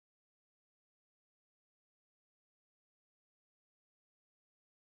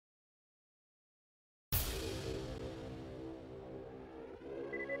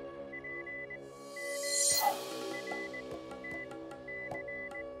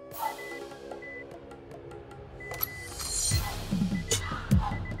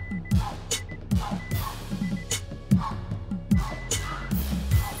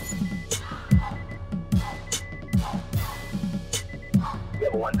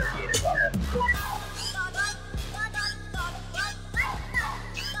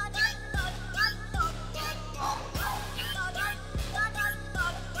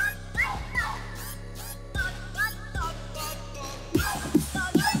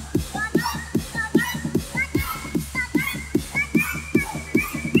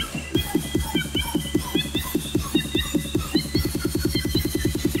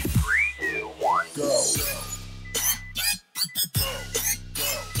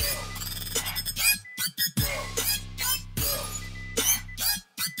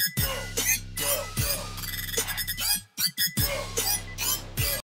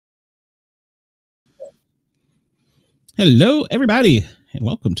Hello, everybody, and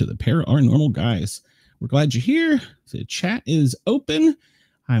welcome to the Paranormal Guys. We're glad you're here. The chat is open.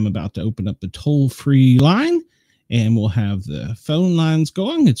 I'm about to open up the toll-free line, and we'll have the phone lines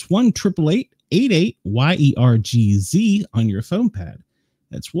going. It's 1-888-88-YERGZ on your phone pad.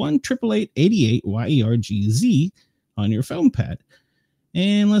 That's 1-888-88-YERGZ on your phone pad.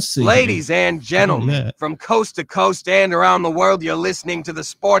 And let's see. Ladies and gentlemen, from coast to coast and around the world, you're listening to the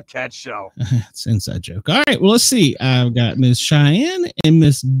Sportcat show. It's an inside joke. All right, well, let's see. I've got Miss Cheyenne and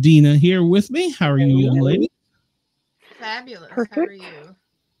Miss Dina here with me. How are you, young lady? Fabulous. Perfect. How are you?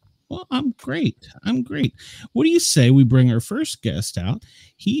 Well, I'm great. What do you say we bring our first guest out?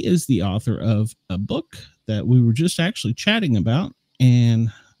 He is the author of a book that we were just actually chatting about,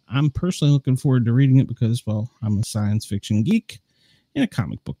 and I'm personally looking forward to reading it because, well, I'm a science fiction geek and a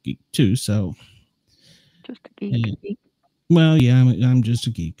comic book geek too. So, just a geek. Well, yeah, I'm just a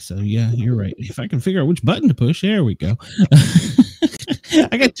geek. So, yeah, you're right. If I can figure out which button to push, there we go.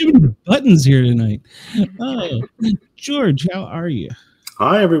 I got too many buttons here tonight. Oh, George, how are you?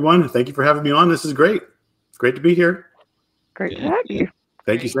 Hi, everyone. Thank you for having me on. This is great. It's great to be here. Great to have you.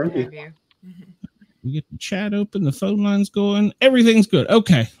 Thank you. Thank you. We get the chat open, the phone lines going. Everything's good.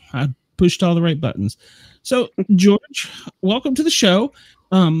 Okay. I pushed all the right buttons. So, George, welcome to the show.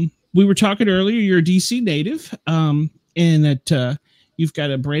 We were talking earlier, you're a DC native, and that you've got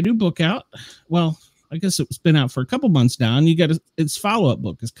a brand new book out. Well, I guess it's been out for a couple months now, and you got its follow-up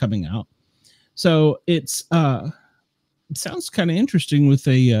book is coming out. So it sounds kind of interesting with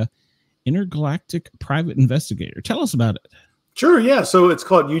a intergalactic private investigator. Tell us about it. Sure, yeah. So it's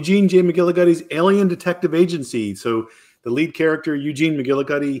called Eugene J. McGillicuddy's Alien Detective Agency. So the lead character, Eugene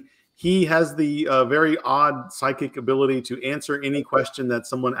McGillicuddy, he has the very odd psychic ability to answer any question that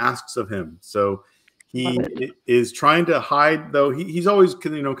someone asks of him. So he is trying to hide, though he's always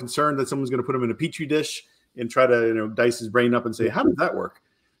concerned that someone's going to put him in a petri dish and try to dice his brain up and say, how did that work?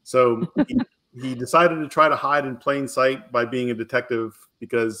 So he decided to try to hide in plain sight by being a detective,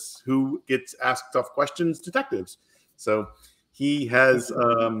 because who gets asked tough questions? Detectives. So he has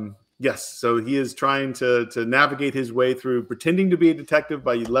so he is trying to navigate his way through pretending to be a detective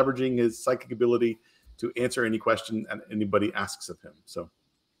by leveraging his psychic ability to answer any question that anybody asks of him. So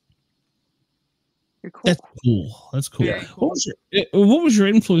cool. That's cool. Yeah. What was your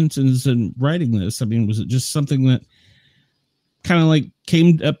influences in writing this? I mean, was it just something that kind of like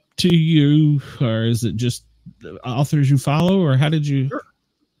came up to you, or is it just authors you follow, or how did you? Sure.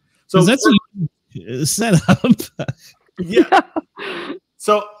 So that's a setup. Yeah.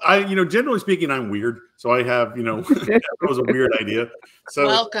 So I, generally speaking, I'm weird. So I have, that was a weird idea. So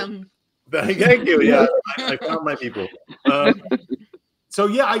welcome. Thank you. Yeah, I found my people. So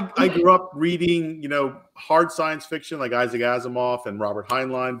yeah, I grew up reading, hard science fiction like Isaac Asimov and Robert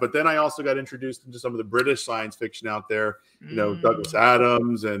Heinlein. But then I also got introduced into some of the British science fiction out there, Douglas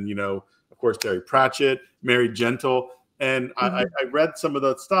Adams and, of course, Terry Pratchett, Mary Gentle. And I read some of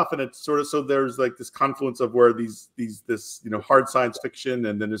that stuff, and it's sort of, so there's like this confluence of where this hard science fiction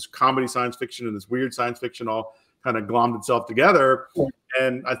and then this comedy science fiction and this weird science fiction all kind of glommed itself together.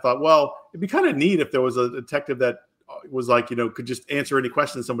 And I thought, well, it'd be kind of neat if there was a detective that was like, could just answer any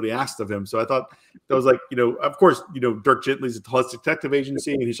question somebody asked of him. So I thought that was like, of course, Dirk Gently's The Holistic Detective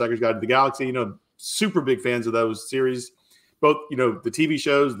Agency and Hitchhiker's Guide to the Galaxy, super big fans of those series, both, the TV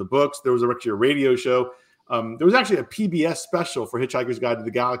shows, the books. There was actually a radio show. There was actually a PBS special for Hitchhiker's Guide to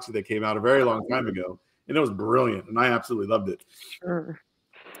the Galaxy that came out a very long time ago, and it was brilliant, and I absolutely loved it. Sure.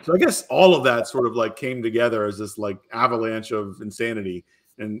 So I guess all of that sort of like came together as this like avalanche of insanity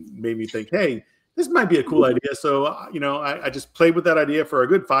and made me think, hey, this might be a cool idea. So, I just played with that idea for a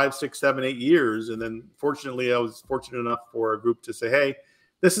good 5, 6, 7, 8 years. And then fortunately, I was fortunate enough for a group to say, hey,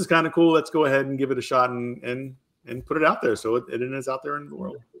 this is kind of cool. Let's go ahead and give it a shot and put it out there. So it is out there in the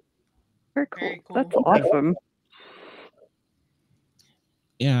world. Very cool. Very cool. That's awesome.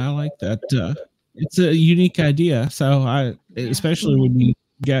 Yeah, I like that. It's a unique idea. So especially when you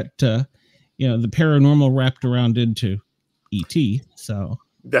get, the paranormal wrapped around into ET. So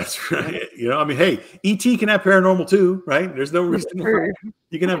That's right. You know, I mean, hey, ET can have paranormal too, right? There's no reason why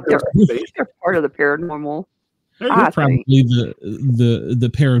you can have ghost space. They're part of the paranormal. You're probably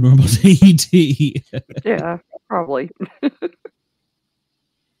the paranormal ET. Yeah, probably.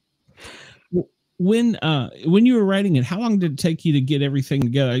 When you were writing it, how long did it take you to get everything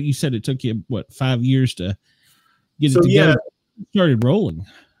together? You said it took you what, 5 years to get it together. Yeah. Started rolling.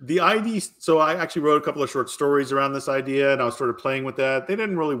 The ID. So I actually wrote a couple of short stories around this idea, and I was sort of playing with that. They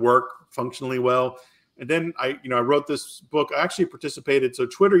didn't really work functionally well. And then I wrote this book. I actually participated. So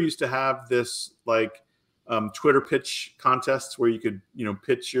Twitter used to have this like Twitter pitch contests where you could,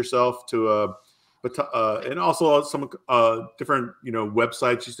 pitch yourself to and also some different,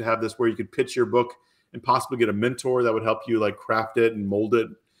 websites used to have this where you could pitch your book and possibly get a mentor that would help you like craft it and mold it.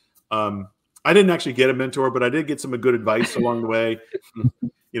 I didn't actually get a mentor, but I did get some good advice along the way,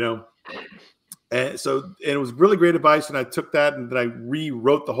 And so it was really great advice. And I took that and then I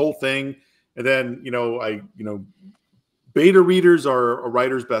rewrote the whole thing. And then, beta readers are a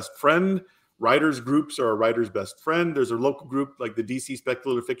writer's best friend. Writers groups are a writer's best friend. There's a local group like the DC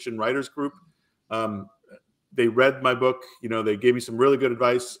Speculative Fiction Writers Group. They read my book. They gave me some really good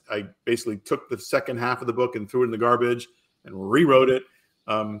advice. I basically took the second half of the book and threw it in the garbage and rewrote it.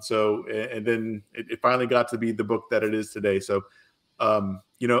 And then it finally got to be the book that it is today. So,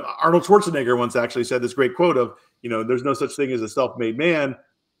 Arnold Schwarzenegger once actually said this great quote of, there's no such thing as a self-made man.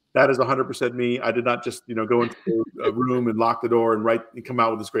 That is 100% me. I did not just, go into a room and lock the door and write and come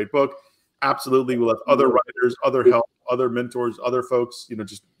out with this great book. Absolutely. We'll have other writers, other help, other mentors, other folks,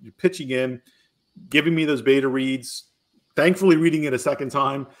 just pitching in, giving me those beta reads, thankfully reading it a second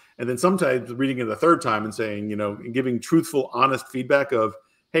time, and then sometimes reading it a third time and saying, and giving truthful, honest feedback of,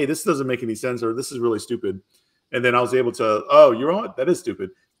 hey, this doesn't make any sense, or this is really stupid. And then I was able to, oh, you're on, that is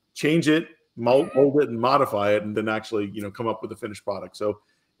stupid. Change it, mold it, and modify it, and then actually, come up with a finished product. So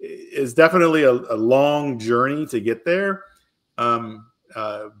it's definitely a long journey to get there.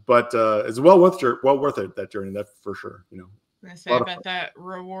 But it's well worth it, that journey, that's for sure. I say, I bet that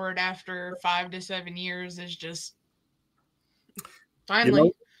reward after 5 to 7 years is just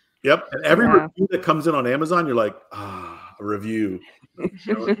finally. Yep. And every review that comes in on Amazon, you're like, a review.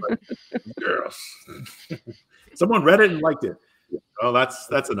 Like, yes. Someone read it and liked it. Oh,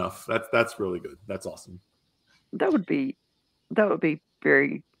 that's enough. That's really good. That's awesome. That would be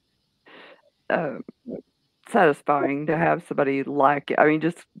very satisfying to have somebody like it. I mean,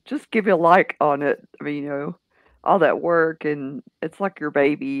 just give you a like on it. I mean, all that work, and it's like your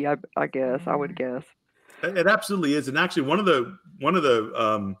baby. I guess I would guess. It absolutely is. And actually, one of the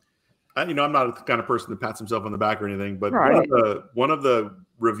I'm not the kind of person that pats himself on the back or anything, but right. one of the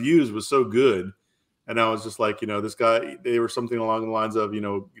reviews was so good. And I was just like, this guy, they were something along the lines of,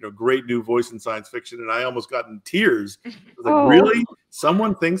 great new voice in science fiction. And I almost got in tears. I was like, really?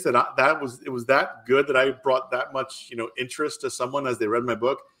 Someone thinks that it was that good that I brought that much, interest to someone as they read my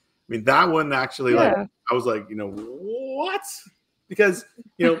book. I mean, that one actually, I was like, what? Because,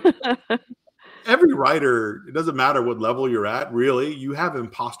 every writer, it doesn't matter what level you're at, really, you have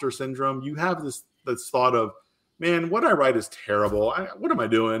imposter syndrome. You have this thought of, man, what I write is terrible. What am I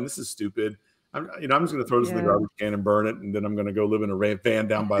doing? This is stupid. I'm just going to throw this in the garbage can and burn it, and then I'm going to go live in a van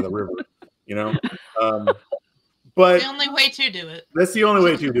down by the river. But the only way to do it. That's the only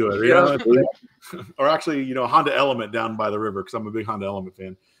way to do it. Or actually, a Honda Element down by the river, because I'm a big Honda Element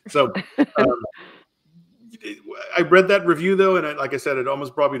fan. So I read that review though, and like I said, it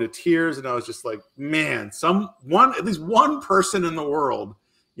almost brought me to tears, and I was just like, man, at least one person in the world,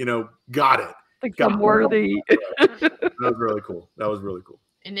 got it. Got worthy. That was really cool.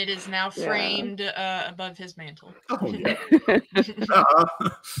 And it is now framed above his mantle. Oh, yeah.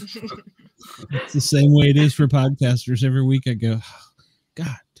 It's the same way it is for podcasters. Every week I go, oh,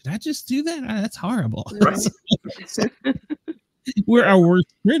 God, did I just do that? That's horrible. Right. We're our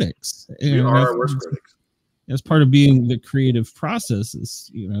worst critics. We are our worst critics. As part of being the creative process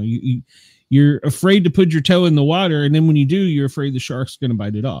is, you're afraid to put your toe in the water, and then when you do, you're afraid the shark's going to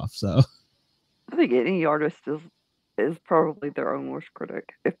bite it off. So I think any artist is probably their own worst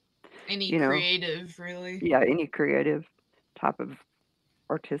critic. If any creative, really. Yeah, any creative type of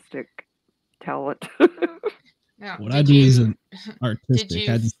artistic talent. Now, what I do isn't artistic.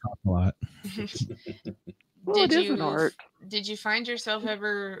 I just talk a lot. Well, it is an art. Did you find yourself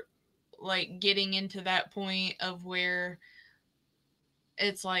ever like getting into that point of where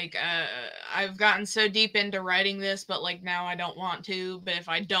it's like I've gotten so deep into writing this, but like now I don't want to, but if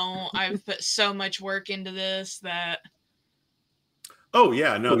I don't, I've put so much work into this that Oh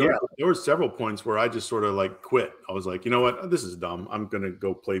yeah, no, there were several points where I just sort of like quit. I was like, you know what, this is dumb. I'm gonna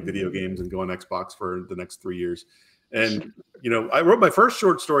go play video games and go on Xbox for the next 3 years. And I wrote my first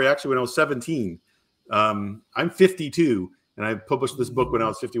short story actually when I was 17. I'm 52, and I published this book when I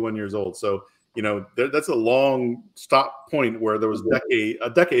was 51 years old. So that's a long stop point where there was a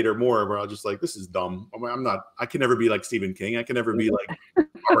decade or more where I was just like, this is dumb. I can never be like Stephen King. I can never be like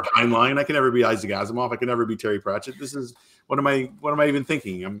Robert Heinlein. I can never be Isaac Asimov. I can never be Terry Pratchett. What am I even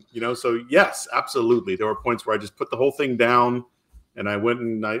thinking? So yes, absolutely. There were points where I just put the whole thing down and I went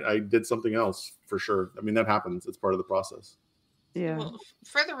and I did something else for sure. I mean, that happens. It's part of the process. Yeah. Well,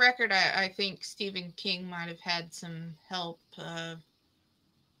 for the record, I think Stephen King might have had some help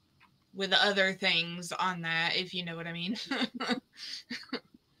with other things on that, if you know what I mean.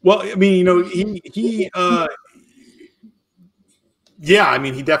 Well, I mean, he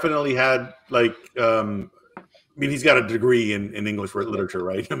definitely had like, he's got a degree in English literature,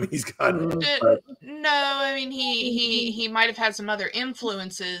 right? I mean, he's got. No, I mean, he might have had some other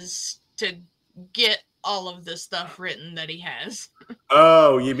influences to get all of the stuff written that he has.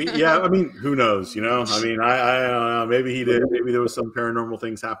 Oh, you mean, yeah, I mean, who knows, I mean, I don't know, maybe he did, maybe there was some paranormal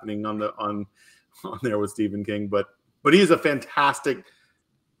things happening on there with Stephen King, but he is a fantastic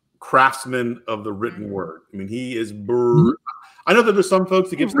craftsman of the written word. I mean, he is I know that there's some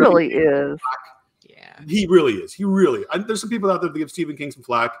folks that give really is. Yeah. He really is. There's some people out there that give Stephen King some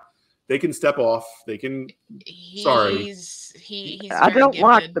flack. They can step off. They can. He's I don't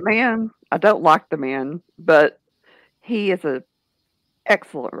like the man. But he is an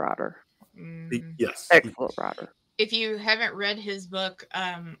excellent writer. Yes, excellent writer. If you haven't read his book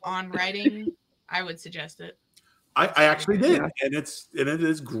on writing, I would suggest it. I actually did, and it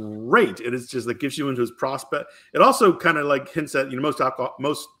is great. It is just like gives you into his prospect. It also kind of like hints at most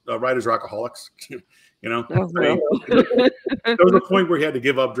writers are alcoholics. Oh, there was a point where he had to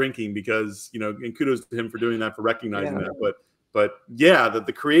give up drinking because and kudos to him for doing that, for recognizing that. But yeah,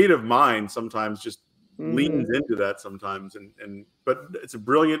 the creative mind sometimes just leans into that sometimes, but it's a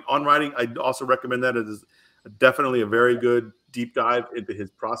brilliant on writing. I also recommend that. It is definitely a very good deep dive into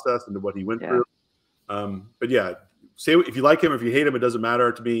his process, into what he went through. But yeah, say if you like him, if you hate him, it doesn't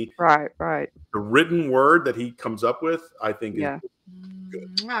matter to me. Right. The written word that he comes up with, I think, is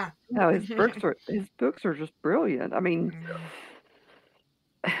good. No, his books are just brilliant. I mean,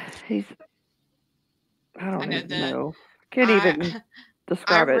 I don't even know. Can't even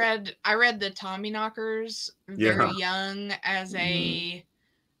describe it. I read the Tommyknockers very young as a.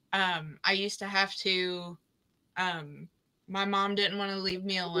 I used to have to. My mom didn't want to leave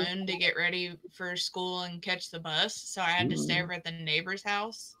me alone to get ready for school and catch the bus, so I had to stay over at the neighbor's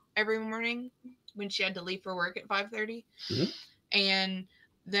house every morning when she had to leave for work at 5:30. And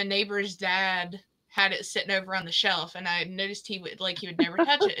the neighbor's dad had it sitting over on the shelf, and I noticed he would never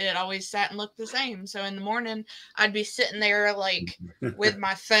touch it. It always sat and looked the same. So in the morning, I'd be sitting there like with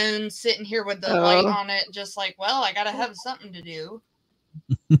my phone, sitting here with the light on it, just like, well, I gotta have something to do.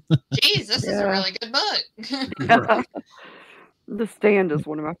 Jeez, this is a really good book. The Stand is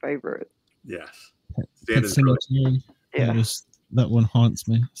one of my favorites. Yes, Stand is great. That one haunts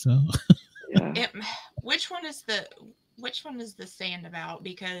me. So, which one is the Stand about?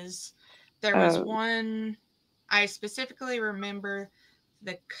 Because there was one I specifically remember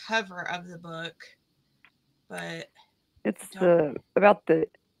the cover of the book, but it's about the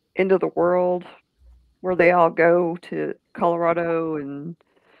end of the world where they all go to Colorado and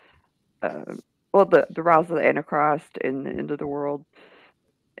the rise of the Antichrist and the end of the world,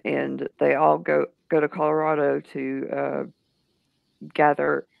 and they all go to Colorado to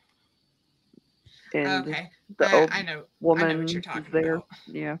gather. And the old woman I know what you're talking there. about.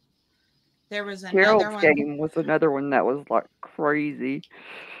 Yeah. There was another Harold's one. Game was another one that was like crazy.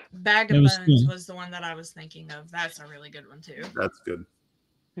 Bag of Bones was the one that I was thinking of. That's a really good one too. That's good.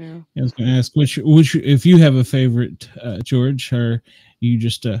 Yeah. I was going to ask which if you have a favorite, George, or are you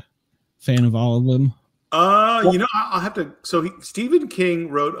just a fan of all of them? I'll have to. So Stephen King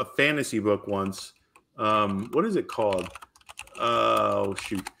wrote a fantasy book once. What is it called? Oh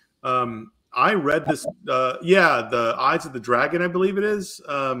shoot. I read this. The Eyes of the Dragon, I believe it is.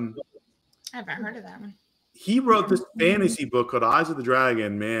 I haven't heard of that one. He wrote this fantasy book called Eyes of the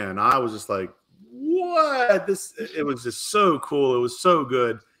Dragon. Man, I was just like, what? It was just so cool. It was so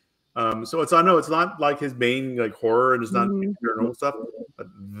good. So I know it's not like his main like horror and it's not paranormal stuff, but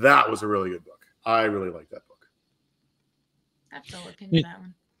that was a really good book. I really like that book. I have to look into that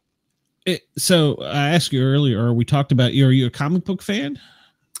one. So I asked you earlier, we talked about are you a comic book fan?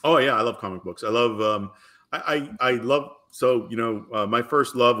 Oh yeah, I love comic books. I love I love my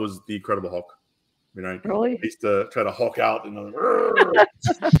first love was the Incredible Hulk. I used to try to Hulk out and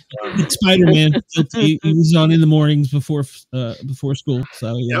Spider-Man. He was on in the mornings before school.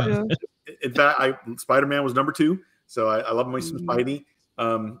 So yeah. In fact, Spider-Man was number 2. So I love me some Spidey.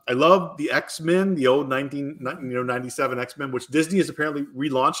 I love the X-Men, the old 97 X-Men, which Disney has apparently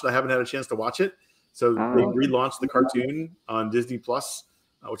relaunched. I haven't had a chance to watch it. So they relaunched the cartoon on Disney Plus,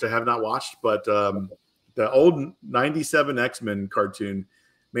 which I have not watched. But the old 97 X-Men cartoon,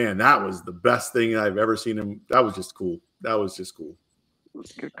 man, that was the best thing I've ever seen him. That was just cool.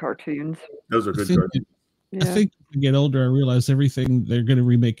 Good cartoons. Those are good cartoons. I think as I get older, I realize everything, they're going to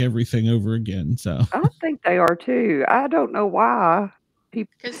remake everything over again. So I think they are too. I don't know why.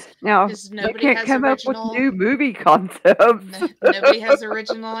 Now they can't come up with new movie concepts. Nobody has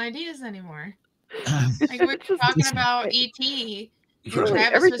original ideas anymore. Like we were talking about E.T.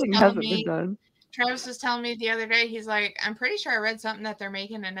 Travis was telling me the other day, he's like, I'm pretty sure I read something that they're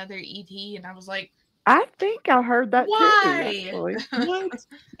making another E.T. And I was like, I think I heard that too. What?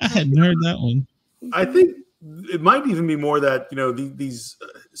 I hadn't heard that one. I think it might even be more that, these.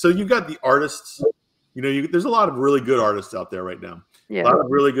 So you've got the artists. There's a lot of really good artists out there right now. Yeah. A lot of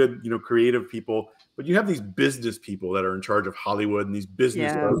really good, creative people. But you have these business people that are in charge of Hollywood and these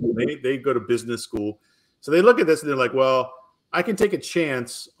business. They go to business school. So they look at this and they're like, well, I can take a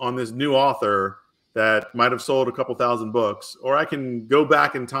chance on this new author that might have sold a couple thousand books, or I can go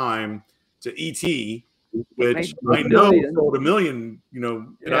back in time to E.T., which I know sold 1 million,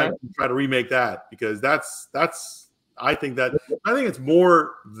 and I can try to remake that because I think it's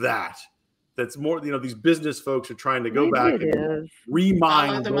more that's more, these business folks are trying to go back and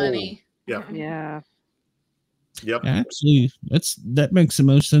remine the money. Yeah. Yeah. Yep. Actually, that makes the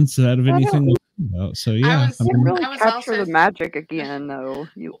most sense out of anything we're talking about. So yeah, I capture the magic again, though.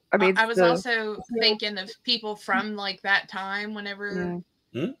 I was also thinking of people from like that time, whenever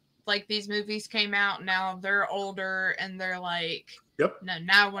like these movies came out. Now they're older and they're like, no,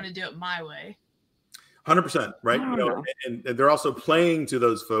 now I want to do it my way. 100%, right? And they're also playing to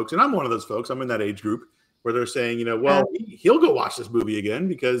those folks, and I'm one of those folks. I'm in that age group where they're saying, well, he'll go watch this movie again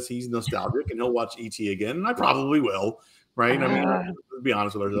because he's nostalgic, and he'll watch E.T. again, and I probably will, right? I mean, let's be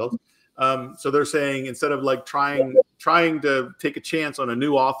honest with ourselves. So they're saying instead of like trying to take a chance on a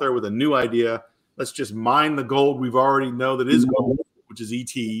new author with a new idea, let's just mine the gold we've already know that is gold, which is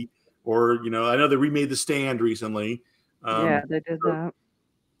E.T. Or I know they remade The Stand recently. They did that.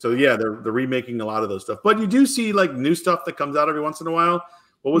 So yeah, they're remaking a lot of those stuff, but you do see like new stuff that comes out every once in a while.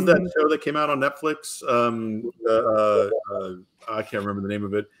 What was that show that came out on Netflix? I can't remember the name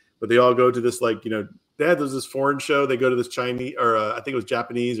of it, but they all go to this there's this foreign show. They go to this Chinese, or I think it was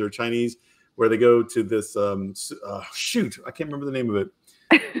Japanese or Chinese, where they go to this. Shoot, I can't remember the name of it.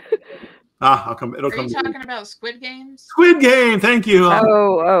 It'll come. Are you talking about Squid Games? Squid Game. Thank you.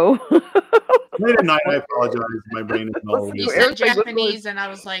 Late at night, I apologize. My brain is all over. You said Japanese, and I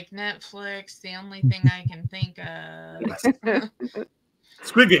was like, Netflix. The only thing I can think of.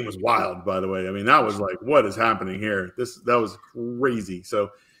 Squid Game was wild, by the way. I mean, that was like, what is happening here? That was crazy.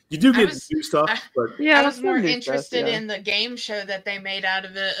 So you do get new stuff, but I was more interested in the game show that they made out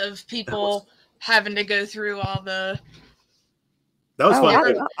of it, of people having to go through all the. That was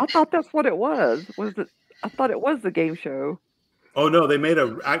fun. I thought that's what it was. I thought it was the game show. Oh no, they made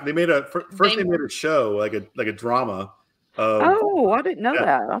a show like a drama. I didn't know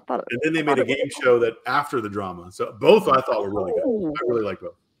that. I thought, and then they made a game show that after the drama. So both I thought were really good. I really liked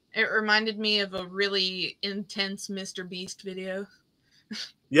both. It reminded me of a really intense Mr. Beast video.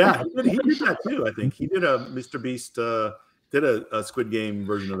 Yeah, he did that too. I think he did a Mr. Beast did a Squid Game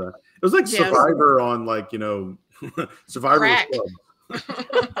version of that. It was like Survivor on Survivor crack.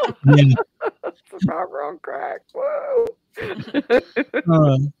 Survivor on crack. Whoa.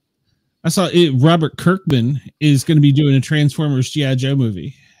 I saw it. Robert Kirkman is going to be doing a Transformers G.I. Joe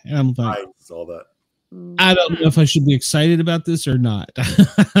movie, and I'm like, I saw that. I don't know if I should be excited about this or not.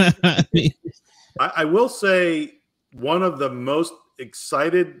 I will say one of the most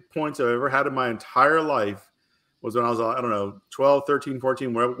excited points I've ever had in my entire life was when I was, 12, 13,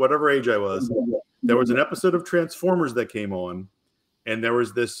 14, whatever age I was. There was an episode of Transformers that came on, and there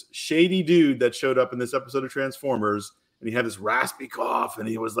was this shady dude that showed up in this episode of Transformers, and he had this raspy cough, and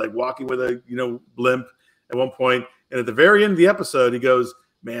he was like walking with a blimp at one point. And at the very end of the episode, he goes,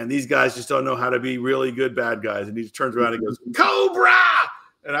 "Man, these guys just don't know how to be really good bad guys." And he turns around and goes, "Cobra!"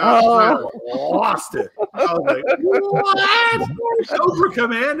 And I lost it. I was like, "What? Cobra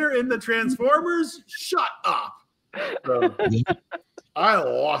Commander in the Transformers? Shut up!" So, I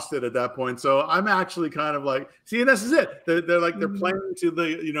lost it at that point. So I'm actually kind of like, see, and this is it. They're playing to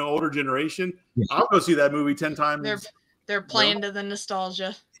the older generation. I'll go see that movie 10 times They're playing to the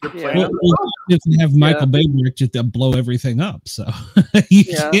nostalgia. Yeah. If you have Michael Bay direct it, they'll blow everything up. So you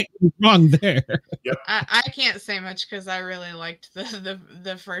can't go wrong there. Yep. I can't say much because I really liked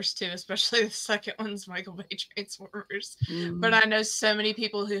the first two, especially the second one's Michael Bay Transformers. But I know so many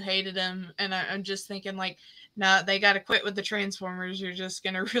people who hated them, and I'm just thinking like, nah, they got to quit with the Transformers. You're just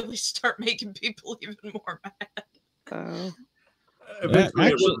gonna really start making people even more mad. Oh. Eventually,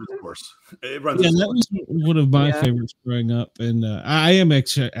 Actually, it runs. Yeah, that was one of my favorites growing up, and I am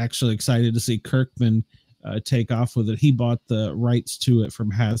actually excited to see Kirkman take off with it. He bought the rights to it from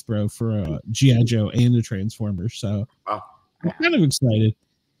Hasbro for G.I. Joe and the Transformers, so I'm kind of excited.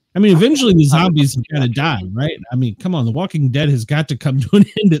 I mean, eventually the zombies have got to die, right? I mean, come on, The Walking Dead has got to come to an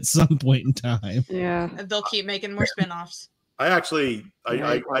end at some point in time. Yeah, they'll keep making more spin-offs.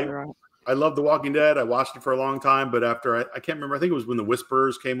 I love The Walking Dead. I watched it for a long time, but after I can't remember. I think it was when The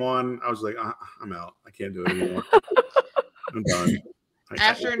Whisperers came on. I was like, I'm out. I can't do it anymore. I'm done.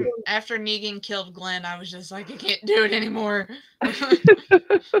 After Negan killed Glenn, I was just like, I can't do it anymore.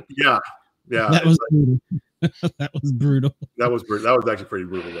 Yeah. That was brutal. That was brutal. That was actually pretty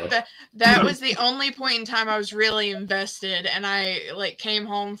brutal, though. That was the only point in time I was really invested, and I like came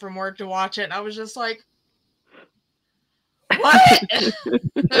home from work to watch it, and I was just like, what?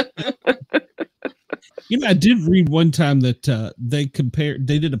 You know, I did read one time that they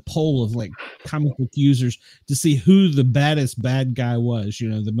did a poll of like comic book users to see who the baddest bad guy was, you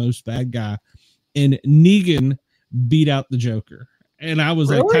know, the most bad guy, and Negan beat out the Joker. And I was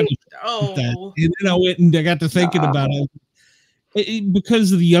like, kind of that. And then I went and I got to thinking about it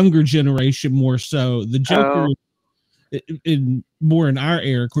because of the younger generation more so. The Joker more in our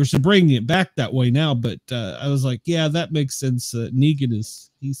era, of course, they're bringing it back that way now. But I was like, yeah, that makes sense. Negan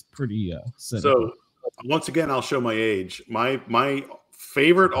he's pretty cynical. So once again, I'll show my age. My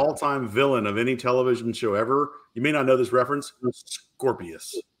favorite all-time villain of any television show ever. You may not know this reference.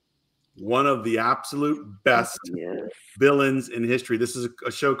 Scorpius. One of the absolute best villains in history. This is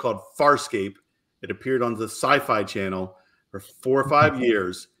a show called Farscape. It appeared on the Sci-Fi channel for 4 or 5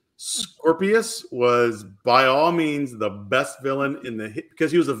 years. Scorpius was by all means the best villain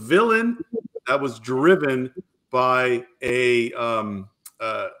because he was a villain that was driven by the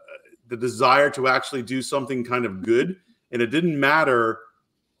desire to actually do something kind of good, and it didn't matter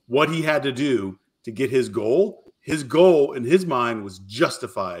what he had to do to get his goal. His goal in his mind was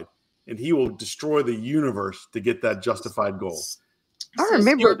justified, and he will destroy the universe to get that justified goal. I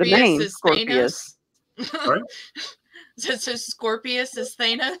remember the name Scorpius. Right? So Scorpius is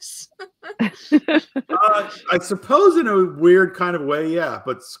Thanos? I suppose in a weird kind of way, yeah.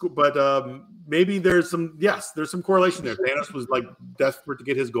 But maybe there's some correlation there. Thanos was like desperate to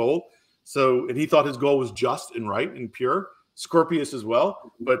get his goal, and he thought his goal was just and right and pure. Scorpius as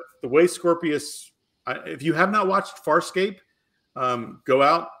well. But the way Scorpius, if you have not watched Farscape, go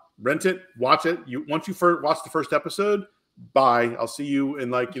out, rent it, watch it. Once you watch the first episode, bye. I'll see you in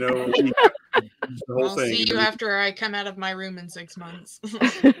the whole I'll thing. see you after I come out of my room in 6 months.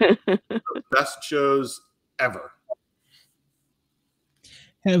 Best shows ever.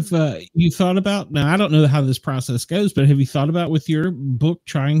 Have you thought about, now I don't know how this process goes, but have you thought about with your book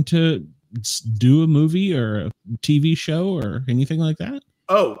trying to do a movie or a TV show or anything like that?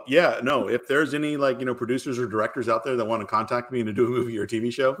 Oh, yeah. No, if there's any producers or directors out there that want to contact me to do a movie or a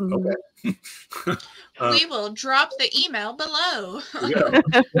TV show, okay. We will drop the email below.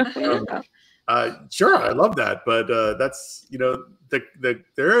 Sure, I love that. But that's,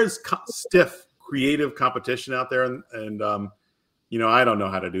 there is stiff creative competition out there. And I don't know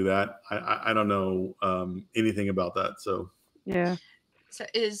how to do that. I don't know anything about that. So, yeah. So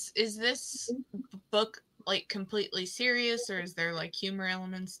is this book like completely serious, or is there like humor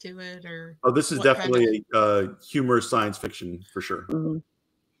elements to it, or this is definitely a humorous science fiction for sure.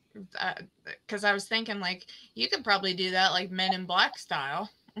 Because I was thinking like you could probably do that like Men in Black style.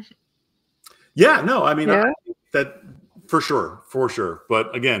 Yeah, no, I mean that for sure.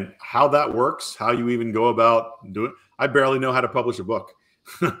 But again, how that works, how you even go about doing, I barely know how to publish a book,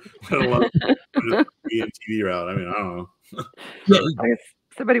 let alone be a TV route. I mean, I don't know. I guess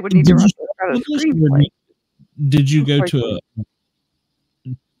somebody would need to write a screenplay. Did you go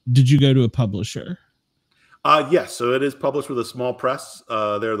to a publisher? Yes. So it is published with a small press.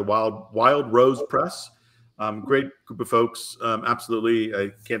 They're the Wild Rose Press. Great group of folks. Absolutely.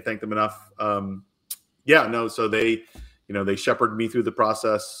 I can't thank them enough. So they shepherded me through the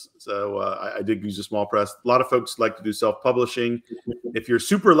process. So I did use a small press. A lot of folks like to do self-publishing. If you're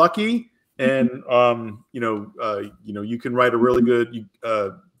super lucky and, you can write a really good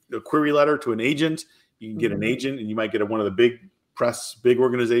a query letter to an agent. You can get an agent, and you might get one of the big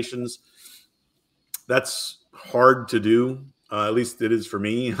organizations. That's hard to do. At least it is for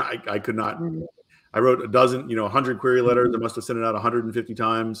me. I could not. I wrote 100 query letters. I must have sent it out 150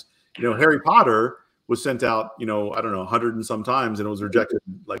 times. Harry Potter was sent out, I don't know, 100 and some times, and it was rejected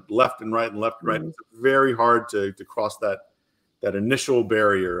like left and right and left and right. It's very hard to cross that initial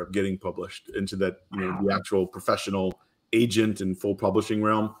barrier of getting published into that, the actual professional agent and full publishing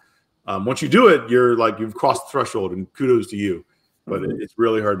realm. Once you do it, you're like, you've crossed the threshold, and kudos to you. But it's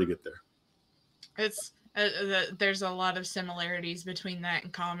really hard to get there. It's there's a lot of similarities between that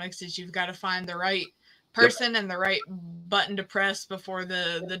and comics. Is you've got to find the right person and the right button to press before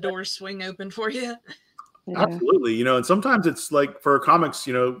the doors swing open for you. Absolutely. And sometimes it's like for comics,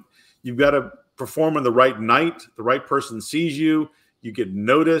 you've got to perform on the right night. The right person sees you, you get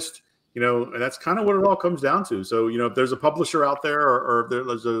noticed, and that's kind of what it all comes down to. So, if there's a publisher out there, or if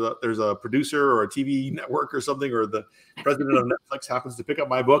there's a producer or a TV network or something, or the president of Netflix happens to pick up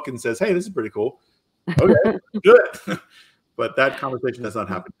my book and says, "Hey, this is pretty cool." Okay, good. But that conversation has not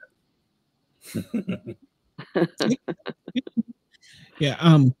happened yet.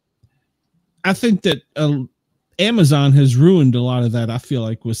 Yeah. I think that Amazon has ruined a lot of that. I feel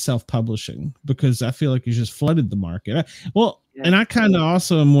like with self-publishing, because I feel like it's just flooded the market. And I kind of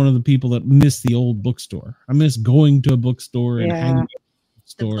also am one of the people that miss the old bookstore. I miss going to a bookstore and hanging out.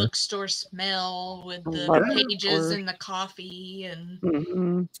 The bookstore smell with the pages and the coffee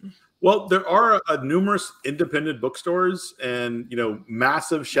and. Well, there are numerous independent bookstores, and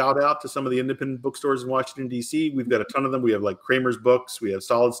massive shout out to some of the independent bookstores in Washington D.C. We've got a ton of them. We have like Kramer's Books, we have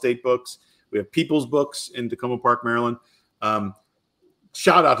Solid State Books, we have People's Books in Tacoma Park, Maryland.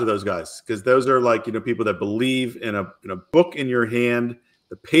 Shout out to those guys, because those are like people that believe in a book in your hand.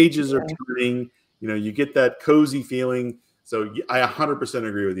 The pages are turning. You get that cozy feeling. So I 100%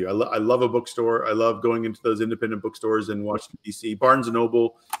 agree with you. I love a bookstore. I love going into those independent bookstores in Washington D.C. Barnes and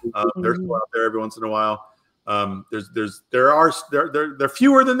Noble, they're still out there every once in a while. They're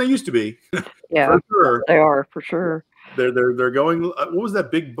fewer than they used to be. Yeah, for sure. They are for sure. They're going. What was that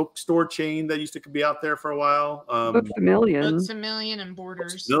big bookstore chain that used to be out there for a while? Books A Million. Books A Million and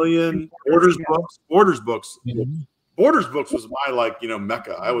Borders. Borders Books. Borders Books. Borders Books was my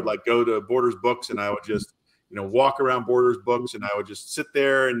mecca. I would go to Borders Books, and I would just walk around Borders Books, and I would just sit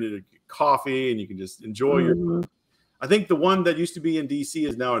there and get coffee, and you can just enjoy your. I think the one that used to be in DC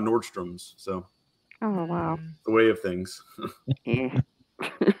is now at Nordstrom's. So. Oh wow. The way of things.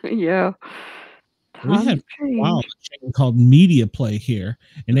 Yeah. We had a chain called Media Play here,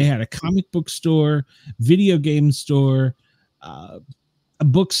 and they had a comic book store, video game store, a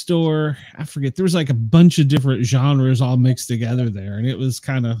bookstore. I forget. There was like a bunch of different genres all mixed together there, and it was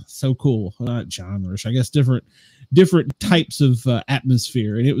kind of so cool. Not genres, I guess different types of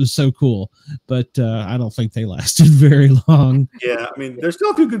atmosphere, and it was so cool. But I don't think they lasted very long. Yeah, I mean, there's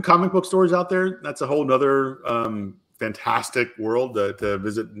still a few good comic book stores out there. That's a whole nother fantastic world to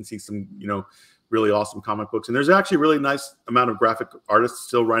visit and see some, really awesome comic books. And there's actually a really nice amount of graphic artists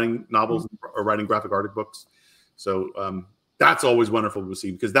still writing novels or writing graphic art books. So that's always wonderful to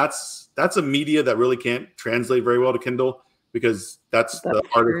see, because that's a media that really can't translate very well to Kindle, because that's the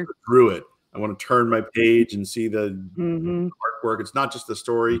artist that drew it. I want to turn my page and see the artwork. It's not just the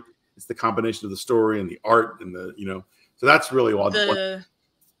story; it's the combination of the story and the art and So that's really awesome.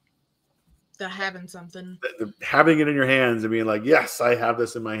 The having something, having it in your hands and being like, yes, I have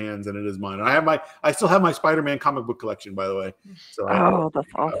this in my hands and it is mine. And I still have my Spider-Man comic book collection, by the way. So that's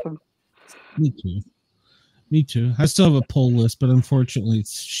awesome. Me too. I still have a pull list, but unfortunately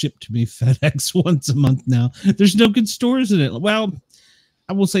it's shipped to me FedEx once a month now. There's no good stores in it. Well,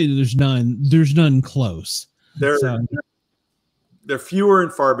 I will say there's none close. They're fewer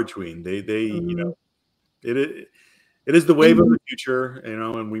and far between. It is the wave of the future,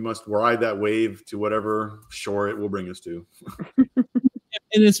 and we must ride that wave to whatever shore it will bring us to.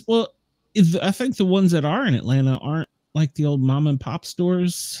 And I think the ones that are in Atlanta aren't like the old mom and pop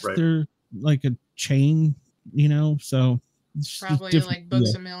stores. Right. They're like a chain, so it's probably like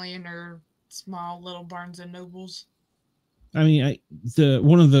Books A Million or small little Barnes and Nobles. I mean, there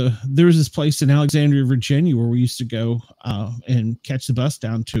was this place in Alexandria, Virginia, where we used to go and catch the bus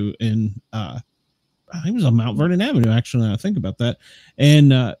down to I think it was on Mount Vernon Avenue, actually, now I think about that.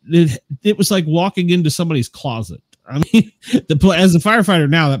 And it was like walking into somebody's closet. I mean, as a firefighter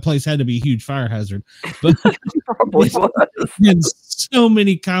now, that place had to be a huge fire hazard. But probably was. And so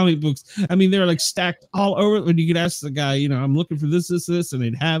many comic books. I mean, they're like stacked all over. When you could ask the guy, I'm looking for this, and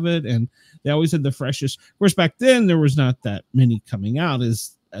they'd have it. And they always had the freshest. Of course, back then, there was not that many coming out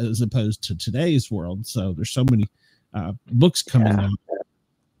as opposed to today's world. So there's so many books coming out.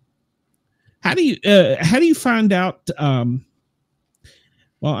 How do you find out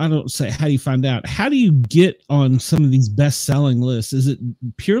well, I don't say how do you find out? How do you get on some of these best-selling lists? Is it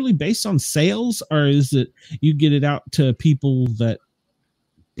purely based on sales, or is it you get it out to people that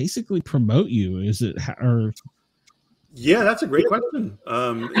basically promote you? Is it or? Yeah, that's a great question.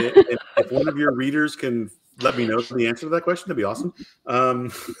 If one of your readers can let me know the answer to that question, that'd be awesome.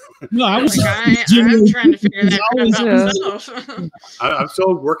 No, I'm trying to figure that out myself. I'm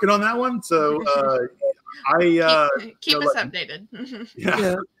still working on that one, so keep us updated.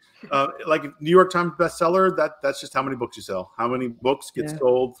 Yeah. Like New York Times bestseller, that's just how many books you sell. How many books get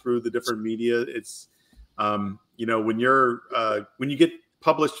sold through the different media. It's when you get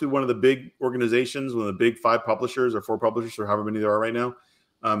published through one of the big organizations, one of the big 5 publishers or 4 publishers or however many there are right now,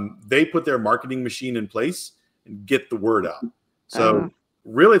 they put their marketing machine in place and get the word out. So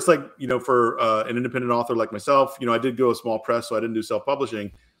really, it's like, for an independent author like myself, I did go a small press, so I didn't do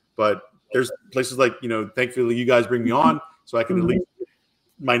self-publishing, but there's places like, thankfully you guys bring me on so I can at least get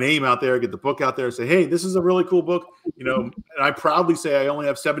my name out there, get the book out there, say, hey, this is a really cool book, and I proudly say I only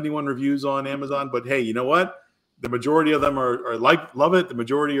have 71 reviews on Amazon, but hey, you know what? The majority of them are love it. The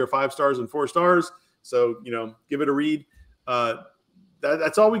majority are 5 stars and 4 stars. So, give it a read.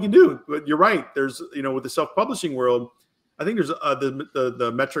 That's all we can do. But you're right. There's, with the self-publishing world, I think there's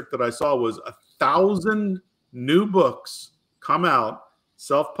the metric that I saw was 1,000 new books come out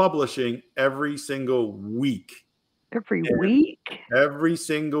self-publishing every single week. Every week? Every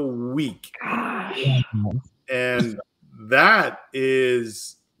single week. Gosh. And that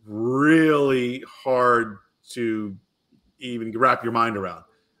is really hard to even wrap your mind around.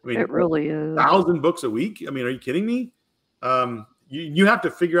 I mean, it really is. 1,000 books a week. I mean, are you kidding me? You have to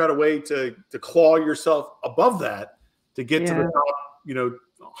figure out a way to claw yourself above that to get to the top,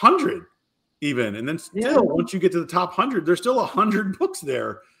 100 even. And then still, once you get to the top 100, there's still 100 books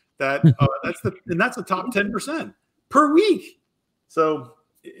there. That's the top 10% per week. So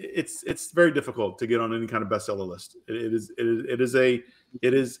it's very difficult to get on any kind of bestseller list. It is a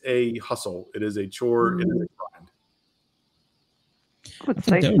hustle. It is a chore. It is a grind. I would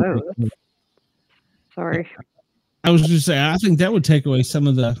say so. Sorry. I was just saying, I think that would take away some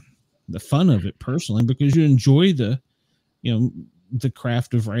of the fun of it personally, because you enjoy the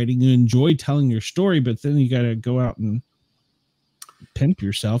craft of writing. You enjoy telling your story, but then you got to go out and pimp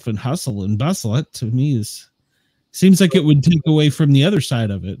yourself and hustle and bustle. It to me seems like it would take away from the other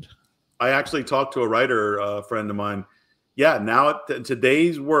side of it. I actually talked to a writer friend of mine. Yeah, now in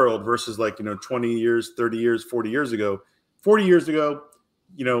today's world versus 20 years, 30 years, 40 years ago. 40 yeers ago,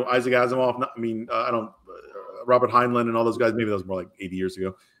 Isaac Asimov. Robert Heinlein and all those guys. Maybe that was more like 80 years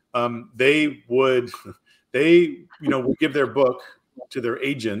ago. They would give their book to their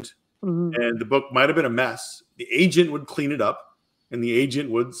agent, and the book might have been a mess. The agent would clean it up, and the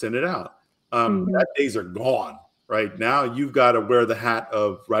agent would send it out. That days are gone. Right now, you've got to wear the hat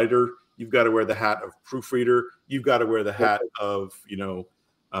of writer. You've got to wear the hat of proofreader. You've got to wear the hat of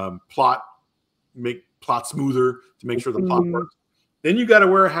make plot smoother to make sure the plot works. Then you got to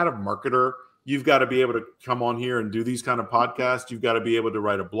wear a hat of marketer. You've got to be able to come on here and do these kind of podcasts. You've got to be able to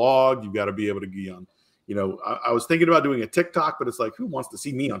write a blog. You've got to be able to be on, I was thinking about doing a TikTok, but it's like, who wants to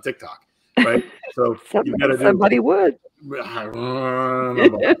see me on TikTok? Right. So somebody would. You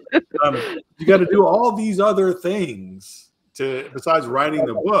got to do all these other things besides writing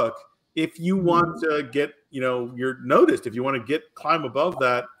the book. If you want to get, you're noticed, if you want to climb above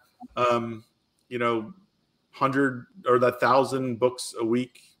that, 100 or that 1,000 books a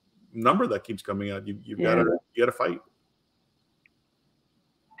week number that keeps coming out, you've got to fight.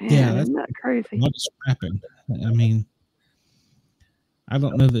 Man, isn't that crazy? What's scrapping? I mean, I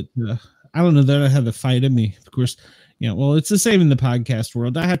don't know that I have the fight in me. Of course, well, it's the same in the podcast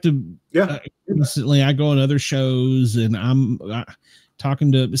world. I have to constantly. I go on other shows and I'm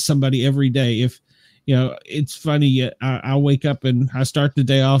talking to somebody every day. If it's funny. I wake up and I start the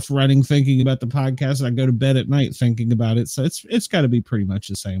day off running, thinking about the podcast, and I go to bed at night thinking about it. So it's got to be pretty much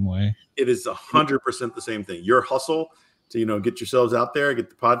the same way. It is 100% the same thing. Your hustle to get yourselves out there, get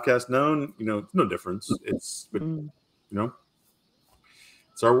the podcast known. No difference. It's it's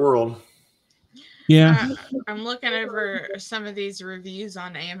our world. Yeah, I'm looking over some of these reviews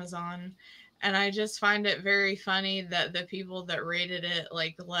on Amazon, and I just find it very funny that the people that rated it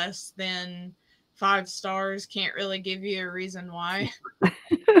like less than 5 stars can't really give you a reason why. I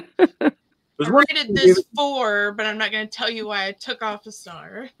rated this 4, but I'm not going to tell you why I took off a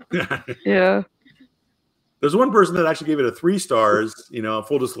star. Yeah. There's one person that actually gave it a 3 stars,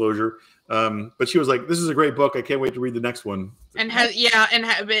 full disclosure. But she was like, "This is a great book. I can't wait to read the next one." And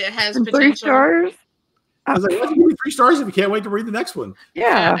it has potential. 3 stars? I was like, "Why do you give me 3 stars if you can't wait to read the next one?"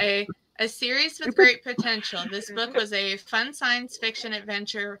 Yeah. A A series with great potential. This book was a fun science fiction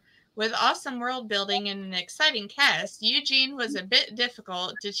adventure with awesome world building and an exciting cast. Eugene was a bit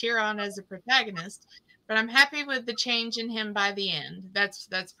difficult to cheer on as a protagonist, but I'm happy with the change in him by the end. That's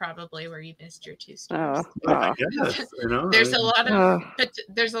probably where you missed your 2 stars. Yes, there's a lot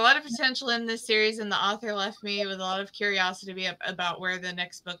of potential in this series, and the author left me with a lot of curiosity about where the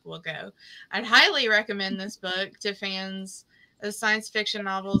next book will go. I'd highly recommend this book to fans of science fiction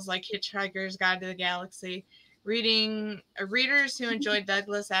novels like Hitchhiker's Guide to the Galaxy. Readers who enjoyed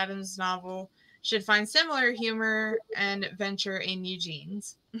Douglas Adams' novel should find similar humor and adventure in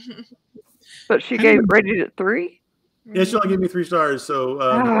Eugene's. But she rated it 3? Yeah, she only gave me 3 stars. So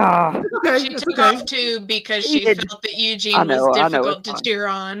she took off 2 because she felt that Eugene was difficult to cheer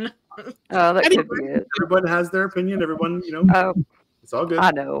on. That could be it. Everyone has their opinion. Everyone, it's all good.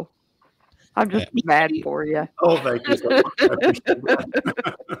 I know. I'm just mad for you. Oh, thank you so much. I appreciate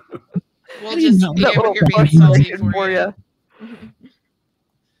that. We'll just be able to be salty for you.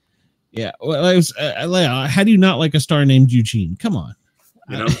 Yeah. Well, how do you not like a star named Eugene? Come on.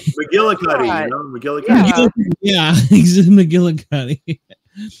 McGillicuddy. Right. McGillicuddy. Yeah, he's McGillicuddy.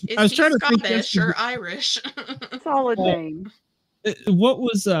 I was trying to think Scottish or Irish. Solid name. What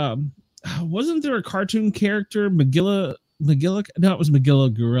was wasn't there a cartoon character McGillicuddy? No, it was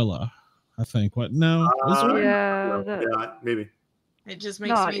McGilla Gorilla, I think. What? No. Yeah, maybe. It just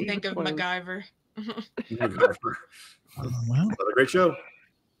makes me think of MacGyver. MacGyver. Well, a great show.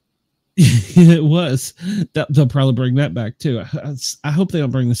 It was. They'll probably bring that back too. I hope they don't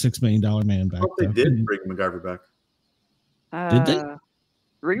bring the $6 Million Man back. I hope they did bring MacGyver back. Did they?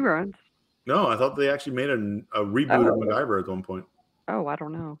 Reruns. No, I thought they actually made a reboot of MacGyver at one point. Oh, I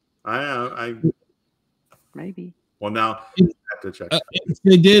don't know. I maybe. Well, now I have to check. If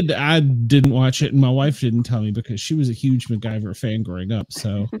they did. I didn't watch it, and my wife didn't tell me because she was a huge MacGyver fan growing up.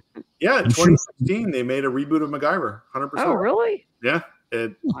 So yeah, in 2016 they made a reboot of MacGyver. 100%. Oh, really? Yeah.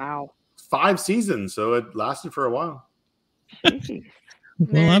 Wow. 5 seasons, so it lasted for a while.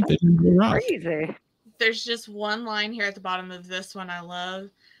 Well, I've been crazy. There's just one line here at the bottom of this one I love.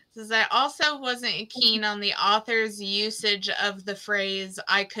 It says, I also wasn't keen on the author's usage of the phrase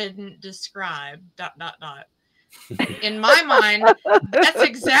 "I couldn't describe." ... In my mind, that's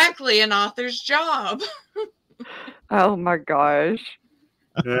exactly an author's job. Oh my gosh.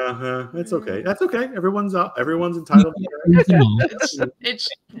 Yeah, it's okay. That's okay. Everyone's entitled. It's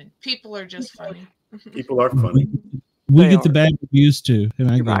people are just funny. People are funny. We get the bad reviews too,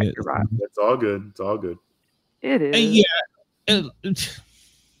 and I get it. You're right. It's all good. It's all good. It is. Yeah.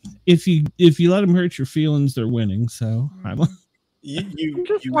 If you let them hurt your feelings, they're winning. So you're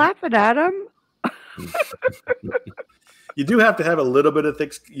just laughing at them. You do have to have a little bit of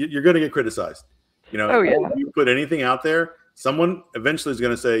thick. You're going to get criticized. If you put anything out there, someone eventually is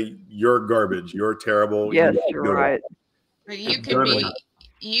going to say you're garbage, you're terrible. Yes, you're right. But you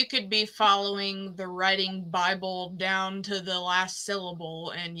could be following the writing Bible down to the last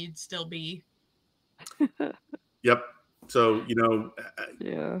syllable, and you'd still be. Yep. So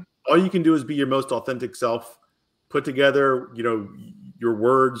all you can do is be your most authentic self. Put together, your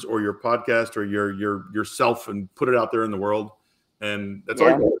words or your podcast or yourself, and put it out there in the world. And that's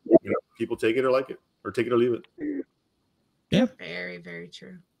all. People take it or like it, or take it or leave it. Yeah. Very, very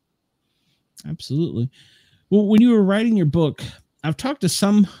true. Absolutely. Well, when you were writing your book, I've talked to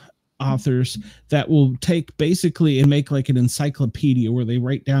some authors that will take basically and make like an encyclopedia where they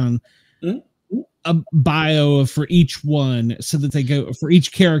write down a bio for each one, so that they go for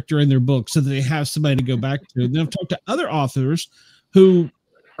each character in their book, so that they have somebody to go back to. And then I've talked to other authors who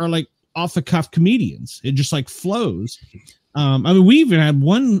are like off the cuff comedians. It just like flows. We even had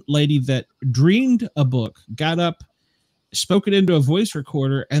one lady that dreamed a book, got up, spoke it into a voice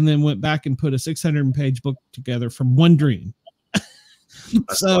recorder, and then went back and put a 600-page book together from one dream.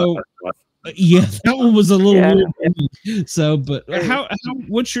 So yeah, that one was a little weird. So, but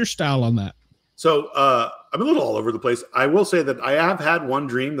what's your style on that? So I'm a little all over the place. I will say that I have had one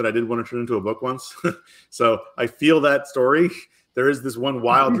dream that I did want to turn into a book once. So I feel that story. There is this one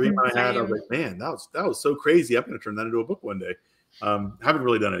wild dream I had. I was like, man, that was so crazy. I'm going to turn that into a book one day. Haven't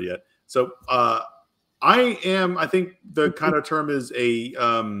really done it yet. So I think the kind of term is a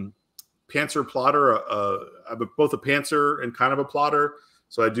pantser plotter. I'm both a pantser and kind of a plotter.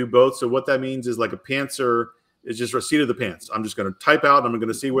 So I do both. So what that means is, like, a pantser is just a seat of the pants. I'm just going to type out, and I'm going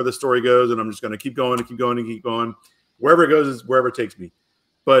to see where the story goes, and I'm just going to keep going and keep going and keep going. Wherever it goes is wherever it takes me.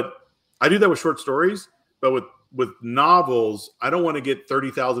 But I do that with short stories. But with novels, I don't want to get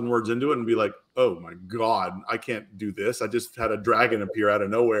 30,000 words into it and be like, oh my God, I can't do this. I just had a dragon appear out of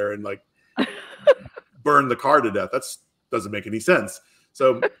nowhere and like burn the car to death. That doesn't make any sense.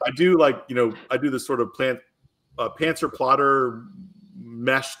 So I do I do this sort of Pantser plotter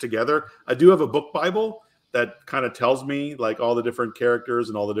mesh together. I do have a book Bible that kind of tells me like all the different characters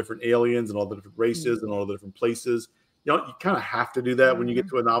and all the different aliens and all the different races and all the different places. You kind of have to do that when you get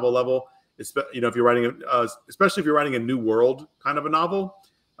to a novel level. If you're writing, especially if you're writing a new world kind of a novel,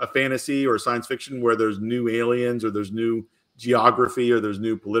 a fantasy or science fiction where there's new aliens or there's new geography or there's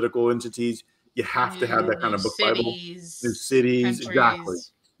new political entities, you have to have that kind of book Bible. New cities, countries. Exactly.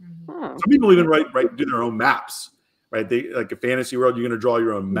 Some people even do their own maps, right? They like a fantasy world. You're going to draw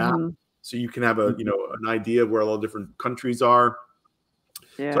your own map, so you can have an idea of where all the different countries are.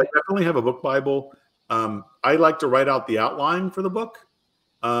 Yeah. So I definitely have a book Bible. I like to write out the outline for the book,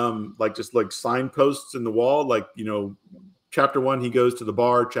 just signposts in the wall, Chapter 1, he goes to the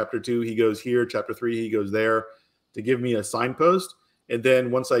bar. Chapter 2, he goes here. Chapter 3, he goes there, to give me a signpost. And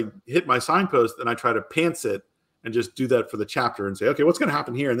then once I hit my signpost, then I try to pants it and just do that for the chapter and say, okay, what's going to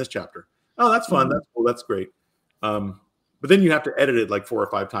happen here in this chapter? Oh, that's fun. That's cool. That's great. But then you have to edit it like 4 or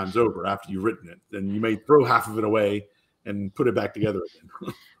 5 times over after you've written it. Then you may throw half of it away and put it back together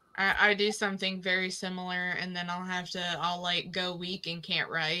again. I do something very similar, and then I'll go weak and can't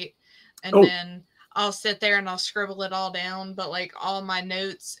write. And then I'll sit there and I'll scribble it all down, but all my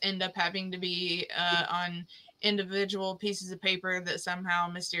notes end up having to be on individual pieces of paper that somehow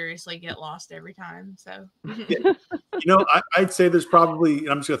mysteriously get lost every time. So, I'd say there's probably,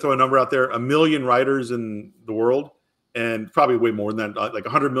 I'm just going to throw a number out there, 1 million writers in the world, and probably way more than that, like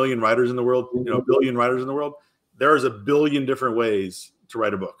 100 million writers in the world, 1 billion writers in the world. There's 1 billion different ways to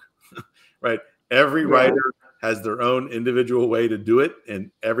write a book, right? Every writer has their own individual way to do it,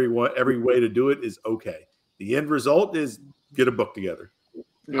 and every way to do it is okay. The end result is get a book together.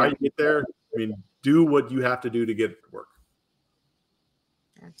 How you get there, do what you have to do to get it to work.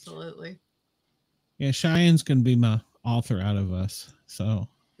 Absolutely. Yeah, Cheyenne's going to be my author out of us. So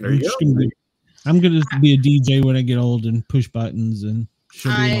there you go. I'm going to be a DJ when I get old and push buttons, and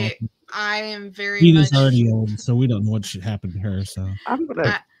she'll be I am very Edith's already old, so we don't know what should happen to her. So I'm going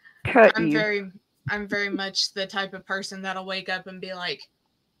to cut you. I'm very much the type of person that'll wake up and be like,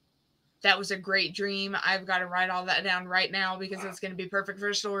 that was a great dream. I've got to write all that down right now because it's going to be perfect for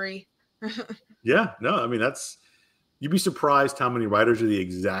a story. Yeah, no, you'd be surprised how many writers are the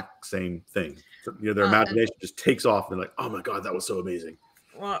exact same thing. Their imagination just takes off and they're like, oh my God, that was so amazing.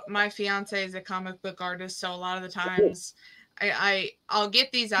 Well, my fiance is a comic book artist, so a lot of the times I'll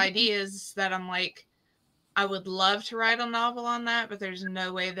get these ideas that I'm like, I would love to write a novel on that, but there's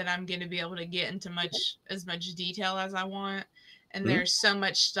no way that I'm going to be able to get into as much detail as I want. And there's so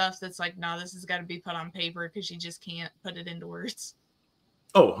much stuff that's like, no, this has got to be put on paper because you just can't put it into words.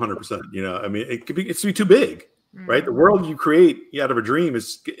 Oh, 100%. It's to be too big, right? The world you create out of a dream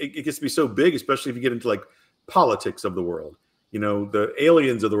it gets to be so big, especially if you get into politics of the world, the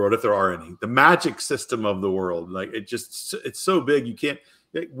aliens of the world, if there are any, the magic system of the world. It's so big.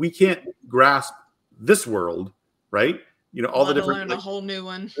 We can't grasp this world, right? All the different, a whole new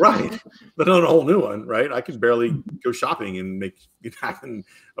one, right? Let alone a whole new one, right? I can barely go shopping and make it happen.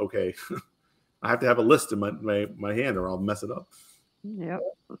 Okay, I have to have a list in my hand, or I'll mess it up. Yep.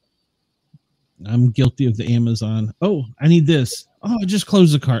 I'm guilty of the Amazon. Oh, I need this. Oh, just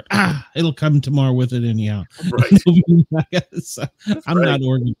close the cart. It'll come tomorrow with it anyhow. Right. I'm not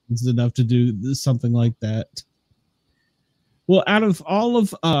organized enough to do something like that. Well, out of all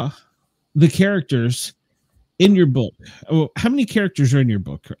of the characters in your book, how many characters are in your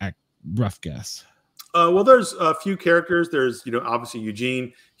book? Rough guess. Well, there's a few characters. There's, obviously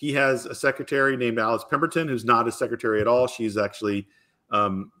Eugene. He has a secretary named Alice Pemberton, who's not his secretary at all. She's actually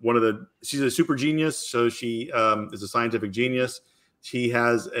she's a super genius. So she is a scientific genius. She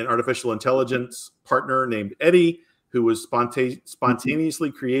has an artificial intelligence partner named Eddie, who was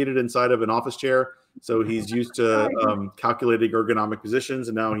spontaneously created inside of an office chair. So he's used to calculating ergonomic positions,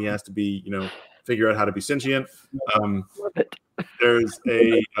 and now he has to be, figure out how to be sentient. There's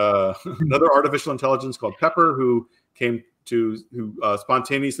another artificial intelligence called Pepper who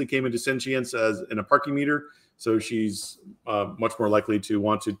spontaneously came into sentience as in a parking meter. So she's much more likely to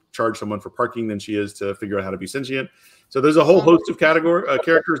want to charge someone for parking than she is to figure out how to be sentient. So there's a whole host of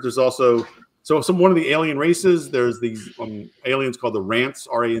characters. There's also one of the alien races. There's these aliens called the Rants,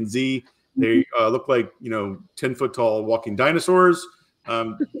 R-A-N-Z. They look like 10-foot tall walking dinosaurs.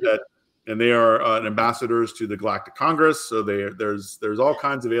 And they are ambassadors to the Galactic Congress. So there's all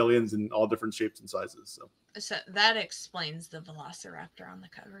kinds of aliens in all different shapes and sizes. So that explains the Velociraptor on the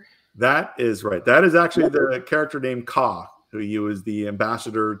cover. That is right. That is actually the character named Ka, who is the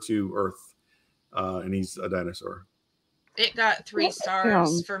ambassador to Earth, and he's a dinosaur. It got 3 That stars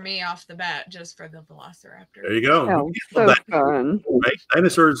sounds- for me off the bat just for the Velociraptor. There you go. Sounds so fun. Right?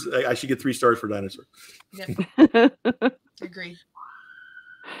 Dinosaurs. I should get 3 stars for dinosaur. Yep. Agreed.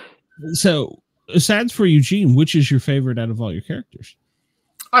 So, aside for Eugene, which is your favorite out of all your characters?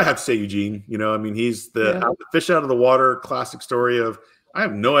 I have to say Eugene. You know, I mean, he's the fish out of the water classic story of I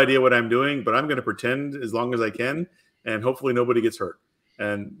have no idea what I'm doing, but I'm going to pretend as long as I can, and hopefully nobody gets hurt.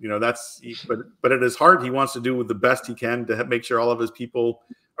 And you know, but at his heart, he wants to do the best he can to make sure all of his people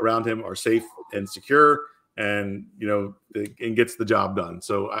around him are safe and secure, and you know, and gets the job done.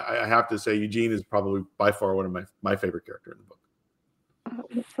 So I have to say Eugene is probably by far one of my favorite character in the book.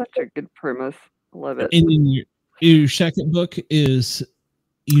 Such a good premise. Love it. And in your second book, is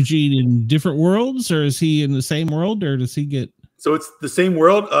Eugene in different worlds, or is he in the same world, or does he get? So it's the same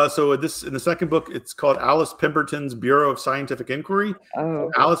world. So in the second book, it's called Alice Pemberton's Bureau of Scientific Inquiry.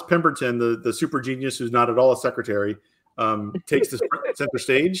 Oh. Alice Pemberton, the super genius who's not at all a secretary, takes the center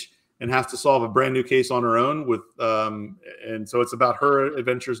stage and has to solve a brand new case on her own. And so it's about her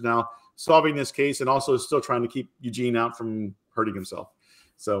adventures now, solving this case and also still trying to keep Eugene out from hurting himself.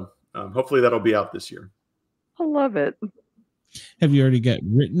 So hopefully that'll be out this year. I love it. Have you already got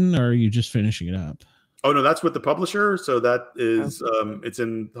written, or are you just finishing it up? Oh no, that's with the publisher. So that is it's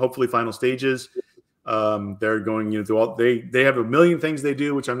in hopefully final stages. They're going, you know, through all they have a million things they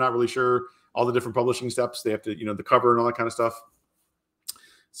do, which I'm not really sure all the different publishing steps. They have to, you know, the cover and all that kind of stuff.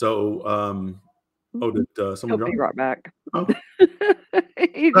 So did someone He'll be right back. Oh.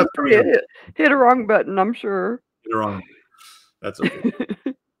 He just hit a wrong button, I'm sure. Hit a wrong. That's okay.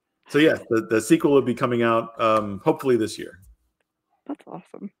 So yeah, the sequel will be coming out hopefully this year. That's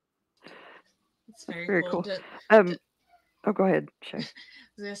awesome. It's very cool. Oh, go ahead, Shay. I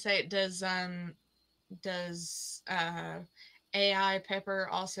was gonna say, does AI Pepper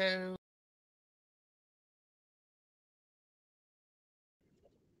also?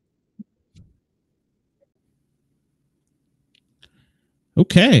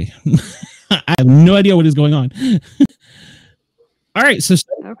 Okay. I have no idea what is going on. All right, so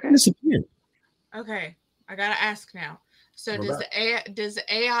disappeared. Okay, I gotta ask now. So does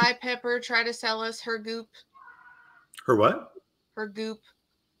AI Pepper try to sell us her goop? Her what? Her goop.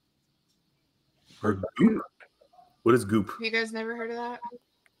 Her goop? What is goop? You guys never heard of that?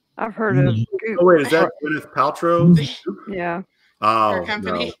 I've heard of goop. Oh wait, is that Gwyneth Paltrow? Yeah. Oh, her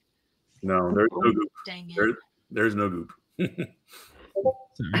company? No, there's no goop. Dang it. There's no goop.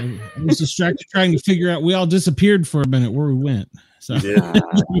 Sorry, I was distracted trying to figure out. We all disappeared for a minute where we went. So We did.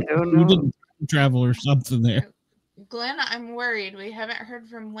 we didn't travel or something there. Glenn, I'm worried. We haven't heard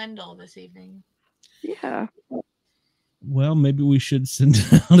from Wendell this evening. Yeah. Well, maybe we should send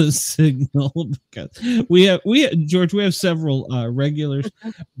out a signal because we have George. We have several regulars.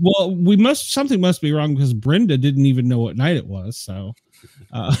 Well, something must be wrong because Brenda didn't even know what night it was. So,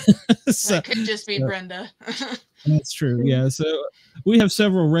 That could just be Brenda. That's true. Yeah. So we have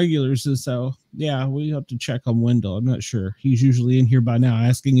several regulars, and so yeah, we have to check on Wendell. I'm not sure. He's usually in here by now,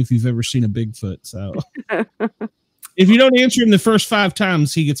 asking if you've ever seen a Bigfoot. So if you don't answer him the first 5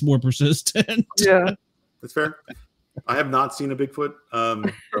 times, he gets more persistent. Yeah, that's fair. I have not seen a Bigfoot.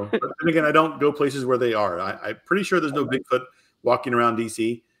 But then again, I don't go places where they are. I'm pretty sure there's no Bigfoot walking around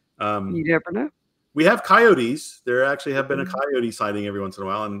DC. You never know. We have coyotes. There actually have been a coyote sighting every once in a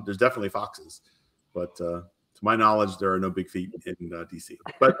while, and there's definitely foxes. But to my knowledge, there are no big feet in DC.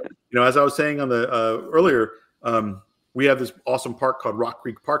 But you know, as I was saying on the earlier, we have this awesome park called Rock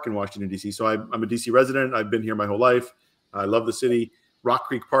Creek Park in Washington DC. So I'm a DC resident. I've been here my whole life. I love the city. Rock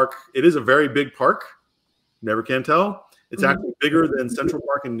Creek Park. It is a very big park. Never can tell. It's actually bigger than Central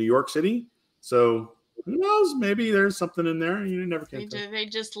Park in New York City. So who knows? Maybe there's something in there. You never can tell. They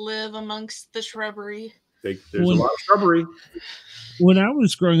just live amongst the shrubbery. There's a lot of shrubbery. When I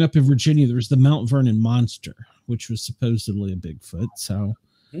was growing up in Virginia, there was the Mount Vernon monster, which was supposedly a Bigfoot. So,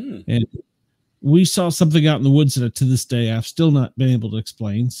 and we saw something out in the woods that to this day I've still not been able to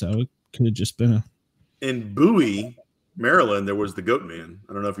explain. So it could have just been in Bowie, Maryland, there was the Goat Man.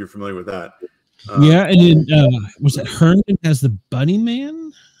 I don't know if you're familiar with that. Yeah, and then was it Herndon has the Bunny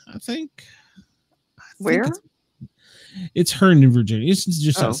Man? I think. Where? It's Herndon, Virginia. It's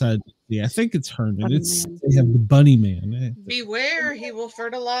just outside. Yeah, I think it's Herndon. They have the Bunny Man. Beware, he will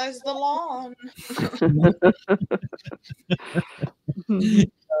fertilize the lawn.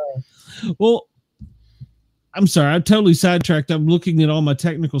 Well, I'm sorry. I'm totally sidetracked. I'm looking at all my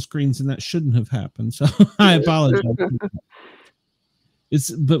technical screens, and that shouldn't have happened. So I apologize.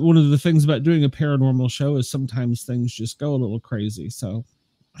 But one of the things about doing a paranormal show is sometimes things just go a little crazy. So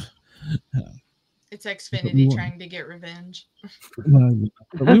it's Xfinity trying to get revenge. We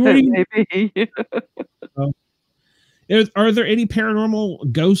weren't even, Are there any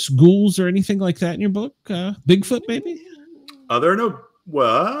paranormal ghosts, ghouls, or anything like that in your book? Bigfoot, maybe? There are no.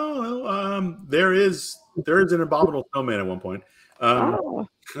 Well, there is an abominable snowman at one point. In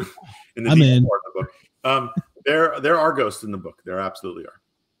the deep part of the book. There are ghosts in the book. There absolutely are.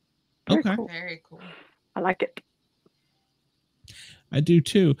 Okay. Very cool. I like it. I do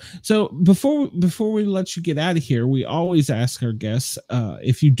too. So before we let you get out of here, we always ask our guests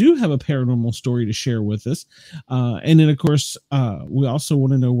if you do have a paranormal story to share with us, and then of course we also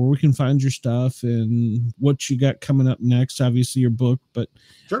want to know where we can find your stuff and what you got coming up next. Obviously your book, but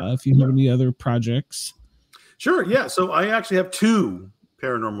if you have any other projects. Sure. Yeah. So I actually have 2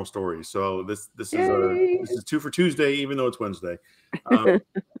 paranormal stories. So this is 2 for Tuesday, even though it's Wednesday. It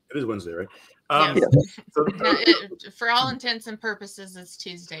is Wednesday, right? Yes. For all intents and purposes, it's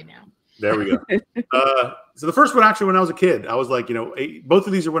Tuesday now. There we go. So the first one, actually, when I was a kid, I was like, both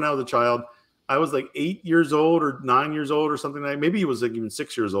of these are when I was a child. I was like 8 years old or 9 years old or something like. Maybe it was like even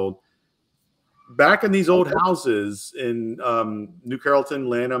 6 years old. Back in these old houses in New Carrollton,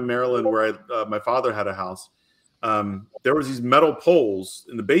 Lanham, Maryland, where my father had a house. There was these metal poles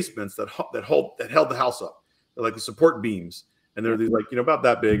in the basements that held the house up. They're like the support beams, and they're these like about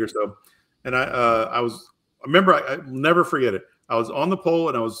that big or so. And I remember I'll never forget it. I was on the pole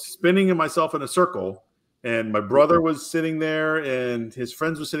and I was spinning myself in a circle, and my brother was sitting there and his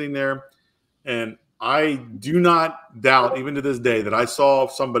friends were sitting there, and I do not doubt even to this day that I saw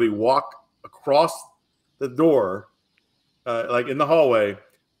somebody walk across the door, like in the hallway.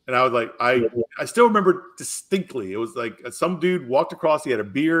 And I was like, I still remember distinctly. It was like some dude walked across. He had a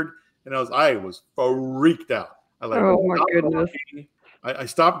beard, and I was freaked out. Oh my goodness! I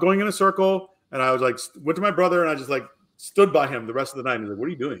stopped going in a circle, and I was like, went to my brother, and I just like stood by him the rest of the night. He's like, "What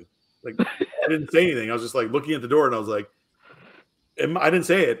are you doing?" Like, I didn't say anything. I was just like looking at the door, and I was like, I didn't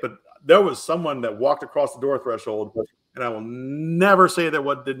say it, but there was someone that walked across the door threshold, and I will never say that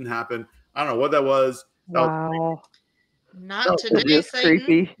what didn't happen. I don't know what that was. Wow. Not today,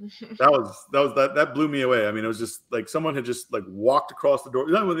 creepy. That blew me away. I mean, it was just like someone had just like walked across the door.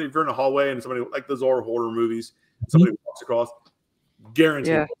 You know, when you're in a hallway and somebody, like those horror movies, somebody walks across,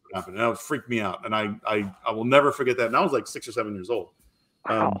 guaranteed what would happen. And that would freak me out. And I will never forget that. And I was like 6 or 7 years old.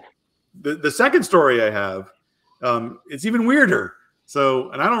 Wow. The second story I have, it's even weirder.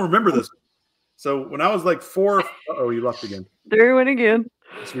 So, and I don't remember this. So when I was like 4, you left again. There he went again.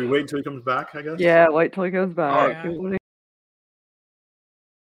 Should we wait until he comes back, I guess? Yeah, wait till he comes back. Right.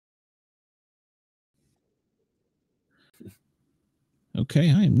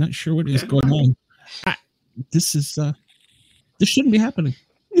 Okay, I am not sure what is going on. This shouldn't be happening.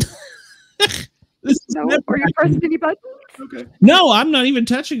 Are you pressing any buttons? Okay. No, I'm not even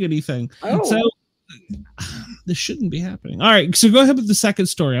touching anything. Oh. So this shouldn't be happening. All right, so go ahead with the second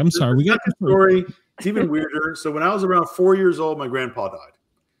story. I'm sorry. We got the story. It's even weirder. So when I was around 4 years old, my grandpa died.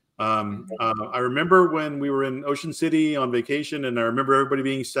 I remember when we were in Ocean City on vacation, and I remember everybody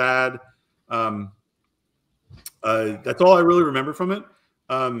being sad. That's all I really remember from it.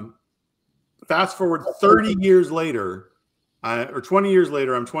 Fast forward 30 years later, or 20 years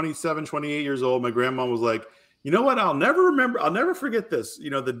later, I'm 27, 28 years old. My grandma was like, you know what? I'll never forget this.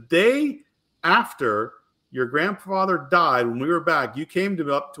 The day after your grandfather died, when we were back, you came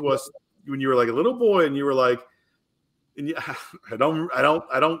up to us when you were like a little boy, and you were like, I don't.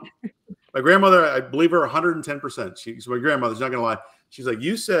 My grandmother, I believe her 110%. She's my grandmother. She's not gonna lie. She's like,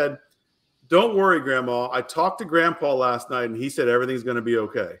 you said, don't worry, Grandma. I talked to Grandpa last night, and he said everything's gonna be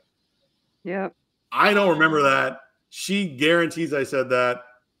okay. Yep. I don't remember that. She guarantees I said that.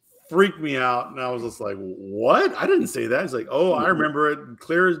 Freaked me out, and I was just like, what? I didn't say that. It's like, oh, I remember it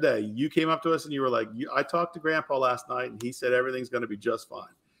clear as day. You came up to us, and you were like, I talked to Grandpa last night, and he said everything's gonna be just fine.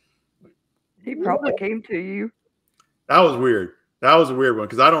 He probably came to you. That was weird. That was a weird one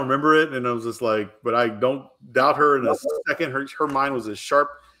because I don't remember it, and I was just like, but I don't doubt her in a second. Her mind was as sharp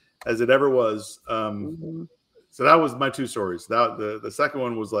as it ever was. So that was my 2 stories. The second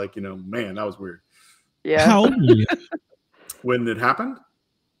one was like, man, that was weird. Yeah. How old were you? When it happened?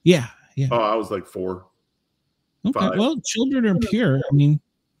 Yeah. Oh, I was like 4. Okay. 5. Well, children are pure. I mean,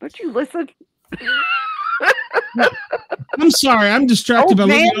 but you listen. I'm sorry. I'm distracted by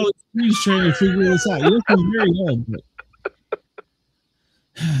looking at all the screens trying to figure this out. You're looking very old, but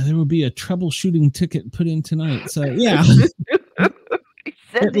there will be a troubleshooting ticket put in tonight. So yeah.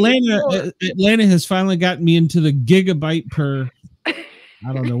 Atlanta has finally gotten me into the gigabyte per,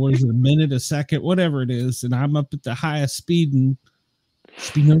 I don't know, what is it, a minute, a second, whatever it is. And I'm up at the highest speed, and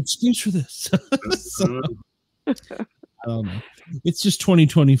should be no excuse for this. So, I don't know. It's just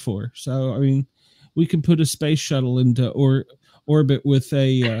 2024. So, I mean, we can put a space shuttle into, or orbit with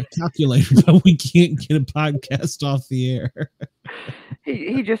a calculator, but we can't get a podcast off the air.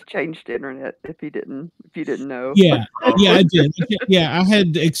 He just changed internet. If you didn't know. Yeah, I did. Yeah, I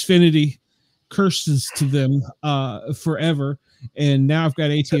had Xfinity curses to them forever, and now I've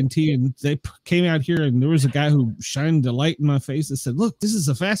got AT&T, and they came out here, and there was a guy who shined a light in my face and said, "Look, this is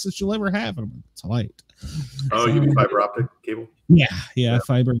the fastest you'll ever have." And I'm like, "It's a light." Oh, you mean fiber optic cable? Yeah,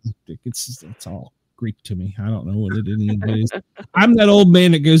 fiber optic. It's all Greek to me. I don't know what it is. I'm that old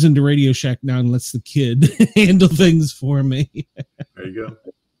man that goes into Radio Shack now and lets the kid handle things for me. There you go.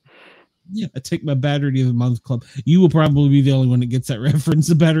 I take my Battery of the Month Club. You will probably be the only one that gets that reference,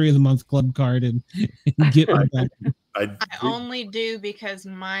 the Battery of the Month Club card, and get my battery. I only do because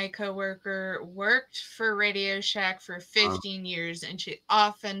my coworker worked for Radio Shack for 15 years, and she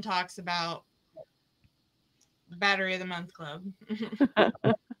often talks about Battery of the Month Club.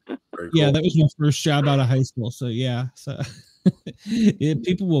 Cool. Yeah, that was my first job out of high school. So yeah,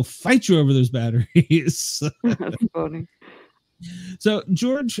 people will fight you over those batteries. That's funny. So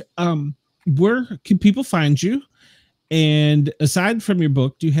George, where can people find you? And aside from your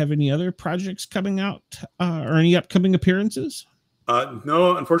book, do you have any other projects coming out or any upcoming appearances?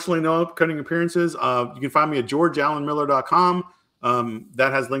 No, unfortunately, no upcoming appearances. You can find me at georgeallenmiller.com.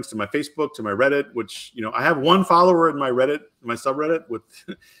 That has links to my Facebook, to my Reddit, which, I have one follower in my Reddit, my subreddit with,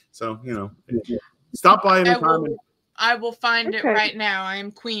 so, stop by anytime. I will find it right now. I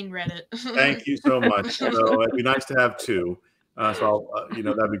am Queen Reddit. Thank you so much. So it'd be nice to have two. So I'll,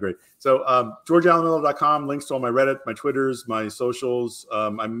 that'd be great. So georgeallenmiller.com, links to all my Reddit, my Twitters, my socials.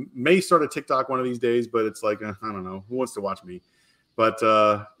 I may start a TikTok one of these days, but it's like, I don't know, who wants to watch me? But you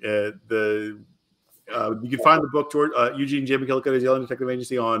can find the book, Eugene J. McGillicuddy's Alien Detective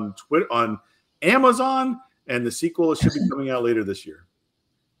Agency, on Amazon, and the sequel should be coming out later this year.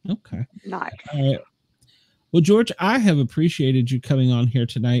 Okay. Nice. All right. Well, George, I have appreciated you coming on here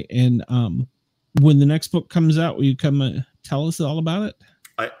tonight, and when the next book comes out, will you come tell us all about it?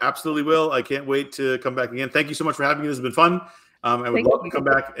 I absolutely will. I can't wait to come back again. Thank you so much for having me. This has been fun. I would love to come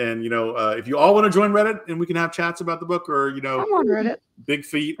back, and if you all want to join Reddit and we can have chats about the book, or I'm on Reddit. Big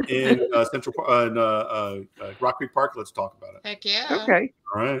Feet in Rock Creek Park, let's talk about it. Heck yeah. Okay.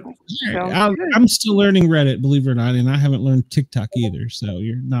 All right. I'm still learning Reddit, believe it or not, and I haven't learned TikTok either, so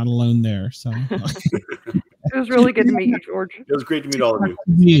you're not alone there. So it was really good to meet you, George. It was great to meet all of you.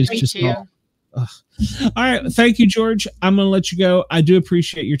 All right, thank you, George. I'm gonna let you go. I do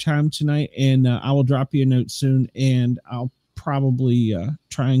appreciate your time tonight, and I will drop you a note soon, and I'll probably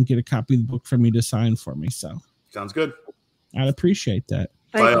try and get a copy of the book from you to sign for me. So sounds good. I'd appreciate that.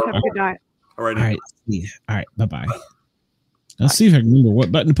 Thank you. Have a good night. All right. All right. Yeah. All right. Bye-bye. Let's see if I can remember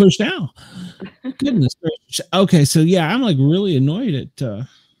what button to push now. Goodness gracious. Okay, so yeah, I'm like really annoyed at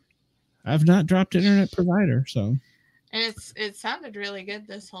I've not dropped internet provider, so. And it sounded really good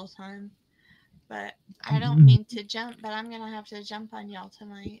this whole time. But I don't mean to jump, but I'm gonna have to jump on y'all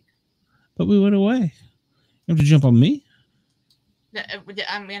tonight. But we went away. You have to jump on me?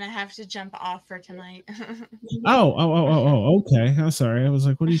 I'm gonna have to jump off for tonight. Oh, okay. I'm sorry. I was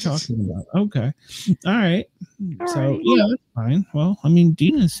like, what are you talking about? Okay. All right. So yeah, that's fine. Well, I mean,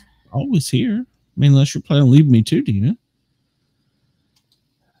 Dina's always here. I mean, unless you're planning on leaving me too, Dina.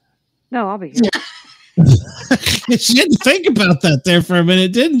 No, I'll be here. She had to think about that there for a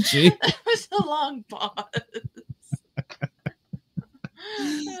minute, didn't she? That was a long pause.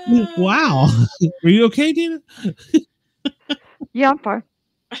 Wow. Are you okay, Dina? Yeah, I'm fine.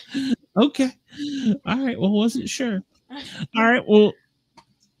 Okay. All right. Well, wasn't sure. All right. Well,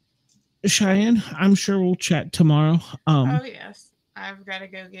 Cheyenne, I'm sure we'll chat tomorrow. Oh yes, I've got to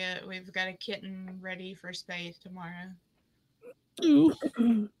go we've got a kitten ready for space tomorrow. Ooh.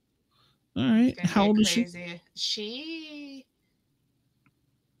 All right. How old is she? She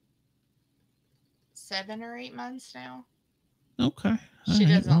 7 or 8 months now. Okay. She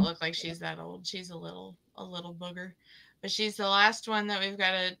doesn't look like she's that old. She's a little booger, but she's the last one that we've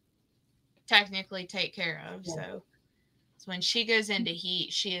got to technically take care of. So when she goes into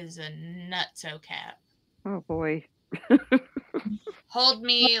heat, she is a nutso cat. Oh boy. Hold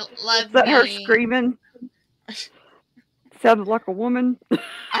me, love Is that me. her screaming? Sounded like a woman.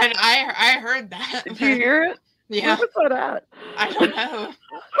 I heard that. Did you hear it? Yeah. Where was that at? I don't know.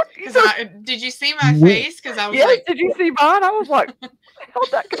 Did you see my face? Because I was like, did you see mine? I was like,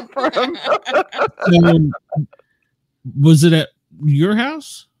 how'd that come from? Was it at your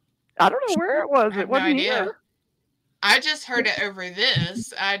house? I don't know where it was. It wasn't here. I just heard it over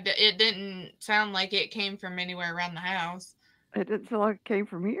this. It didn't sound like it came from anywhere around the house. It didn't sound like it came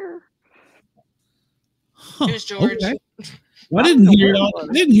from here. It was George. Okay. I didn't hear it all.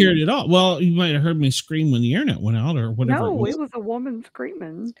 I didn't hear it at all. Well, you might have heard me scream when the internet went out or whatever. No, it was a woman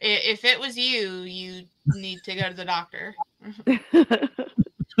screaming. If it was you, you need to go to the doctor.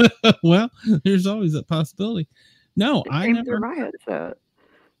 Well, there's always that possibility. No, I came never. through my headset.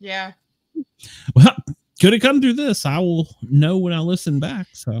 Yeah. Well, could have come through this. I will know when I listen back.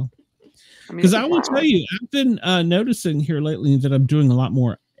 So, because I will tell you, I've been noticing here lately that I'm doing a lot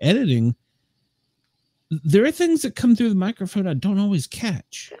more editing. There are things that come through the microphone I don't always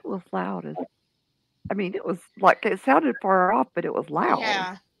catch. It was loud. It was like it sounded far off, but it was loud.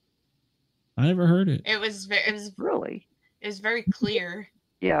 Yeah. I never heard it. It was really. It was very clear.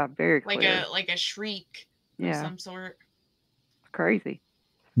 Yeah, very clear. Like a shriek of some sort. Crazy.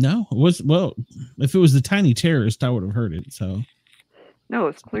 No, it was, well, if it was the tiny terrorist, I would have heard it. So no,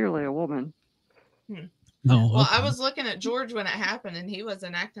 it's clearly a woman. No. Well, I was looking at George when it happened, and he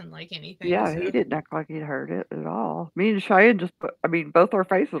wasn't acting like anything. Yeah, he didn't act like he'd heard it at all. Me and Cheyenne both our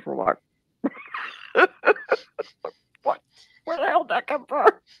faces were like, what? Where the hell did that come from?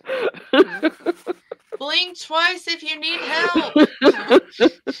 Blink twice if you need help.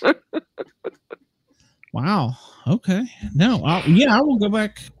 Wow. Okay. No. I will go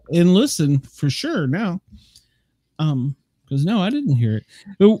back and listen for sure now. Because no, I didn't hear it.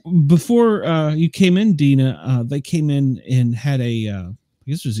 But before you came in, Dina, they came in and had I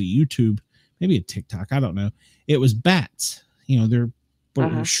guess it was a YouTube, maybe a TikTok. I don't know. It was bats.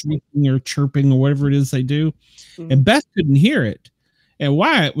 They're shrieking or chirping or whatever it is they do. Mm-hmm. And Beth couldn't hear it. And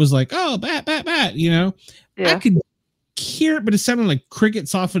Wyatt was like, "Oh, bat, bat, bat." Yeah. I could hear it, but it sounded like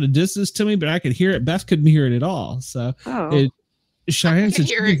crickets off at a distance to me. But I could hear it. Beth couldn't hear it at all. So Cheyenne could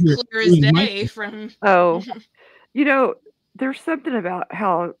hear it clear as day from. Oh, there's something about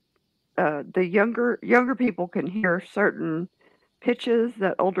how the younger people can hear certain pitches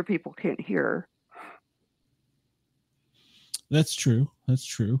that older people can't hear. That's true.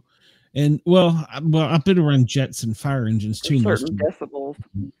 And well, I've been around jets and fire engines too. Certain decibels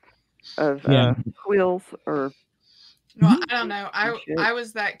of wheels or. Well, I don't know. I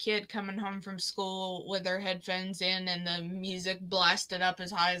was that kid coming home from school with their headphones in and the music blasted up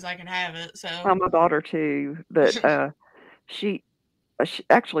as high as I could have it. So my daughter too, but she's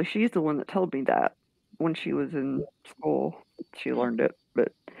the one that told me that when she was in school. She learned it,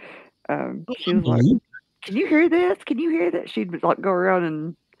 but she was like, "Can you hear this? Can you hear that?" She'd like go around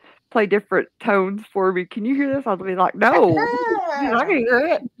and play different tones for me. "Can you hear this?" I'd be like, "No, I can hear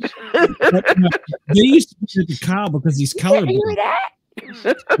it." They used to be at the Kyle because he's colorblind. Hear that?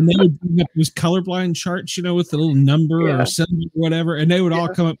 And they would bring up those colorblind charts, with the little number or symbol or whatever, and they would all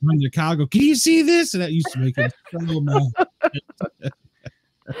come up behind the Kyle and go, "Can you see this?" And that used to make it so mad.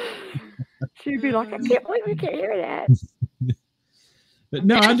 She'd be like, "I can't believe we can't hear that." But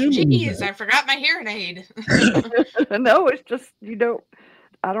no, I do. Jeez, I forgot my hearing aid. No, it's just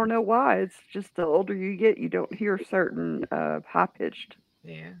I don't know why. It's just the older you get, you don't hear certain high pitched.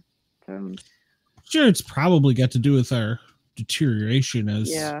 Yeah. Tones. Sure, it's probably got to do with our deterioration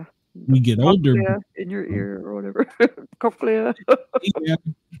as we get older. In your ear or whatever. Cochlea. Yeah.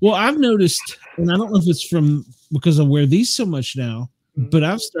 Well, I've noticed, and I don't know if it's because I wear these so much now, but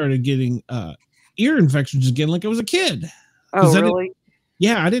I've started getting ear infections again like I was a kid. Oh, really?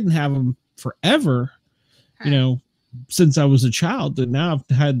 I didn't have them forever, since I was a child. And now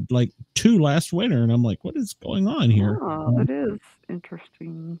I've had like 2 last winter, and I'm like, what is going on here? Oh, that is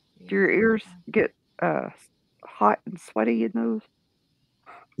interesting. Do your ears get hot and sweaty in those?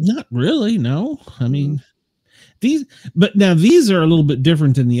 Not really, no. I mean, these are a little bit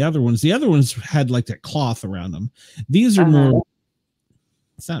different than the other ones. The other ones had like that cloth around them. These are more,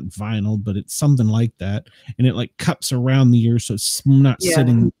 it's not vinyl, but it's something like that. And it like cups around the ear, so it's not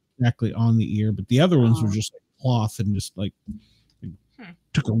sitting exactly on the ear. But the other ones were just like cloth and just like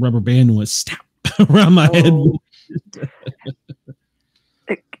took a rubber band and was snap around my head.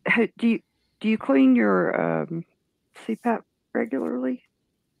 Do you clean your CPAP regularly?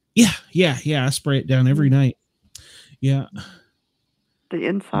 Yeah. I spray it down every night. Yeah. The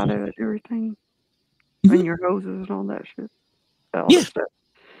inside of it, everything? And your hoses and all that shit? That stuff.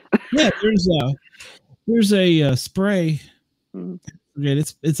 Yeah, there's a spray.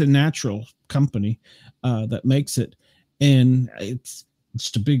 It's a natural company that makes it, and it's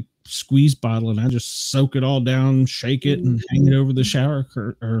just a big squeeze bottle, and I just soak it all down, shake it, and hang it over the shower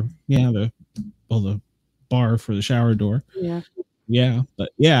the bar for the shower door. So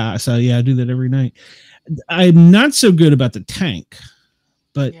I do that every night. I'm not so good about the tank,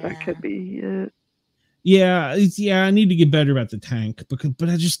 but that could be it. I need to get better about the tank but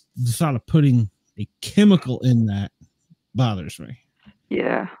I just the thought of putting a chemical in that bothers me.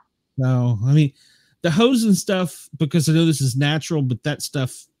 Yeah. So I mean, the hose and stuff, because I know this is natural, but that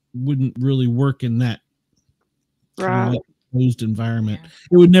stuff wouldn't really work in that Right. closed environment.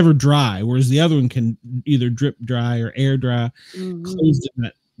 It would never dry, whereas the other one can either drip dry or air dry. Closed in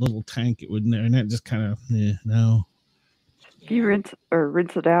that little tank, it wouldn't, and that just kind of no. If you rinse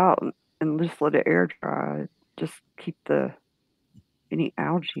it out and just let it air dry, just keep any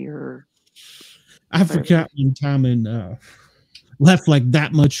algae or. I forgot one time and left like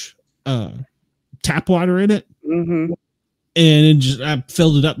that much tap water in it. And it I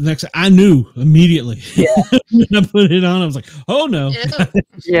filled it up the next. I knew immediately. When I put it on, I was like, "Oh no!"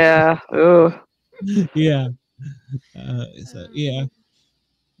 Yeah. Oh. Yeah. So, yeah.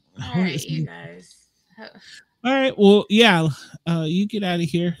 All right, you guys. All right. Well, yeah. You get out of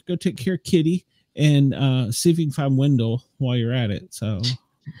here. Go take care of Kitty and see if you can find Wendell while you're at it. So.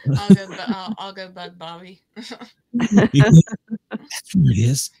 I'll go bug Bobby. That's where it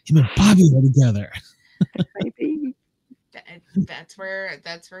is. Him and Bobby are together. Maybe. That's where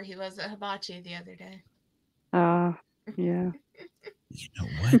he was at Hibachi the other day. Yeah. You know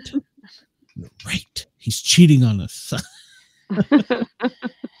what? You're right. He's cheating on us. Dang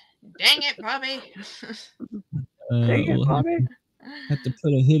it, Bobby. Dang it, Bobby. Have to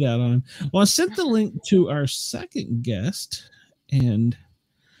put a hit out on him. Well, I sent the link to our second guest, and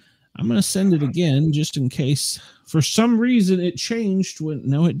I'm going to send it again just in case for some reason it changed.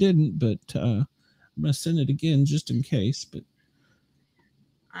 No, it didn't, but I'm going to send it again just in case. But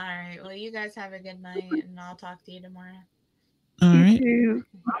all right. Well, you guys have a good night, and I'll talk to you tomorrow. All right. You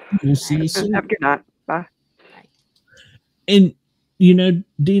We'll see you soon. have a good night. Bye. And,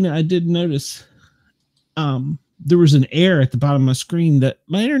 Dina, I did notice there was an error at the bottom of my screen that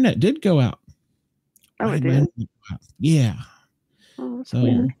my internet did go out. Oh, it did? Yeah. Oh, that's So,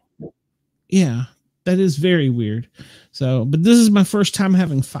 weird. yeah, that is very weird. So, but this is my first time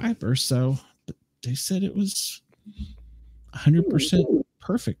having fiber. So they said it was 100%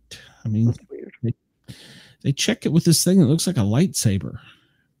 perfect. I mean, they check it with this thing that looks like a lightsaber.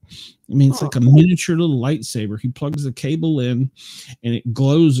 I mean, it's like a miniature little lightsaber. He plugs the cable in and it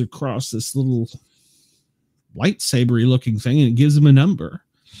glows across this little lightsaber-y looking thing and it gives him a number.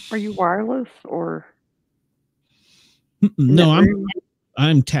 Are you wireless or? No,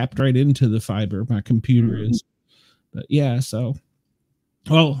 I'm tapped right into the fiber. My computer is. But yeah, so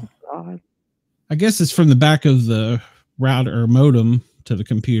well, I guess it's from the back of the router or modem to the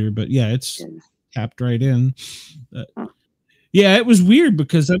computer, but yeah, it's tapped right in. But, yeah, it was weird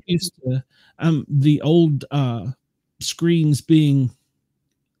because I'm used to the old screens being,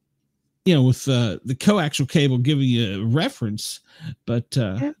 with the coaxial cable giving you a reference, but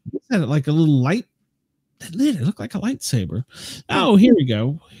it had like a little light. It looked like a lightsaber. Oh, here we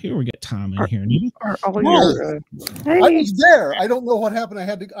go. Here we get Tom in here. I was there. I don't know what happened.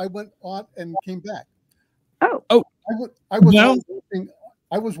 I went on and came back. Oh, I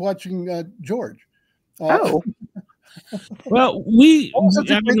was watching George. Well, such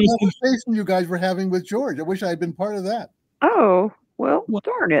a great conversation you guys were having with George. I wish I had been part of that. Oh, well,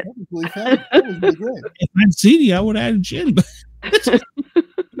 darn it. That was really fun. That was really great. If I'd seen you, I would have added Jin.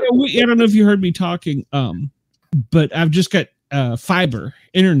 I don't know if you heard me talking, but I've just got fiber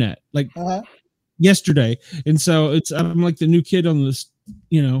internet yesterday, and so I'm like the new kid on this,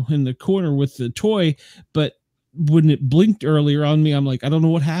 in the corner with the toy. But when it blinked earlier on me, I'm like, I don't know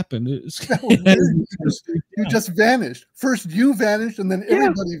what happened. You just vanished. First you vanished, and then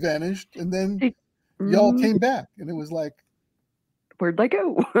everybody vanished, and then y'all came back, and it was like, where'd they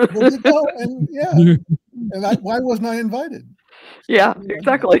go? Where'd they go? And why wasn't I invited? Yeah,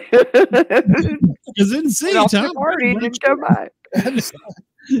 exactly. Because didn't see Tom. Didn't go back.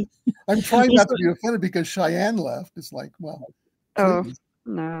 I'm trying not to be offended because Cheyenne left. It's like, well,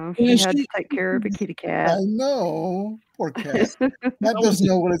 no, she had to take care of a kitty cat. I know, poor cat. That doesn't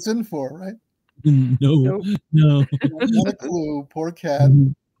know what it's in for, right? No. Not a clue. Poor cat.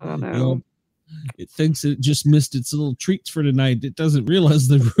 Oh no. It thinks it just missed its little treats for tonight. It doesn't realize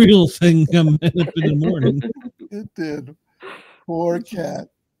the real thing coming up in the morning. It did. Poor cat.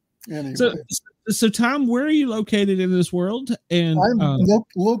 Anyway. So Tom, where are you located in this world? And I'm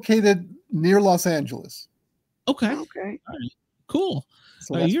located near Los Angeles. Okay. Okay. All right. Cool.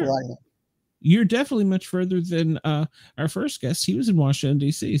 So that's where I am. You're definitely much further than our first guest. He was in Washington,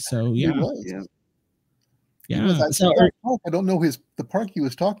 D.C. So yeah. So I don't know the park he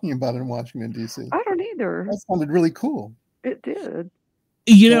was talking about in Washington, D.C. I don't either. That sounded really cool. It did.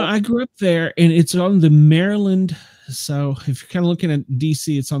 I grew up there, and it's on the Maryland. So if you're kind of looking at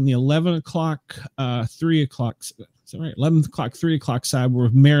DC, it's on the 11 o'clock, 3 o'clock. Is that right? 11 o'clock, 3 o'clock side where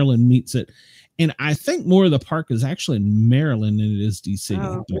Maryland meets it. And I think more of the park is actually in Maryland than it is DC.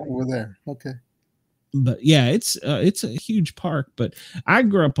 Over there. Okay. But yeah, it's a huge park. But I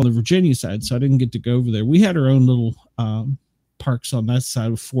grew up on the Virginia side, so I didn't get to go over there. We had our own little parks on that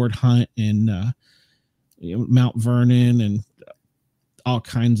side with Fort Hunt and Mount Vernon and all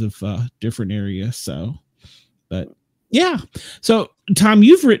kinds of different areas. So, but yeah. So Tom,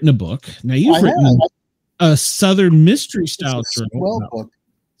 you've written a book. Now you've written a Southern mystery style book.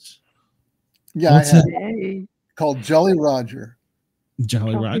 Yeah, I have called Jolly Roger.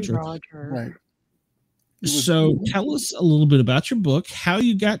 Jolly Roger. Right. So tell us a little bit about your book, how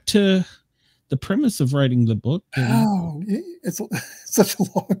you got to the premise of writing the book. It's such a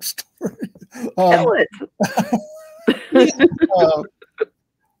long story. Tell it.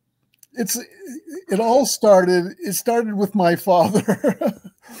 It all started. It started with my father.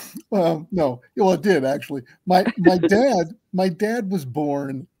 It did actually. My dad was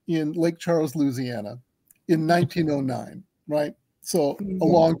born in Lake Charles, Louisiana, in 1909. Right, so a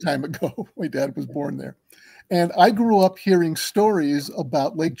long time ago. My dad was born there, and I grew up hearing stories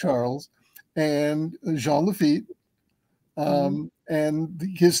about Lake Charles and Jean Lafitte, and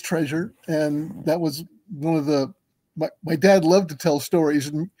his treasure, and that was one of the. My dad loved to tell stories,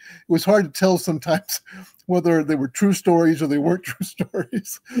 and it was hard to tell sometimes whether they were true stories or they weren't true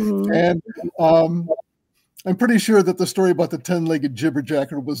stories. And I'm pretty sure that the story about the 10-legged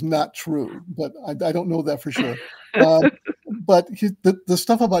jibberjacker was not true, but I don't know that for sure. But the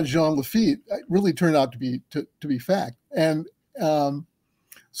stuff about Jean Lafitte really turned out to be fact, and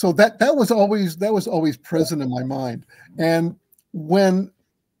so that was always present in my mind. And when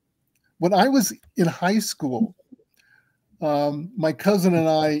I was in high school, my cousin and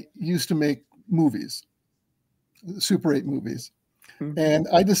I used to make movies, Super 8 movies. And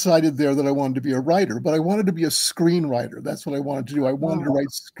I decided there that I wanted to be a writer, but I wanted to be a screenwriter. That's what I wanted to do. I wanted to write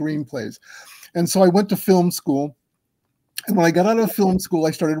screenplays. And so I went to film school. And when I got out of film school,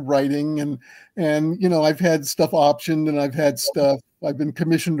 I started writing, and I've had stuff optioned, and I've been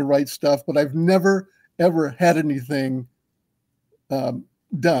commissioned to write stuff, but I've never, ever had anything done.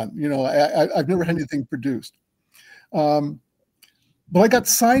 I've never had anything produced. But I got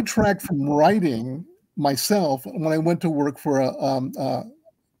sidetracked from writing myself when I went to work for a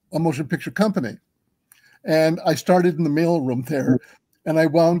motion picture company, and I started in the mailroom there, and I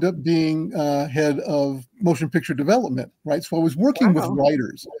wound up being head of motion picture development. Right, so I was working with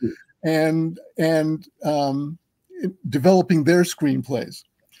writers and developing their screenplays.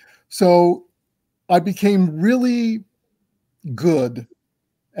 So I became really good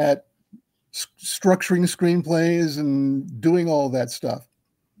at structuring screenplays and doing all that stuff.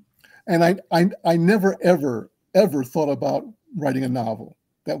 And I never, ever thought about writing a novel.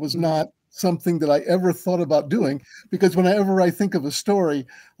 That was not something that I ever thought about doing, because whenever I think of a story,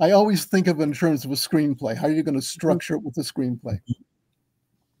 I always think of it in terms of a screenplay. How are you going to structure it with a screenplay?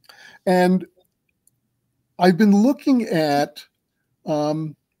 And I've been looking at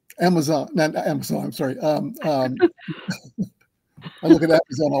Amazon, not Amazon, I'm sorry. I look at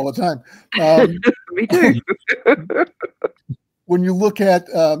Amazon all the time. Me too. When you look at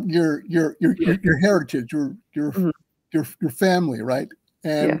your heritage, your family, right?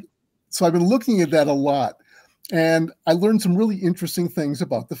 And so I've been looking at that a lot, and I learned some really interesting things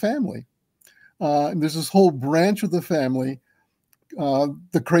about the family. And there's this whole branch of the family, the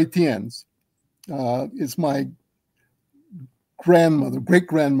Chrétiens. It's my great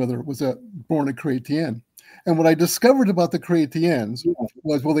grandmother was born a Chrétien. And what I discovered about the Chrétiens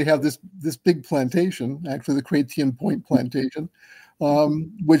was, they have this big plantation, actually the Chrétien Point plantation,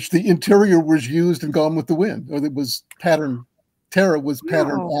 which the interior was used in Gone with the Wind, or it was patterned. Tara was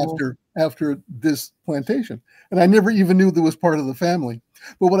patterned after this plantation. And I never even knew that was part of the family.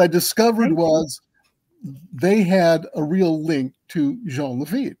 But what I discovered was they had a real link to Jean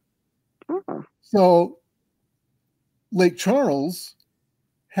Lafitte. So Lake Charles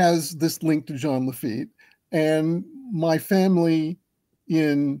has this link to Jean Lafitte. And my family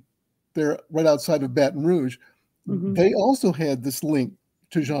they're right outside of Baton Rouge, they also had this link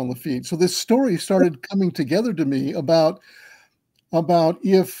to Jean Lafitte. So this story started coming together to me about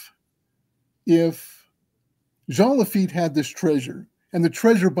if Jean Lafitte had this treasure, and the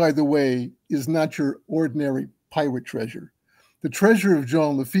treasure, by the way, is not your ordinary pirate treasure. The treasure of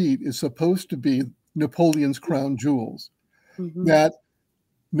Jean Lafitte is supposed to be Napoleon's crown jewels. That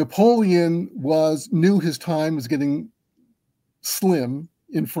Napoleon knew his time was getting slim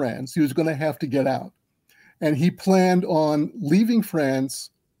in France. He was going to have to get out. And he planned on leaving France,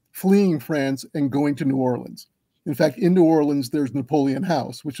 fleeing France, and going to New Orleans. In fact, in New Orleans, there's Napoleon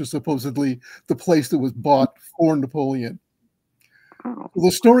House, which is supposedly the place that was bought for Napoleon.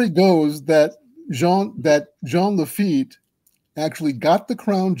 The story goes that Jean Lafitte actually got the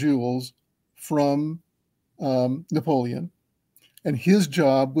crown jewels from Napoleon, and his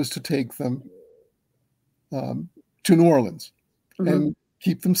job was to take them to New Orleans and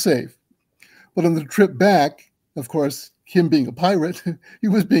keep them safe. But on the trip back, of course, him being a pirate, he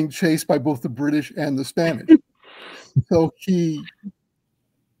was being chased by both the British and the Spanish. So he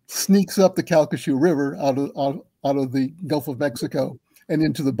sneaks up the Calcasieu River out of the Gulf of Mexico and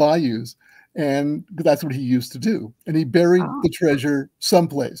into the bayous, and that's what he used to do. And he buried the treasure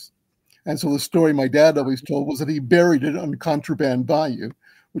someplace. And so the story my dad always told was that he buried it on Contraband Bayou,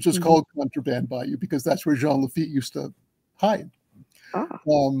 which is called Contraband Bayou because that's where Jean Lafitte used to hide.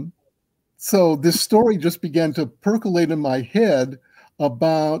 So this story just began to percolate in my head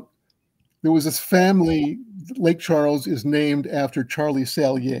about, there was this family, Lake Charles is named after Charlie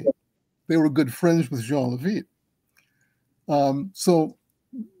Sallier. They were good friends with Jean Lafitte. So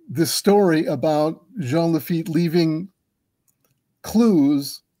this story about Jean Lafitte leaving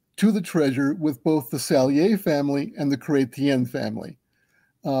clues to the treasure with both the Sallier family and the Chrétien family.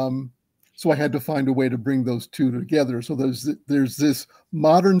 So I had to find a way to bring those two together. So there's this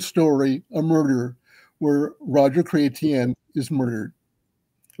modern story, a murder, where Roger Chrétien is murdered.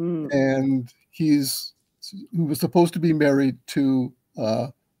 And he was supposed to be married to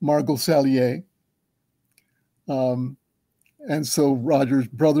Margot Sallier. And so Roger's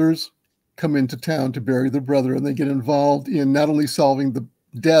brothers come into town to bury their brother, and they get involved in not only solving the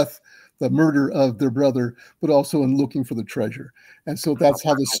murder of their brother, but also in looking for the treasure. And so that's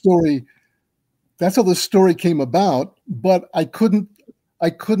how the story came about. But I couldn't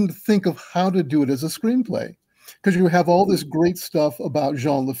think of how to do it as a screenplay, because you have all this great stuff about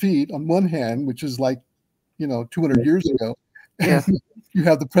Jean Lafitte on one hand, which is like, 200 years ago. Yeah. You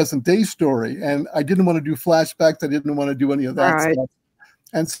have the present day story, and I didn't want to do flashbacks. I didn't want to do any of that stuff.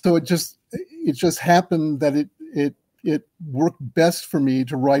 And so it just happened that it worked best for me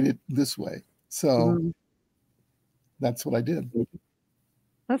to write it this way. So that's what I did.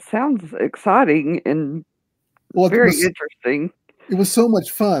 That sounds exciting and very interesting. It was so much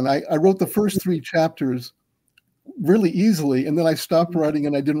fun. I wrote the first 3 chapters really easily, and then I stopped writing,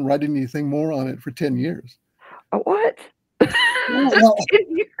 and I didn't write anything more on it for 10 years. What? Well,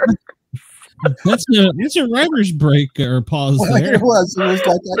 that's a writer's break or pause there. It was like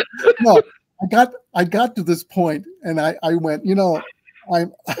I got to this point, and I went,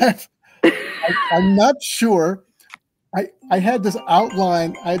 I'm not sure. I had this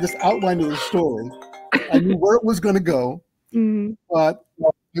outline. I had this outline of the story. I knew where it was going to go, but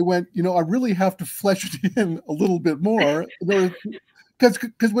I went, I really have to flesh it in a little bit more.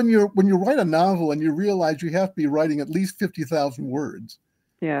 Because when you write a novel and you realize you have to be writing at least 50,000 words,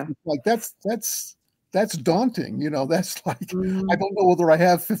 like that's daunting. That's like I don't know whether I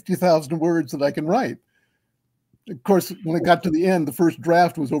have 50,000 words that I can write. Of course, when it got to the end, the first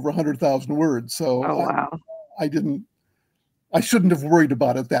draft was over 100,000 words. So I shouldn't have worried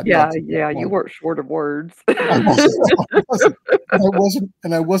about it that much. Yeah, you weren't short of words. I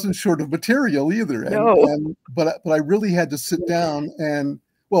wasn't short of material either. But I really had to sit down and,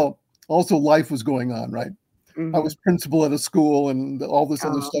 also life was going on, right? I was principal at a school, and all this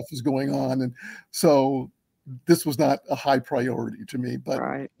other stuff was going on, and so this was not a high priority to me.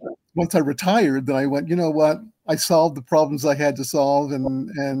 But once I retired, then I went, you know what? I solved the problems I had to solve, and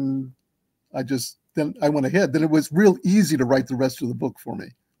then I went ahead. Then it was real easy to write the rest of the book for me.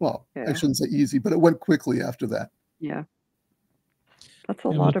 Well, I shouldn't say easy, but it went quickly after that. Yeah. That's a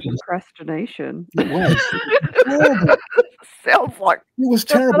lot of procrastination. It was. Terrible. Sounds like it was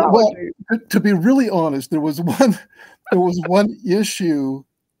terrible. Well, to be really honest, there was one issue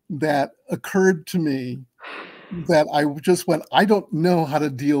that occurred to me that I just went, I don't know how to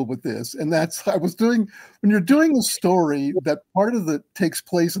deal with this. And that's, when you're doing a story that part of it takes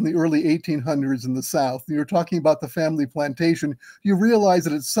place in the early 1800s in the South, and you're talking about the family plantation, you realize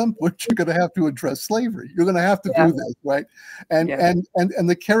that at some point you're going to have to address slavery. You're going to have to do this, right? And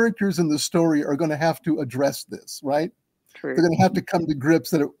the characters in the story are going to have to address this, right? True. They're going to have to come to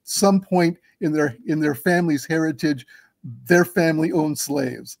grips that at some point in their family's heritage, their family owned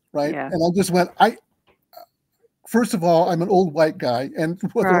slaves, right? Yeah. And I just went, first of all, I'm an old white guy, and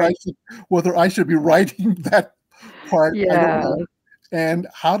whether I should be writing that part, I don't know. And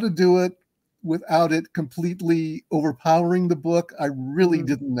how to do it without it completely overpowering the book, I really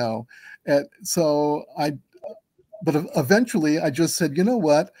didn't know. But eventually I just said, you know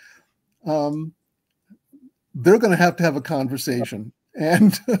what? They're going to have a conversation,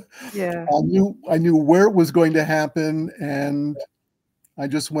 and I knew where it was going to happen, and I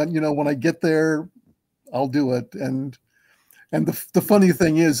just went, when I get there, I'll do it. And the funny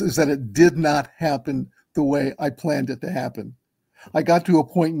thing is that it did not happen the way I planned it to happen. I got to a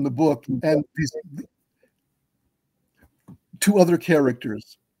point in the book, and these two other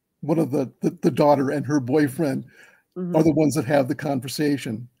characters, one of the daughter and her boyfriend, are the ones that have the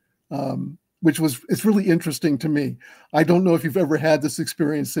conversation, it's really interesting to me. I don't know if you've ever had this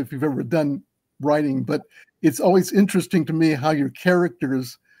experience, if you've ever done writing, but it's always interesting to me how your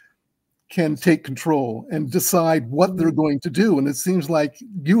characters can take control and decide what they're going to do. And it seems like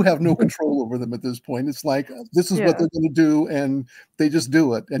you have no control over them at this point. It's like, this is what they're going to do, and they just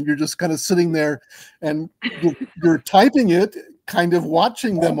do it. And you're just kind of sitting there and you're typing it, kind of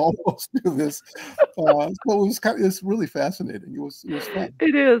watching them almost do this. So it's really fascinating. It was fun.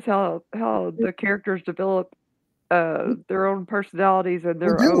 It is how the characters develop their own personalities and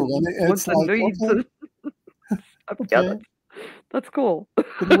their own wants and needs. Okay. That's cool.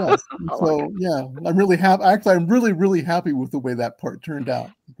 So yeah, I'm really happy. Actually, I'm really happy with the way that part turned out,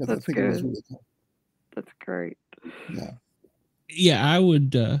 because I think it was really cool. That's great. Yeah, I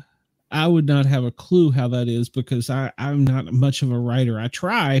would not have a clue how that is, because I'm not much of a writer. I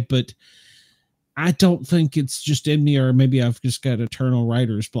try, but I don't think it's just in me, or maybe I've just got eternal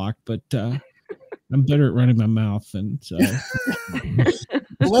writer's block. But I'm better at running my mouth, and so.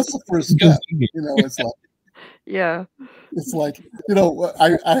 Well, that's the first step. It's like. Yeah, it's like,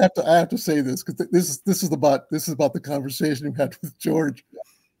 I have to say this, because this is about the conversation we had with George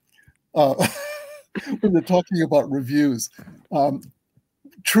when we're talking about reviews.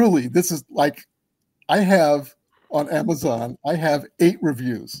 Truly, this is like, I have on Amazon, I have 8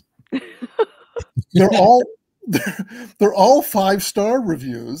 reviews. They're all 5-star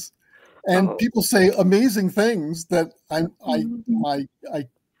reviews, and people say amazing things that I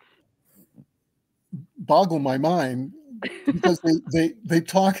boggle my mind, because they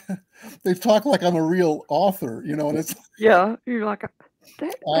talk like I'm a real author, and it's you're like,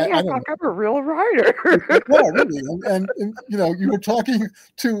 I like I'm a real writer. Yeah, really. And you were talking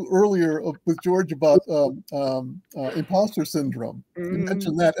earlier with George about imposter syndrome. You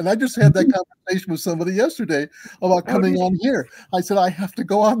mentioned that, and I just had that conversation with somebody yesterday about coming on here. I said, I have to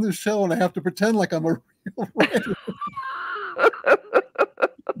go on this show and I have to pretend like I'm a real writer.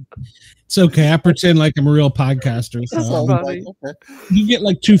 It's okay. I pretend like I'm a real podcaster. So you get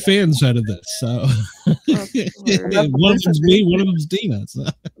like 2 fans out of this. So one of them's me, one of them's Dina. So.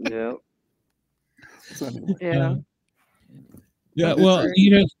 Yeah. Yeah. Well,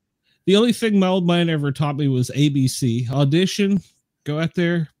 the only thing my old man ever taught me was ABC: audition, go out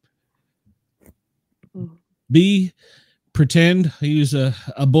there, pretend. I use a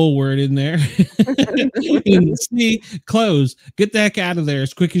bull word in there. And C, close. Get the heck out of there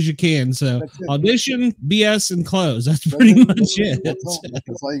as quick as you can. So audition, BS, and close. That's pretty much it.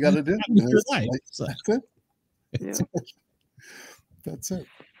 That's all you got to do. That's it.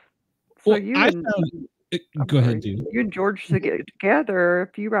 So go ahead, dude. You and George should get together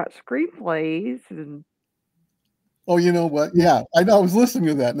if you write screenplays. And oh, you know what? Yeah, I know. I was listening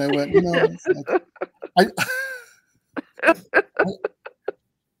to that, and I went,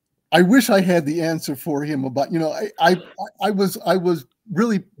 I wish I had the answer for him about, I was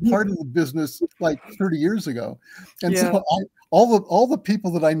really part of the business like 30 years ago. And so all the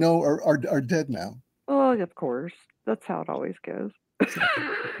people that I know are dead now. Oh, of course. That's how it always goes.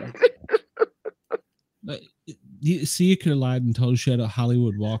 But you could have lied and told us you had a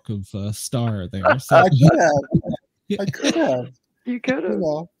Hollywood Walk of Star there. So. I could have. I could have. You could have.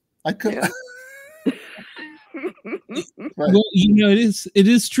 I could have. Right. Well, it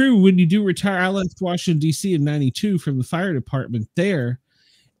is true. When you do retire, I left Washington, D.C. in '92 from the fire department there,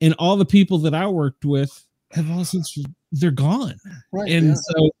 and all the people that I worked with have all since they're gone. Right. And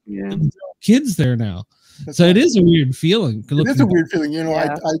so kids there now. So it is a weird feeling. It is a weird feeling.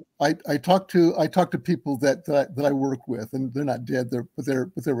 I talk to people that I work with, and they're not dead. But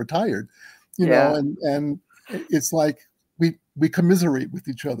they're retired. Know, and it's like we commiserate with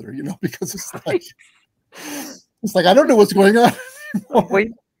each other. Because it's like I don't know what's going on.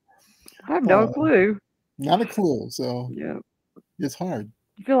 Wait, I have no clue. Not a clue. So it's hard.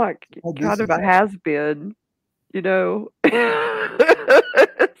 You feel like kind of a has been, It's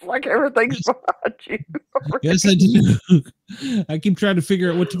like everything's behind you. Yes, I do. I keep trying to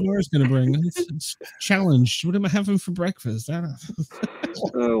figure out what tomorrow's going to bring. It's challenged. What am I having for breakfast? I don't know.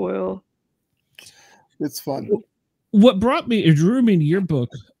 Oh well, it's fun. What drew me to your book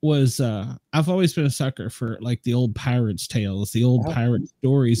was I've always been a sucker for like the old pirates' tales, the old pirate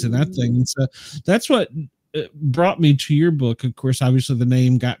stories, and that thing. And so that's what brought me to your book. Of course, obviously the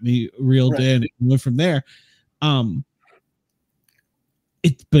name got me reeled in and went from there.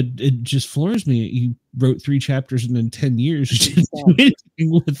 But it just floors me. You wrote 3 chapters and in 10 years you didn't do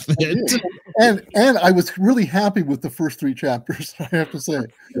anything with it. And I was really happy with the first 3 chapters, I have to say.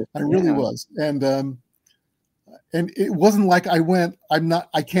 I really was. And it wasn't like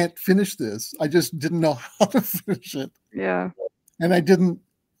I can't finish this. I just didn't know how to finish it. Yeah. And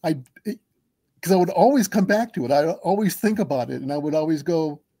because I would always come back to it. I would always think about it, and I would always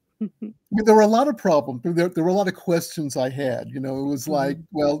go, there were a lot of problems. There were a lot of questions I had. It was like,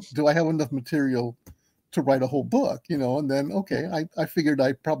 well, do I have enough material to write a whole book? And then, okay, I figured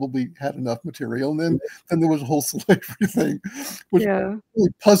I probably had enough material. And then there was a whole slavery thing, which really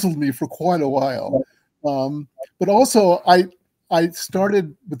puzzled me for quite a while. But also, I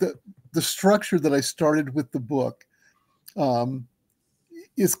started with the structure that I started with the book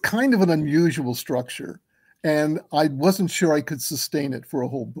is kind of an unusual structure. And I wasn't sure I could sustain it for a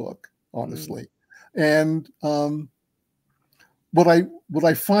whole book, honestly. And what I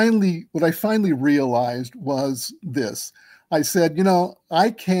finally realized was this. I said, I'm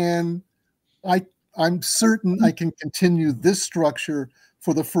certain I can continue this structure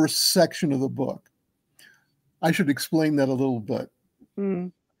for the first section of the book. I should explain that a little bit.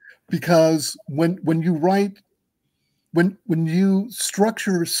 Because when you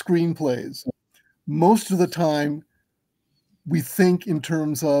structure screenplays, most of the time we think in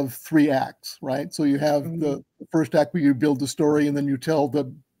terms of 3 acts, right? So you have the first act where you build the story, and then you tell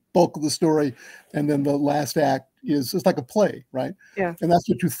the bulk of the story, and then the last act is like a play, right? Yeah. And that's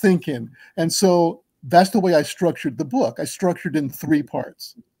what you think in. And so that's the way I structured the book. I structured in 3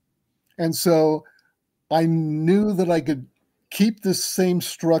 parts. And so I knew that I could keep this same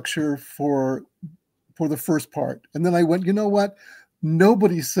structure for the first part. And then I went, you know what?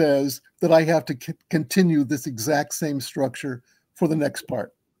 Nobody says that I have to continue this exact same structure for the next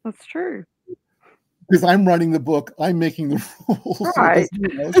part. That's true. Because I'm writing the book, I'm making the rules. Right.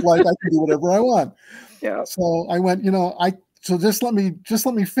 It's like I can do whatever I want. Yeah. So I went, so just let me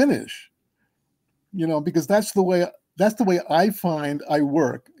finish. Because that's the way I find I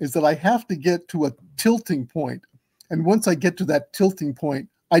work, is that I have to get to a tilting point. And once I get to that tilting point,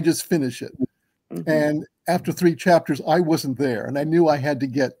 I just finish it. And after 3 chapters, I wasn't there, and I knew I had to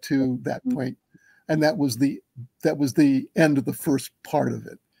get to that point, and that was the end of the first part of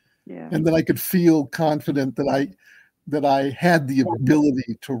it. Yeah. And then I could feel confident that I had the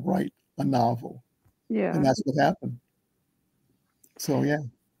ability to write a novel. Yeah. And that's what happened. So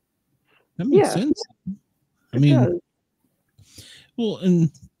that makes sense. I mean, well, and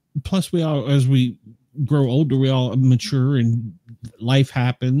plus as we grow older, we all mature, and life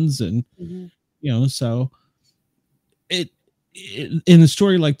happens, and so it in a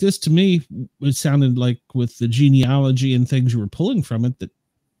story like this, to me, it sounded like with the genealogy and things you were pulling from it,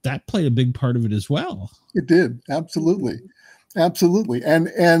 that played a big part of it as well. It did. Absolutely.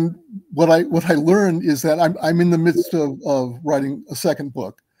 And what I learned is that I'm in the midst of writing a second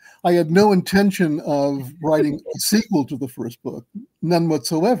book. I had no intention of writing a sequel to the first book, none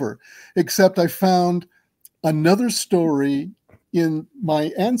whatsoever, except I found another story in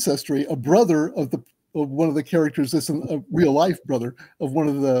my ancestry, a brother of one of the characters that's a real life brother of one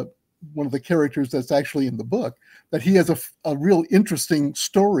of the characters that's actually in the book, that he has a real interesting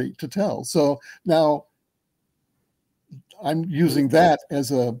story to tell. So now I'm using that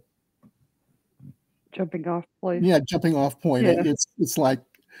as a jumping off point. Yeah, jumping off point. Yeah. It's like,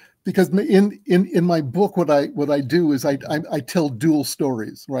 because in my book, what I do is I tell dual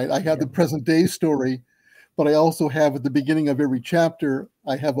stories, right? I have the present day story, but I also have at the beginning of every chapter,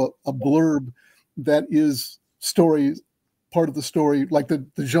 I have a blurb that is part of the story, like the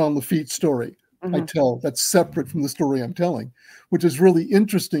Jean Lafitte story I tell, that's separate from the story I'm telling, which is really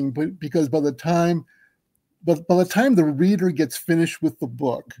interesting, because by the time the reader gets finished with the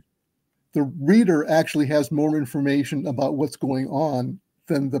book, the reader actually has more information about what's going on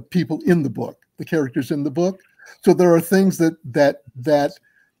than the people in the book, the characters in the book. So there are things that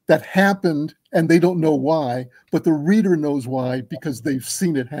happened and they don't know why, but the reader knows why because they've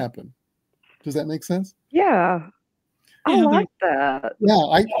seen it happen. Does that make sense? Yeah. I like that.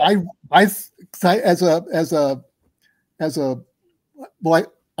 Yeah,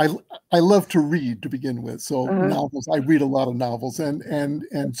 I love to read to begin with. So novels, I read a lot of novels and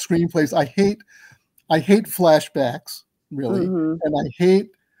screenplays. I hate flashbacks, really. And I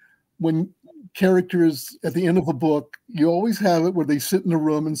hate when characters at the end of a book, you always have it where they sit in a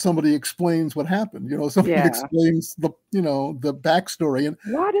room and somebody explains what happened. Somebody explains the backstory. And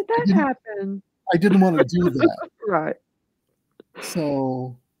why did that happen? I didn't want to do that. Right.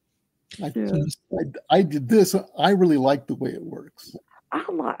 So I did this. I really like the way it works. I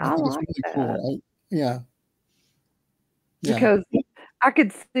like really that. cool. Yeah. Because I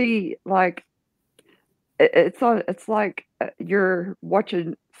could see like it's like you're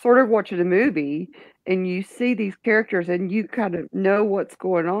sort of watching a movie, and you see these characters, and you kind of know what's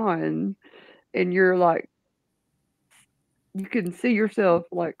going on, and you're like, you can see yourself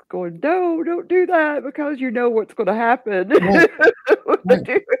like going, no, don't do that, because you know what's going to happen. Right.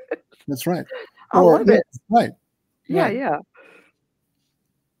 Right. That's right. I love it. Right. Yeah, Right. yeah.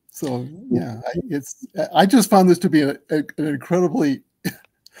 So yeah, I just found this to be an incredibly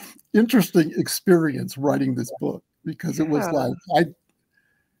interesting experience writing this book, because it was like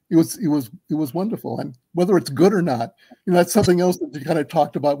it was wonderful. And whether it's good or not, that's something else that you kind of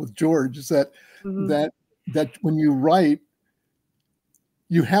talked about with George, is that that when you write,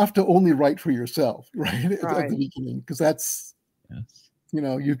 you have to only write for yourself, right? At the beginning, because that's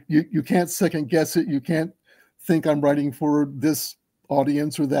you can't second guess it. You can't think I'm writing for this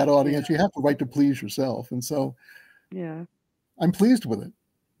audience or that audience. You have to write to please yourself. And so I'm pleased with it,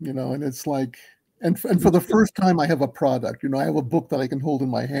 and it's like, and for the first time I have a product, I have a book that I can hold in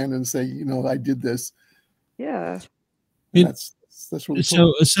my hand and say, I did this. Yeah. That's really so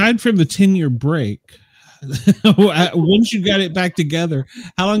cool. Aside from the 10-year break, once you got it back together,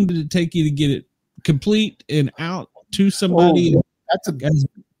 how long did it take you to get it complete and out to somebody?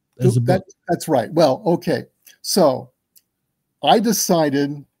 That's right. Well, okay. So I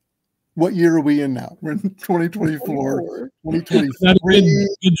decided, what year are we in now? We're in 2024, 2023. Not a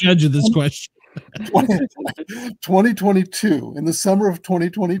good judge of this question. 2022. In the summer of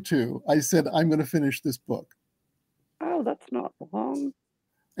 2022, I said, I'm going to finish this book. Oh, that's not long.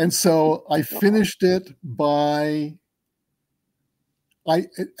 And so I finished it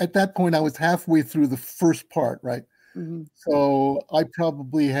at that point, I was halfway through the first part, right? Mm-hmm. So I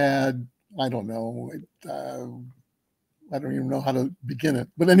probably had, I don't know, I don't even know how to begin it.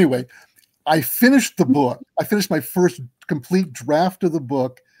 But anyway, I finished the book. I finished my first complete draft of the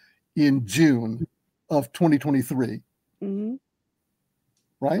book in June of 2023. Mm-hmm.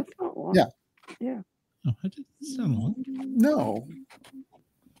 Right? That's not long. Yeah. Yeah. Oh, that didn't sound long. No.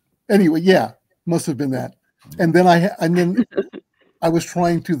 Anyway, yeah, must have been that. And then I was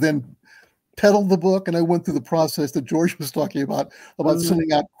trying to then peddle the book, and I went through the process that George was talking about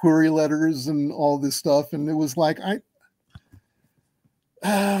sending out query letters and all this stuff. And it was like,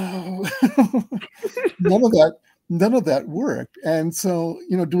 none of that worked. And so,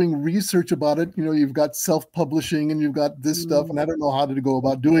 doing research about it, you've got self-publishing and you've got this stuff, and I don't know how to go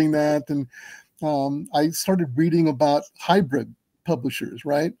about doing that. And I started reading about hybrid publishers,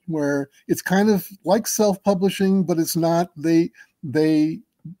 right? Where it's kind of like self-publishing, but it's not. It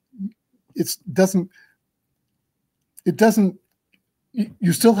doesn't,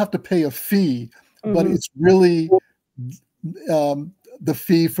 you still have to pay a fee, but it's really the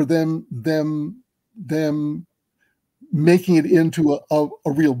fee for them making it into a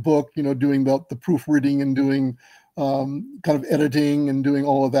real book, doing the proofreading and doing kind of editing and doing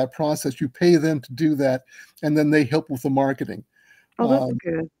all of that process. You pay them to do that, and then they help with the marketing. Oh, that's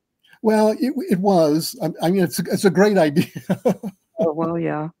good. Well, it was. I mean, it's a great idea. Oh, well,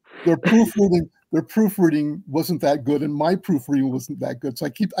 yeah. Their proofreading wasn't that good, and my proofreading wasn't that good. So I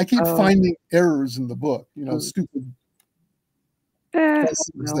keep finding errors in the book. Stupid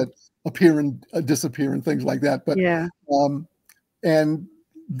that appear and disappear and things like that. But and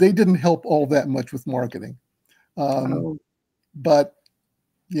they didn't help all that much with marketing. But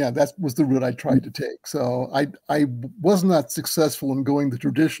yeah, that was the route I tried to take. So I was not successful in going the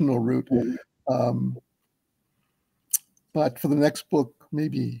traditional route. But for the next book,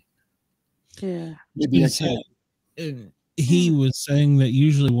 maybe I can. And he was saying that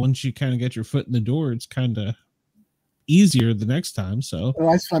usually once you kind of get your foot in the door, it's kind of easier the next time. So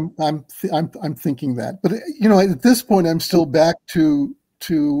I'm thinking that. But at this point, I'm still back to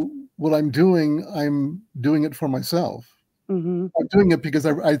what I'm doing. I'm doing it for myself. Mm-hmm. I'm doing it because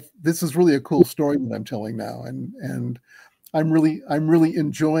this is really a cool story that I'm telling now, and I'm really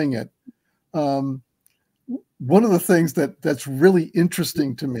enjoying it. One of the things that's really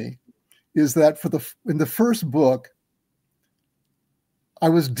interesting to me is that in the first book, I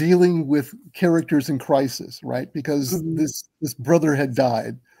was dealing with characters in crisis, right? Because this brother had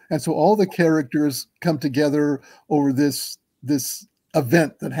died, and so all the characters come together over this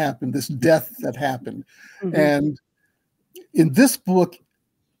event that happened, this death that happened, and in this book,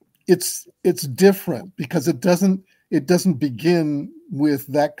 it's different because it doesn't begin with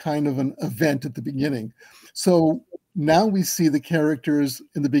that kind of an event at the beginning. So now we see the characters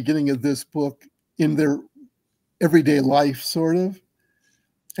in the beginning of this book in their everyday life, sort of,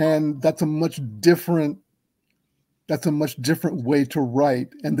 and that's a much different way to write,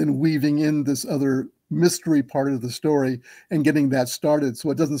 and then weaving in this other mystery part of the story and getting that started. So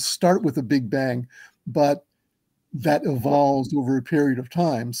it doesn't start with a big bang, but that evolves over a period of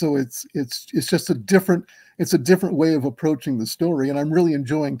time. So it's just a different way of approaching the story, and I'm really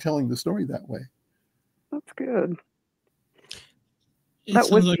enjoying telling the story that way. That's good. It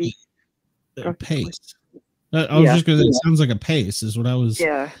sounds like a pace. I was just going to say, it sounds like a pace is what I was.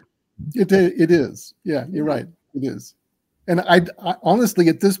 Yeah. It is. Yeah, you're right. It is. And I honestly,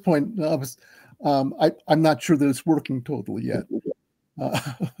 at this point, I'm not sure that it's working totally yet.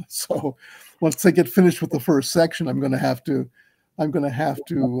 So once I get finished with the first section, I'm going to have to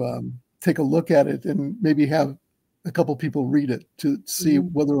take a look at it and maybe have a couple people read it to see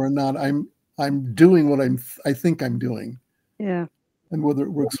whether or not I'm doing what I think I'm doing. Yeah. And whether it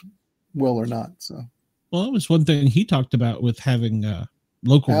works well or not. So. Well, that was one thing he talked about with having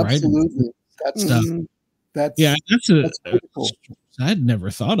local Absolutely. writing stuff. That's critical. I'd never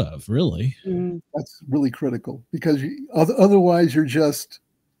thought of, really. That's really critical because otherwise you're just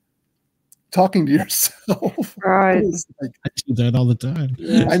talking to yourself. Right. Like, I do that all the time.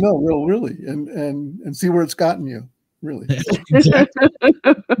 Yeah. I know, really, and see where it's gotten you. Really.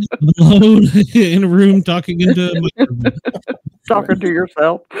 Alone in a room talking into a microphone. Talking to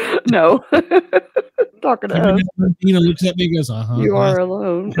yourself. No. Talking to us. Looks at me and goes, You are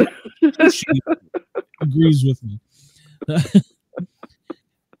alone. She agrees with me.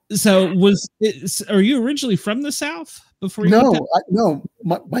 So are you originally from the South before you No.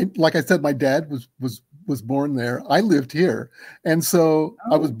 My like I said, my dad was born there. I lived here. And so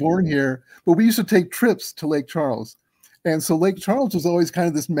I was born here, but we used to take trips to Lake Charles. And so Lake Charles was always kind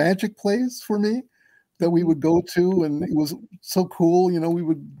of this magic place for me that we would go to, and it was so cool. We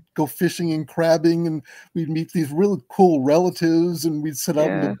would go fishing and crabbing, and we'd meet these really cool relatives, and we'd sit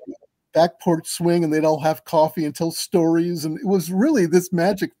out in the back porch swing, and they'd all have coffee and tell stories, and it was really this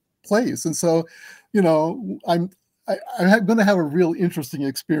magic place. And so, I'm going to have a real interesting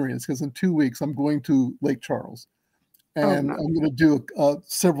experience because in 2 weeks I'm going to Lake Charles, and I'm going to do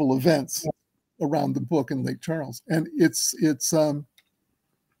several events around the book in Lake Charles, and it's going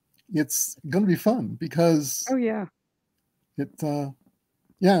to be fun because it'll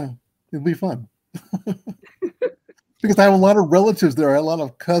be fun because I have a lot of relatives there. I have a lot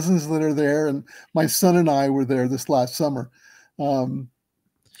of cousins that are there, and my son and I were there this last summer. I was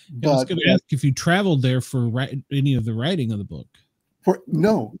going to ask if you traveled there for any of the writing of the book.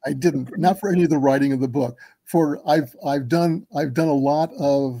 No, I didn't. Not for any of the writing of the book. I've done a lot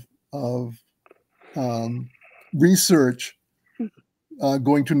of research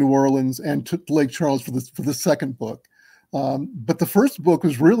going to New Orleans and to Lake Charles for the second book, but the first book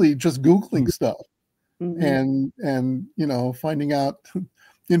was really just Googling stuff and finding out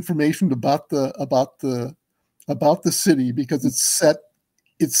information about the city because it's set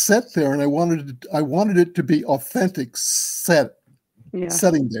there, and I wanted it to be authentic setting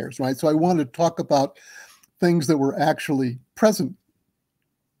there, right? So I wanted to talk about things that were actually present.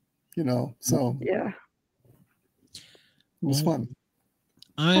 So it was fun.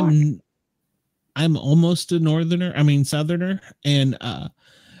 I'm almost a Southerner, and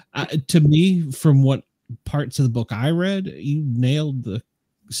to me, from what parts of the book I read, you nailed the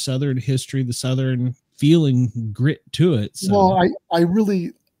Southern history, the Southern feeling, grit to it. So. Well, I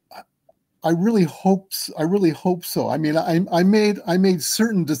really hope so. I mean, I made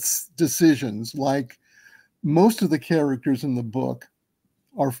certain decisions, like most of the characters in the book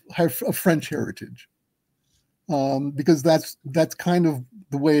have a French heritage, because that's kind of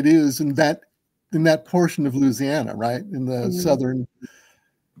the way it is in that portion of Louisiana, right? In the southern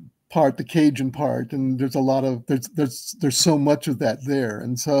part, the Cajun part, and there's a lot of there's so much of that there.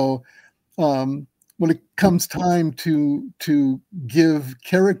 And so when it comes time to give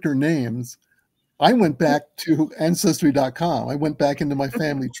character names, I went back to Ancestry.com. I went back into my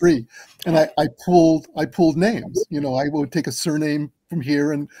family tree, and I pulled names. I would take a surname from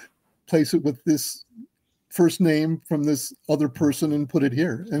here and place it with this first name from this other person and put it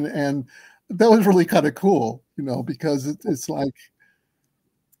here. And that was really kind of cool, because it's like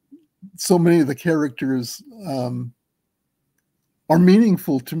so many of the characters are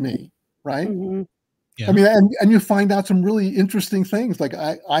meaningful to me, right? Mm-hmm. Yeah. I mean, and you find out some really interesting things. Like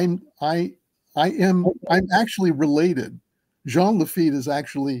I'm actually related. Jean Lafitte is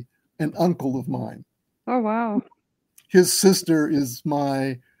actually an uncle of mine. Oh, wow. His sister is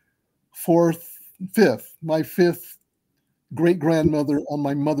my fifth great-grandmother on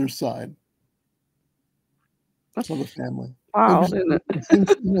my mother's side. That's of the family. Wow.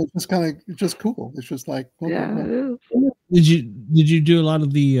 It's just cool. It's just like, okay, it is. Did you do a lot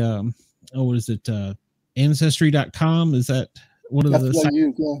of the what is it? Ancestry.com? Is that one of the sites?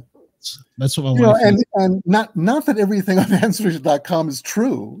 That's what my wife and not that everything on ancestry.com is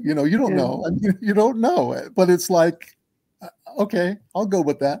true. You know, you don't know. I mean, you don't know it, but it's like, okay, I'll go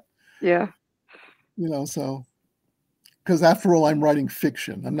with that. Yeah. You know, so because after all, I'm writing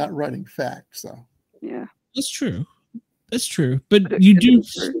fiction. I'm not writing fact. So yeah, that's true. That's true. But you do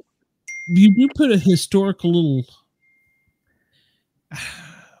put a historical little.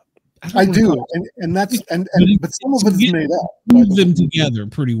 I do, and that's and but some of it is made up. Move them together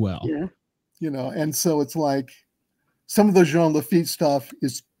pretty well. Yeah. You know, and so it's like some of the Jean Lafitte stuff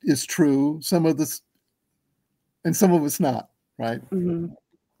is true. Some of this, and some of it's not, right? Mm-hmm.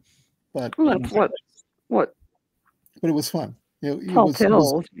 But well, that's what. But it was fun. It was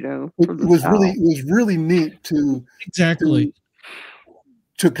tells, you know. It was really neat to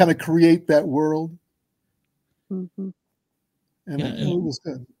to kind of create that world. Mm-hmm. And it was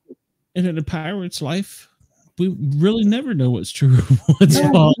good. And in a pirate's life, we really never know what's true, what's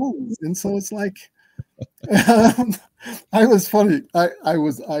false. And so it's like, I was funny. I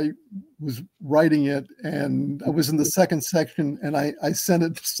was writing it, and I was in the second section, and I sent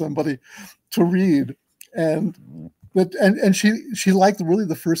it to somebody to read, and she liked really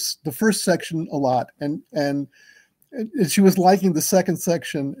the first section a lot, and she was liking the second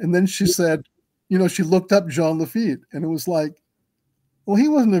section, and then she said, you know, she looked up Jean Lafitte, and it was like, well, he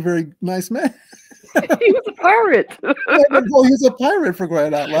wasn't a very nice man. He was a pirate. Well, he's a pirate, for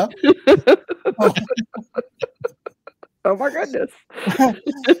crying out loud. Oh my goodness. I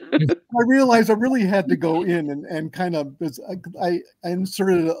realized I really had to go in and kind of, I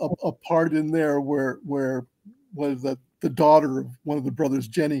inserted a part in there where was the daughter of one of the brothers,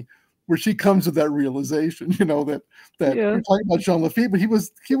 Jenny, where she comes to that realization, you know, that we're talking about Jean Lafitte, but he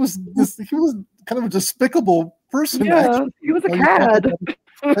was kind of a despicable person. Yeah, actually. He was a cad.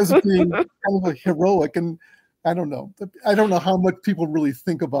 As being kind of a heroic, and I don't know how much people really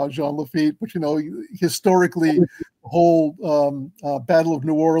think about Jean Lafitte, but you know, historically, the whole Battle of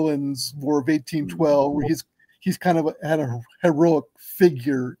New Orleans, War of 1812, where he's kind of had a heroic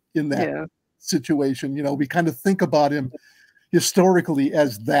figure in that situation. You know, we kind of think about him historically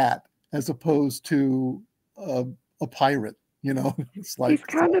as that, as opposed to a pirate. You know, it's like he's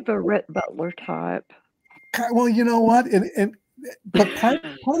kind of a Rhett Butler type. Well, you know what, but part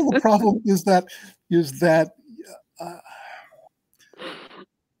of the problem is that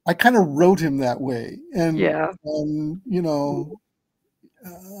I kind of wrote him that way, and you know,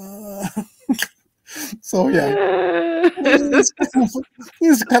 so yeah,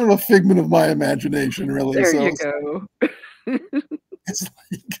 he's kind of a figment of my imagination, really. There you go. It's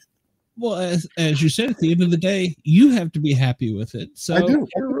like, well, as you said, at the end of the day, you have to be happy with it. So I do.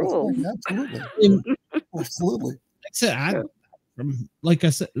 Absolutely. Absolutely. Like I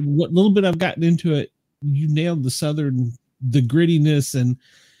said, what little bit I've gotten into it, you nailed the grittiness, and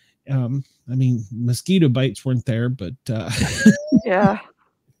I mean, mosquito bites weren't there, but yeah.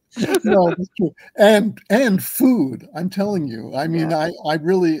 No, that's true. And food. I'm telling you. I mean, I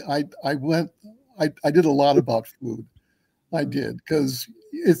did a lot about food. I did, because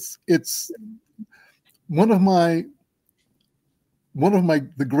it's one of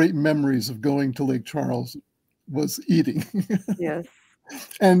the great memories of going to Lake Charles was eating. Yes.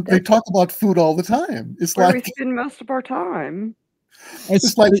 And they talk about food all the time. It's where like we spend most of our time.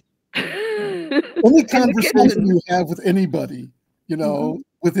 It's like any conversation you have with anybody, you know,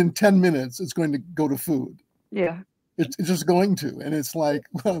 within 10 minutes, it's going to go to food. Yeah. It's just going to. And it's like,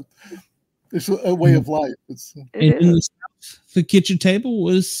 well, it's a way of life. The kitchen table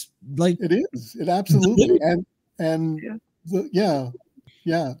was like, it is. It absolutely.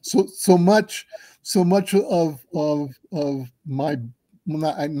 So much of my,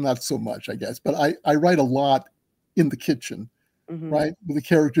 not so much, I guess, but I write a lot in the kitchen, right? With the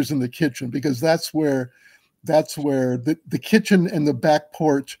characters in the kitchen, because that's where the kitchen and the back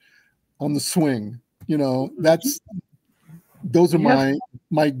porch on the swing, you know, those are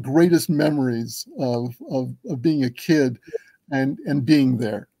my greatest memories of being a kid and being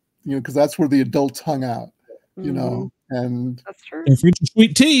there, you know, because that's where the adults hung out, you know, and that's true. And for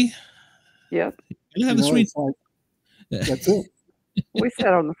sweet tea. Yep. You have the sweet. That's it. We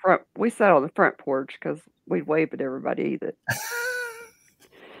sat on the front porch because we'd wave at everybody that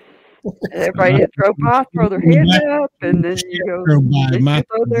everybody drove by, throw their hand up, and then you go throw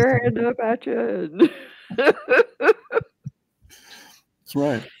their hand up at you. That's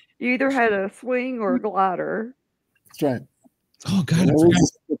right. You either had a swing or a glider. That's right. Oh God, I forgot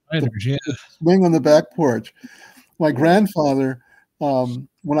the swing on the back porch. My grandfather,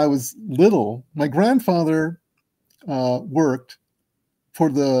 when I was little, my grandfather worked for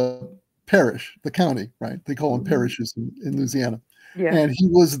the parish, the county, right? They call them parishes in Louisiana. Yeah. And he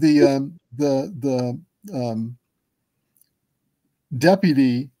was the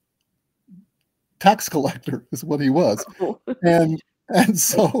deputy tax collector is what he was. Cool. And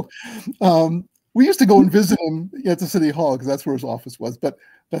so we used to go and visit him at the city hall because that's where his office was, but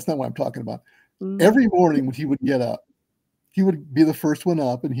that's not what I'm talking about. Every morning when he would get up, he would be the first one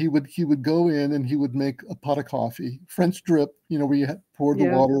up, and he would go in and he would make a pot of coffee, French drip, where you pour the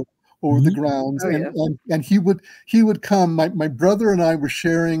water over the grounds, and he would come. My brother and I were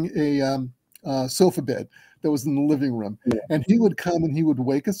sharing a sofa bed that was in the living room, and he would come and he would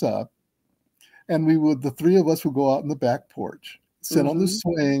wake us up, and the three of us would go out on the back porch, sit on the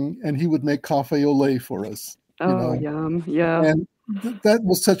swing, and he would make cafe au lait for us. Yum! Yeah, and that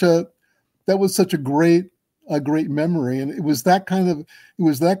was such a great memory, and it was that kind of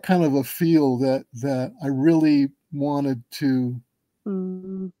a feel that I really wanted to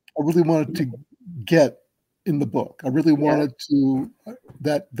get in the book. I really wanted to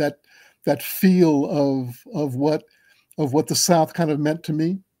that feel of what the South kind of meant to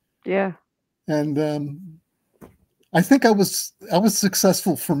me. Yeah. And I think I was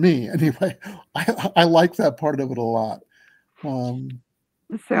successful for me anyway. I like that part of it a lot.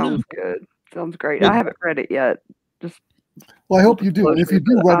 It sounds good. Sounds great. I haven't read it yet. Well, I hope you do. And if you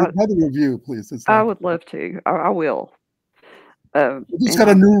do, write a review, please. I would love to. I will. I just got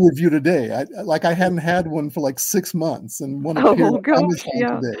a new review today. I hadn't had one for like 6 months, and one appeared on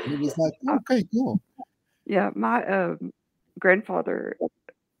Amazon today. And it was like, okay, cool. Yeah, my grandfather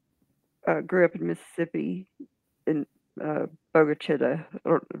grew up in Mississippi, in Bogachita. I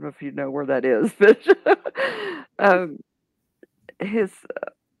don't know if you know where that is, but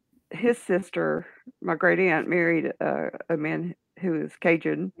his sister, my great aunt, married a man who is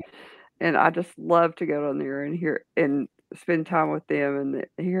Cajun, and I just love to go down there and hear and spend time with them and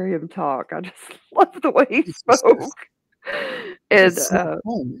hear him talk. I just love the way he spoke. And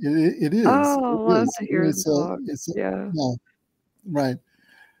it is. Oh, I love to hear him talk. Right.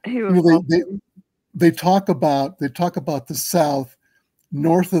 He was they talk about the South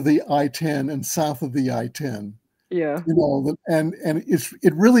north of the I-10 and south of the I-10. Yeah. And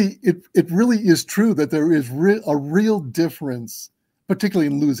it really is true that there is a real difference, particularly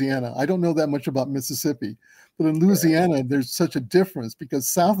in Louisiana. I don't know that much about Mississippi, but in Louisiana, there's such a difference because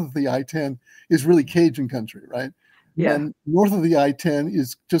south of the I-10 is really Cajun country, right? Yeah. And north of the I-10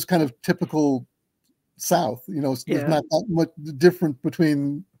 is just kind of typical South. There's not that much different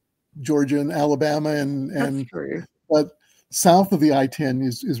between Georgia and Alabama, and true. But south of the I-10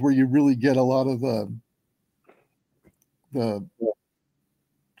 is where you really get a lot of the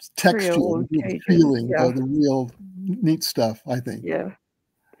texture, the feeling, the real neat stuff, I think. Yeah.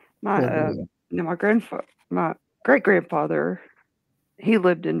 My great grandfather, he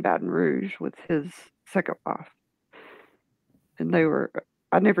lived in Baton Rouge with his second wife, and I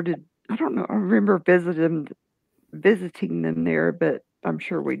don't know. I remember visiting them there, but I'm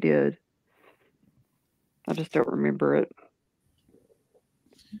sure we did. I just don't remember it.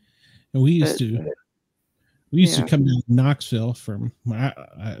 And we used to come down to Knoxville from.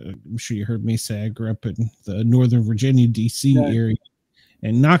 I'm sure you heard me say I grew up in the Northern Virginia, D.C. area,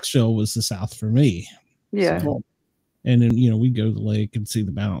 and Knoxville was the South for me. Yeah. So, and then we go to the lake and see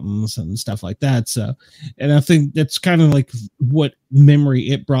the mountains and stuff like that. So, and I think that's kind of like what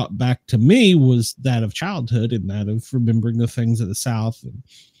memory it brought back to me was that of childhood and that of remembering the things of the South. And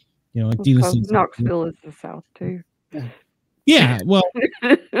like Dina said, Knoxville is the South too. Yeah, well,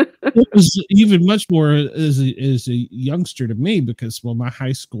 it was even much more as a youngster to me because my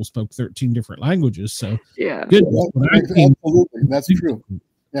high school spoke 13 different languages. So absolutely, that's true.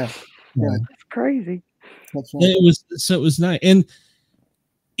 Yeah, that's crazy. That's right. It was nice, and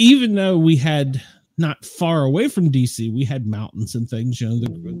even though we had not far away from DC, we had mountains and things.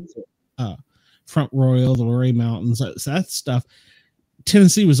 The Front Royal, the Luray Mountains, that stuff.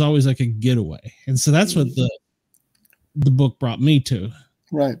 Tennessee was always like a getaway, and so that's what the book brought me to.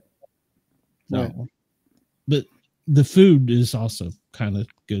 Right. So, right. But the food is also kind of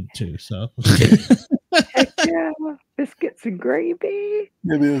good too. So heck yeah, biscuits and gravy.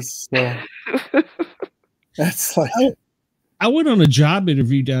 It is. That's like I went on a job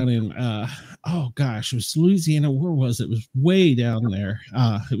interview down in it was Louisiana. Where was it? It was way down there.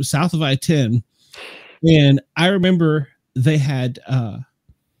 It was south of I-10, and I remember they had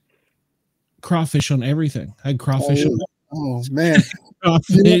crawfish on everything. I had crawfish. Oh man,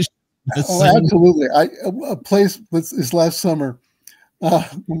 crawfish. Absolutely. A place this last summer.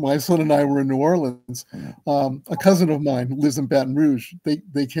 When my son and I were in New Orleans, a cousin of mine who lives in Baton Rouge,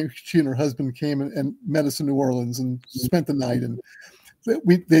 they came. She and her husband came and met us in New Orleans and spent the night. And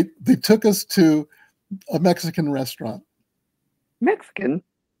they took us to a Mexican restaurant. Mexican.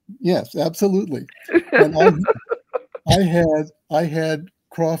 Yes, absolutely. And I had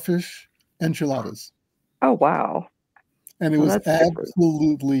crawfish enchiladas. Oh wow! And it was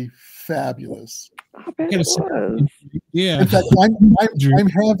absolutely fabulous. I bet it was. Yeah. In fact,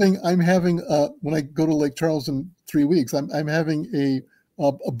 I'm having when I go to Lake Charles in 3 weeks, I'm having a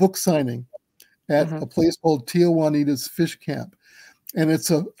book signing at a place called Tijuanitas Fish Camp, and it's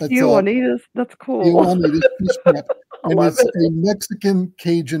Tijuanitas. That's cool. Tijuanitas Fish Camp, and it's a Mexican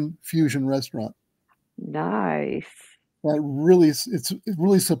Cajun fusion restaurant. Nice. It's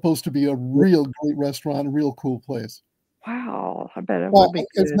really supposed to be a real great restaurant, a real cool place. Wow, I bet it would be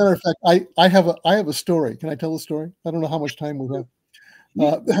good. As a matter of fact, I have a story. Can I tell a story? I don't know how much time we have.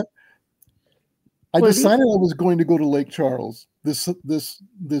 I decided I was going to go to Lake Charles this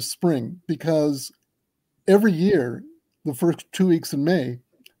spring because every year, the first 2 weeks in May,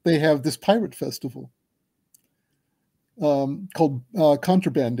 they have this pirate festival called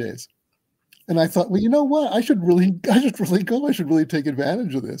Contraband Days. And I thought, well, you know what? I should really go. I should really take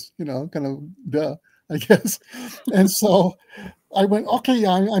advantage of this. Kind of duh, I guess. And so I went, okay,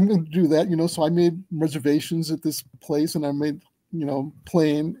 yeah, I'm going to do that. So I made reservations at this place, and I made,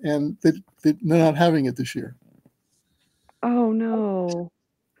 plane, and they're not having it this year. Oh no.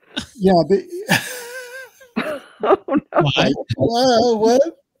 Yeah. Oh no.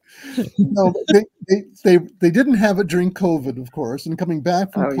 What? No, they didn't have it during COVID, of course, and coming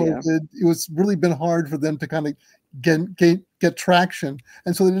back from COVID, it was really been hard for them to kind of get traction,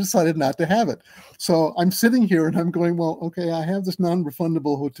 and so they decided not to have it. So I'm sitting here and I'm going, well, okay, I have this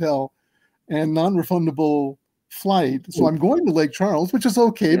non-refundable hotel and non-refundable flight, so I'm going to Lake Charles, which is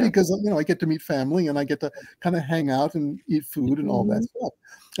okay because I get to meet family and I get to kind of hang out and eat food and all that stuff.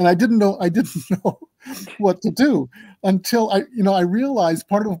 And I didn't know what to do until I realized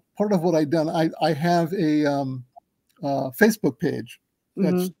part of what I'd done. I have a Facebook page,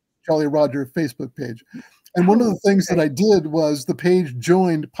 that's Jolly Roger Facebook page, and one of the things that I did was the page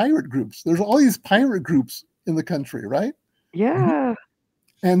joined pirate groups. There's all these pirate groups in the country, right? Yeah.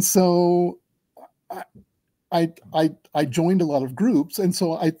 And so I joined a lot of groups, and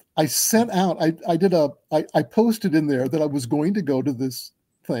so I sent out. I posted in there that I was going to go to this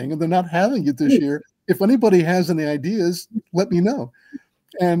thing, and they're not having it this year. If anybody has any ideas, let me know.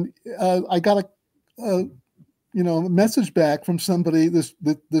 And I got a message back from somebody, this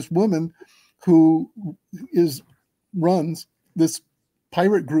woman who runs this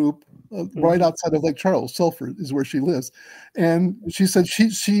pirate group right outside of Lake Charles. Sulphur is where she lives, and she said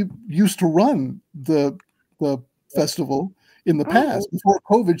she used to run the festival in the past. Before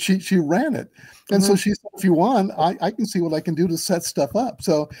COVID, she ran it. And so she said, if you want, I can see what I can do to set stuff up.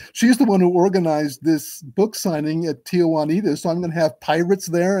 So she's the one who organized this book signing at Tijuanitas. So I'm going to have pirates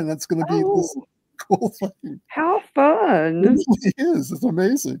there, and that's going to be this cool thing. How fun. It really is. It's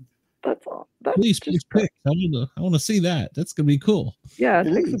amazing. That's all. Please pick. I want to see that. That's going to be cool. Yeah,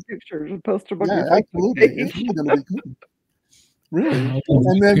 take some pictures and post them on your absolutely. It's really going to be cool. Really,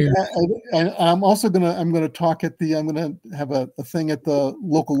 and then and I'm gonna talk at I'm gonna have a thing at the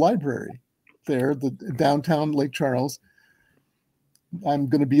local library there, the downtown Lake Charles. I'm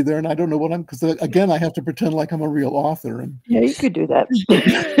gonna be there, and I don't know what because again I have to pretend like I'm a real author. And yeah, you could do that.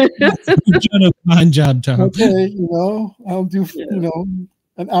 Fine job, Tom. Okay, I'll do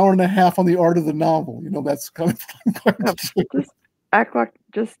an hour and a half on the art of the novel. That's kind of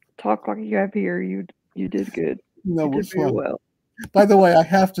just talk like you have here. You did good. No, you did very well. By the way, I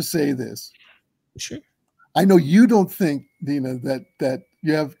have to say this. Sure. I know you don't think, Dina, that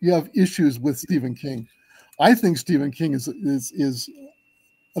you have issues with Stephen King. I think Stephen King is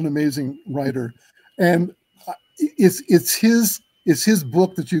an amazing writer, and it's his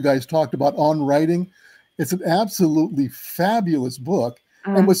book that you guys talked about on writing. It's an absolutely fabulous book.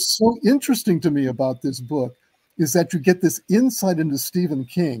 And what's so interesting to me about this book is that you get this insight into Stephen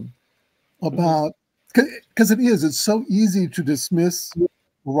King about. Because it's so easy to dismiss a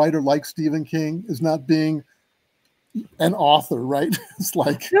writer like Stephen King as not being an author, right? It's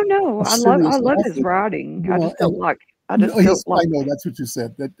like no. I love his writing. I just don't like. I know that's what you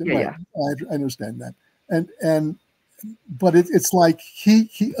said. Yeah. I understand that, but it's like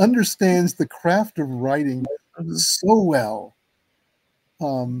he understands the craft of writing so well.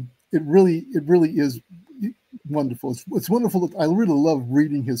 It really is wonderful. It's wonderful. I really love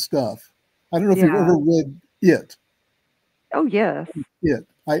reading his stuff. I don't know if you've ever read It. Oh yes. It.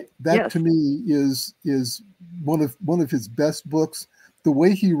 To me is one of his best books. The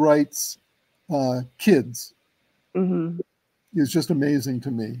way he writes kids is just amazing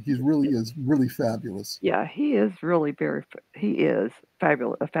to me. He really is really fabulous. Yeah, he is really he is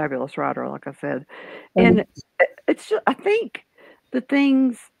fabulous, a fabulous writer, like I said. And it's just, I think the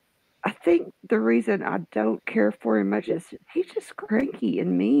things. I think the reason I don't care for him much is he's just cranky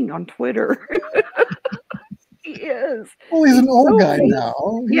and mean on Twitter. He is. Well, he's an old guy now.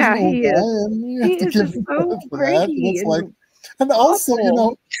 He's Yeah, an old he guy, is. and you He have to is give just him so credit for that. And cranky it's and like, and also, you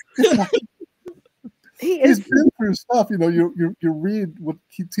know, it's like, he he's is. been through stuff. You know, you read what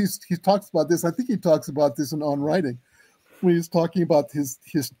he talks about this. I think he talks about this in On Writing, when he's talking about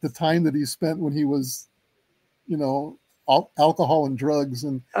the time that he spent when he was, you know, alcohol and drugs,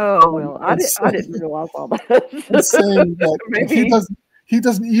 and Oh well, I didn't realize all that. and saying that Maybe. he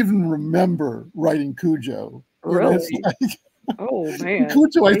doesn't even remember writing Cujo. Really? It's like, Oh man,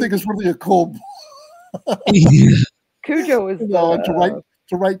 Cujo, I think, is really a cold. Cujo is You know, the,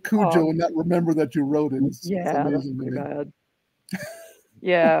 to write Cujo and not remember that you wrote it. It's yeah, that's amazing to pretty me. bad.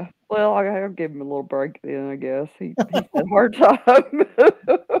 Yeah, well, I'll give him a little break then, I guess. He's had a hard time.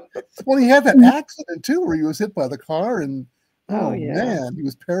 Well, he had that accident too, where he was hit by the car, and Oh, yeah. man, he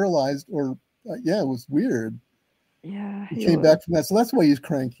was paralyzed, or yeah, it was weird. Yeah, He came back from that, so that's why he's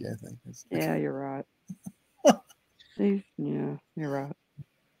cranky, I think. Yeah, you're right. You're right.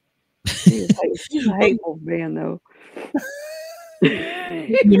 He's a hateful man, though.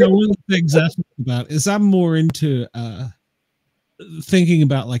 You know, one of the things I think about is I'm more into thinking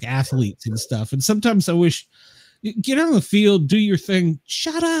about like athletes and stuff, and sometimes I wish, get on the field, do your thing,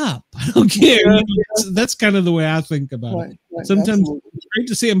 shut up, I don't care. You know, that's kind of the way I think about it. Sometimes it's great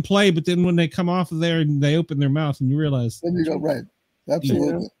to see them play, but then when they come off of there and they open their mouth and you realize, then you go, right,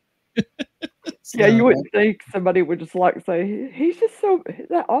 absolutely. Yeah, you wouldn't think somebody would just like say, he's just so,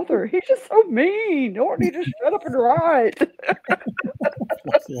 that author, he's just so mean. Don't he just shut up and write?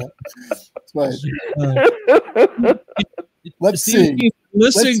 Yeah. That's right. Let's see.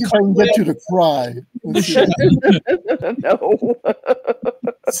 Let's see if I can get you to cry. No.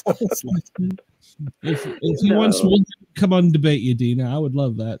 If he wants to come on debate you, Dina, I would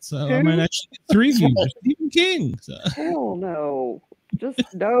love that. So I might actually get 3 viewers. Stephen King. So. Hell no. Just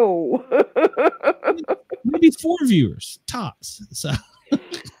no. Maybe 4 viewers tops. So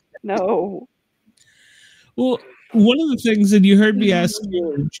no. Well, one of the things that you heard me ask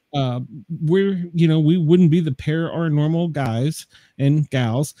George, we wouldn't be the paranormal guys and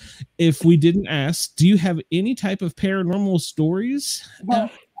gals if we didn't ask, do you have any type of paranormal stories? Well,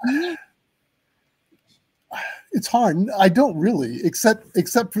 it's hard. I don't really,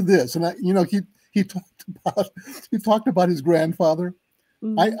 except for this. And he talked about his grandfather.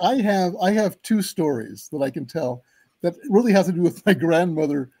 Mm-hmm. I have 2 stories that I can tell that really have to do with my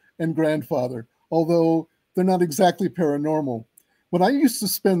grandmother and grandfather, although they're not exactly paranormal. When I used to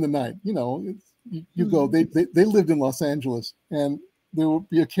spend the night, you go, they lived in Los Angeles, and there would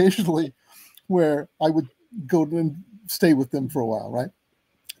be occasionally where I would go and stay with them for a while, right?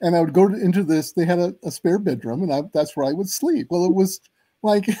 And I would go into this, they had a spare bedroom, and that's where I would sleep. Well, it was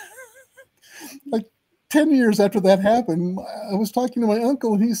like 10 years after that happened, I was talking to my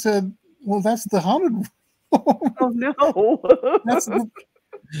uncle, and he said, well, that's the haunted room. Oh, no.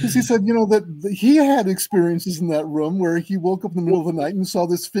 Because he said, that he had experiences in that room where he woke up in the middle of the night and saw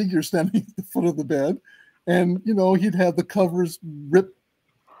this figure standing at the foot of the bed. And, he'd have the covers ripped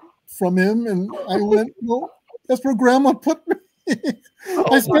from him. And I went, well, that's where Grandma put me.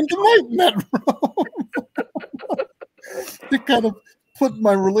 I spent the night in that room. It kind of put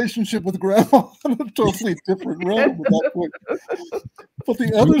my relationship with Grandma in a totally different realm at that point. But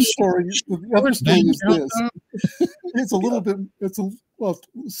the other story is this. It's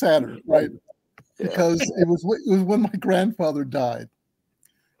sadder, right? Because it was when my grandfather died.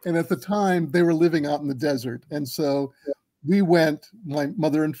 And at the time they were living out in the desert. And so we went, my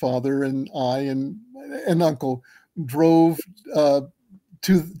mother and father and I and uncle drove to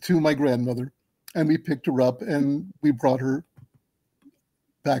my grandmother, and we picked her up and we brought her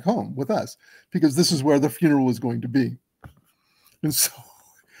back home with us because this is where the funeral was going to be. And so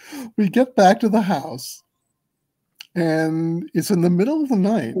we get back to the house, and it's in the middle of the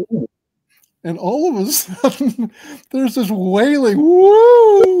night, and all of a sudden there's this wailing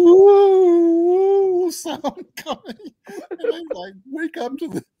woo, woo, woo sound coming, and I like wake up to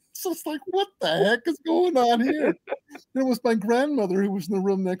this. So it's like, what the heck is going on here? And it was my grandmother who was in the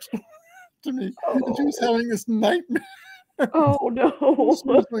room next door to me, and she was having this nightmare. Oh no! She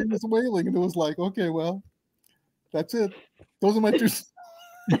was doing this wailing, and it was like, okay, well, that's it. Those are my 2.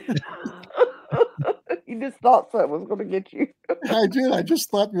 You just thought something was going to get you. I did. I just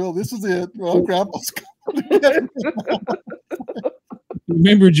thought, well, this is it. Well, Grandpa's coming to get me.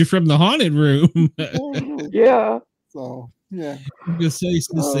 Remembered you from the haunted room. Yeah. So yeah. I'm gonna say,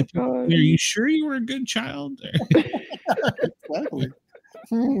 are you sure you were a good child? Exactly.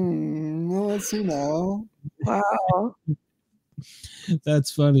 Well, let's see now. Wow.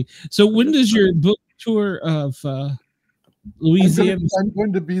 That's funny. So when does your book tour of Louisiana? I'm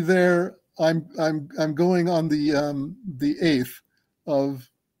going to be there. I'm going on the 8th of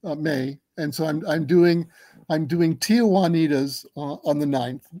May, and so I'm doing Tijuanitas on the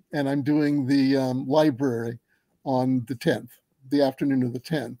 9th, and I'm doing the library on the 10th, the afternoon of the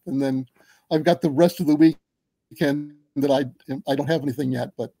 10th, and then I've got the rest of the weekend that I don't have anything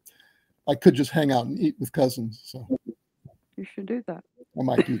yet, but I could just hang out and eat with cousins. So You should do that. I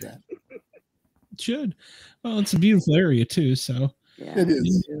might do that. Should. Well, it's a beautiful area too, so Yeah, It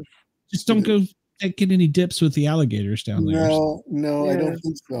is. just don't go get any dips with the alligators down there. No, I Yeah. don't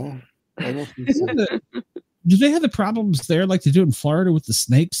think so. I don't think so. Do they have the problems there like they do in Florida with the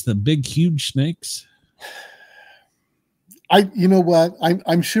snakes, the big, huge snakes? You know what?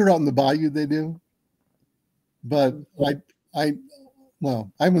 I'm sure out in the bayou they do, but I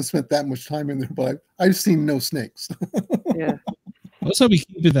haven't spent that much time in there, but I've seen no snakes. Yeah. Let's hope we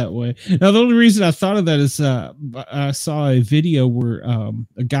keep it that way. Now, the only reason I thought of that is I saw a video where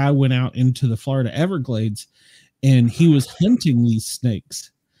a guy went out into the Florida Everglades and he was hunting these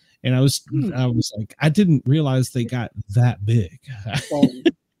snakes. And I was like, I didn't realize they got that big.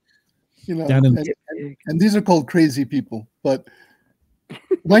 You know, Down in- and these are called crazy people. But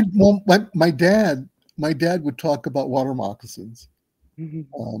my dad would talk about water moccasins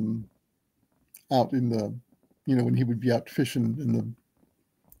out in the, when he would be out fishing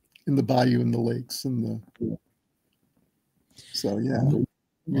in the bayou and the lakes and the. So yeah,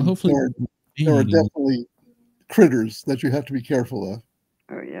 Well, hopefully there are definitely critters that you have to be careful of.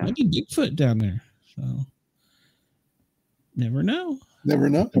 Oh yeah. maybe Bigfoot down there. So never know. Never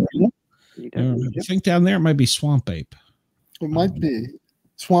know. You don't. I think down there it might be swamp ape. It might be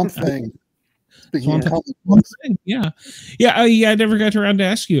Swamp Thing. Speaking Swamp of Thing. comic books, Yeah. I never got around to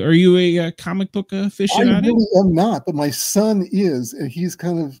ask you. Are you a comic book I aficionado? really am not, but my son is, and he's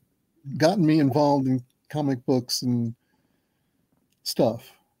kind of gotten me involved in comic books and stuff.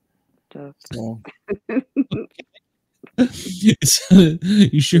 So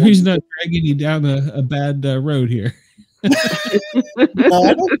You sure he's not dragging you down a bad road here? no,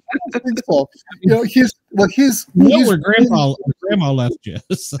 I don't think so. He's Where grandma left you.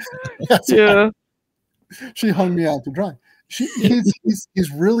 So. Yeah. She hung me out to dry.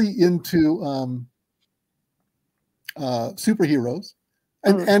 He's really into superheroes,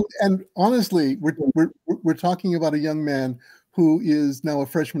 and honestly, we're talking about a young man who is now a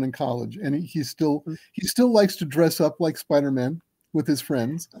freshman in college, and he still likes to dress up like Spider-Man with his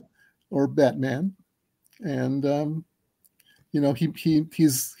friends or Batman, and he's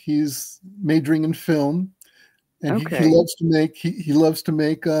majoring in film. And Okay. he loves to make. He loves to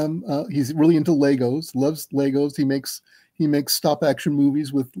make. He's really into Legos. Loves Legos. He makes stop action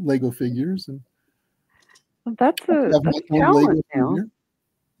movies with Lego figures. And That's a talent now.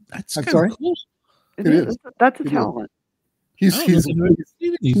 That's I'm kind sorry? of cool. It It is. is. That's a It is. talent. He's He's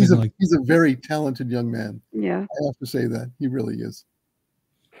a very talented young man. Yeah. I have to say that he really is.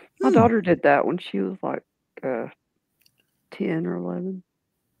 My daughter did that when she was like 10 or 11.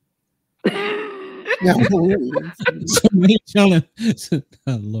 Yeah, really. Somebody telling,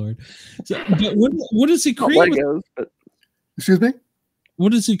 oh Lord. So, but what does he Not create? Legos, but Excuse me.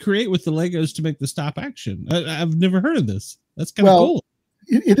 What does he create with the Legos to make the stop action? I've never heard of this. That's kind of Well, cool.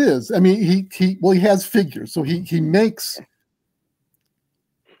 It is. I mean, he has figures, so he makes.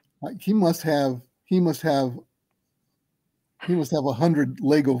 He must have 100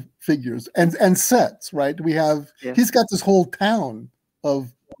 Lego figures and sets, right? Yeah. He's got this whole town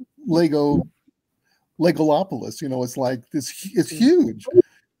of Legolopolis. It's like this. It's huge.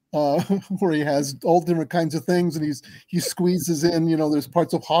 Where he has all different kinds of things, and he squeezes in. There's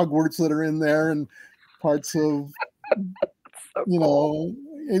parts of Hogwarts that are in there, and parts of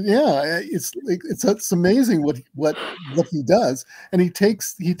it's amazing what he does, and he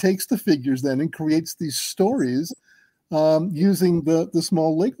takes the figures then and creates these stories using the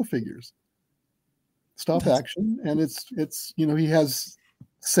small Lego figures, stop action, and it's he has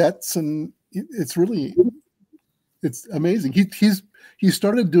sets, and it's amazing. He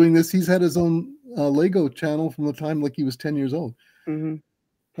started doing this. He's had his own Lego channel from the time he was 10 years old. Mhm.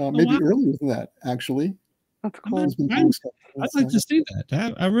 Maybe earlier than that, actually. That's cool. He's been doing stuff. I'd like to see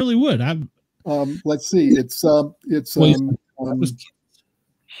that. I really would. Let's see. It's Shut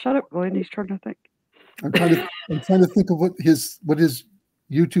up, Glenn. He's trying to think. I'm trying to think of what his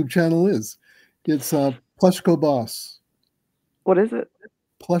YouTube channel is. It's Plushco Boss. What is it?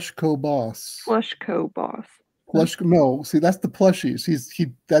 Plushco Boss. Plushco Boss. No, see, that's the plushies.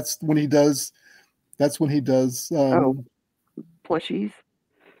 That's when he does Plushies.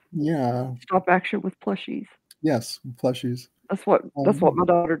 yeah. Stop action with plushies. Yes, plushies. That's what my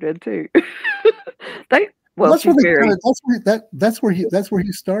daughter did too. That's where they started. That's where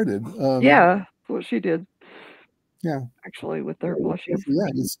he started. Yeah, that's what she did. Yeah, actually, with their blushes. Yeah,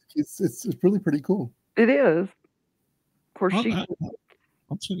 it's really pretty cool. It is. Of course,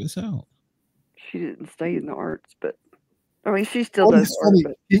 I'll check this out. She didn't stay in the arts, but I mean, she still does art.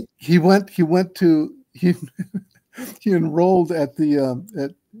 But... He enrolled at the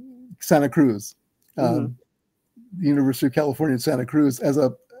at Santa Cruz, the University of California at Santa Cruz, as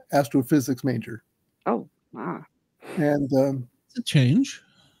a astrophysics major. Oh, wow! And it's a change.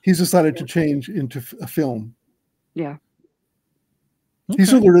 He's decided to change into a film. Yeah, he's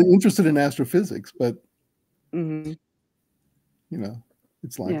still really interested in astrophysics, but you know,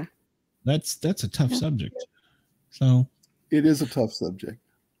 it's like that's a tough subject. So it is a tough subject.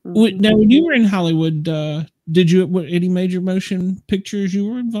 Now, when you were in Hollywood, did you any major motion pictures you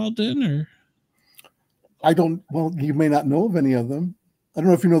were involved in, or? I don't. Well, you may not know of any of them. I don't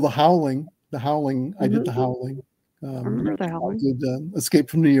know if you know The Howling. The Howling. I did The Howling. I remember The Howling. I did Escape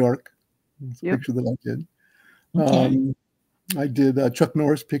from New York. It's a picture that I did. Okay. I did a Chuck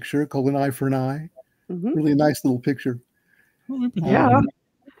Norris picture called An Eye for an Eye. Really nice little picture. Yeah.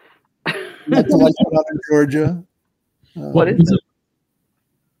 Night the Lights Went Out in Georgia. What is it?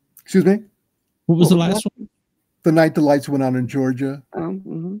 Excuse me? What was the last one? The Night the Lights Went Out in Georgia.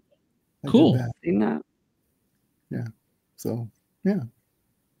 Cool. Seen that. Yeah. So, yeah.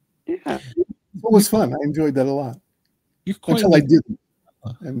 Yeah. It was fun. I enjoyed that a lot. You're quite until I didn't.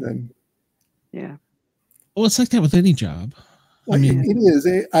 And then. Yeah. Well, it's like that with any job. Well, I mean, it is.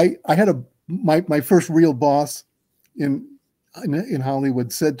 I had my first real boss in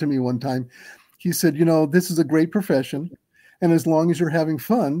Hollywood said to me one time, he said, you know, this is a great profession. And as long as you're having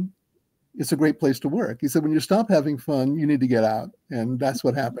fun, it's a great place to work. He said, when you stop having fun, you need to get out. And that's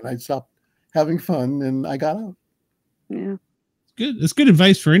what happened. I stopped having fun and I got out. Yeah. It's good. It's good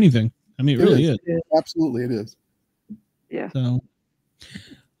advice for anything. I mean, it really is. Absolutely, it is. Yeah. So,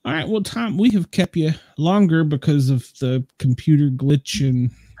 all right. Well, Tom, we have kept you longer because of the computer glitch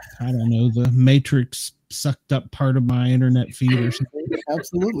and I don't know, the Matrix sucked up part of my internet feed or something.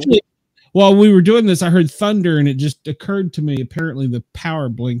 Absolutely. While we were doing this, I heard thunder, and it just occurred to me. Apparently, the power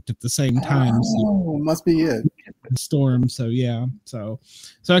blinked at the same time. Oh, must be it. Storm. So yeah. So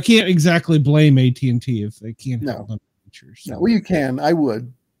I can't exactly blame AT&T if they can't help them. So. No, well, you can. I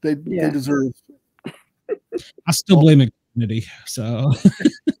would. They deserve. I still blame Xfinity. So.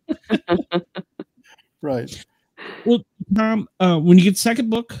 Right. Well, Tom, when you get the second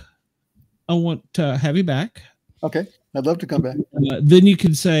book, I want to have you back. Okay, I'd love to come back. Then you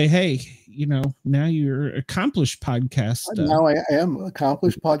can say, "Hey, you know, now you're accomplished podcast." Now I am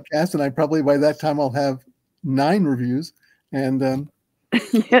accomplished podcast, and I probably by that time I'll have 9 reviews. And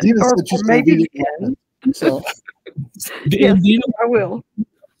maybe 10. So, yes, I will.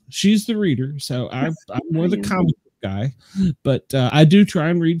 She's the reader, so I'm more the comic book guy, but I do try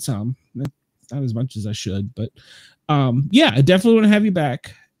and read some, not as much as I should. But yeah, I definitely want to have you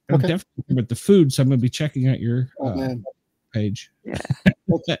back. I'm definitely with the food, so I'm going to be checking out your page. Yeah.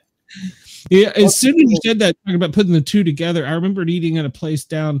 Okay. Yeah. As soon as you said that, talking about putting the two together, I remembered eating at a place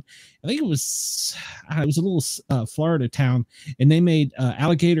down. I think it was a little Florida town, and they made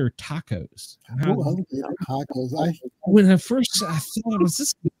alligator tacos. Alligator tacos. When I thought, was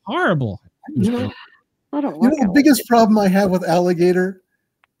this horrible? I don't like the biggest problem I have with alligator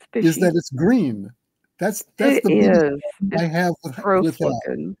is that it's green. That's the biggest I have with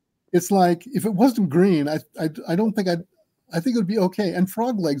that. It's like if it wasn't green, I don't think I think it would be okay. And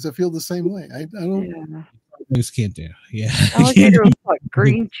frog legs, I feel the same way. I don't. Yeah. Legs can't do. Yeah. Alligator is like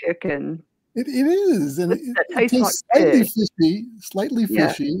green chicken. It is, and it tastes like slightly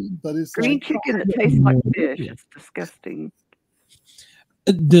fishy, but it's green like, chicken that tastes like fish. It's disgusting.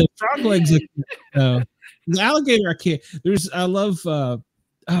 The frog legs, the alligator, I can't. I love.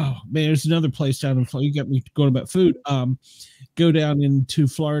 Oh man, there's another place down in Florida. You got me going about food. Go down into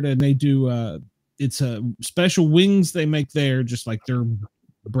Florida and they do it's a special wings they make there, just like their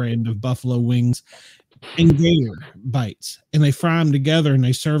brand of buffalo wings and gator bites, and they fry them together and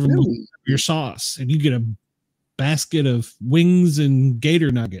they serve them with your sauce, and you get a basket of wings and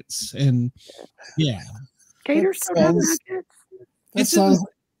gator nuggets. And yeah, gator nuggets. It's in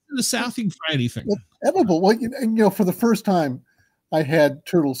the South. You can fry anything. Edible. Well, for the first time, I had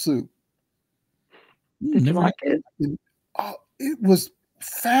turtle soup. Did you like it? It was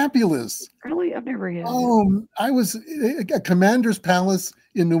fabulous. Really? I've never had it. I was at Commander's Palace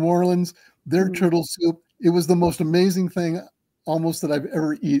in New Orleans, their turtle soup. It was the most amazing thing almost that I've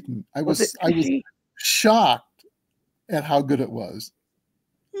ever eaten. I was shocked at how good it was.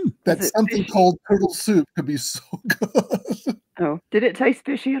 That something called turtle soup could be so good. Oh, did it taste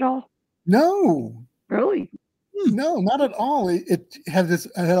fishy at all? No, Really? no, not at all. It had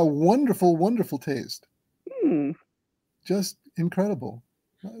a wonderful, wonderful taste. Just incredible.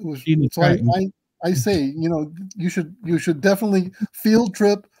 It was, so I say, you should definitely field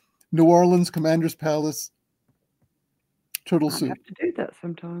trip New Orleans Commander's Palace turtle soup. I have to do that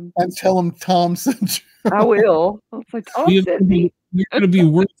sometime. And tell them Tom sent you. I will. I'll say Tom sent me. You're going to be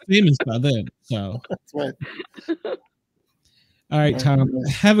world famous by then. So that's right. All right, Tom.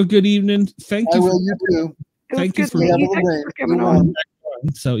 Have a good evening. Thank you. I will. You too. Thank you for coming on.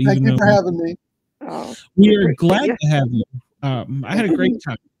 So thank you for having me. We are glad to have you. I had a great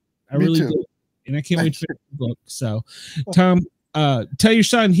time. I really did, and I can't wait to finish the book. So, Tom, tell your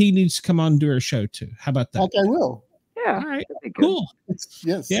son he needs to come on and do our show too. How about that? Okay, I will. Yeah. All right. Cool.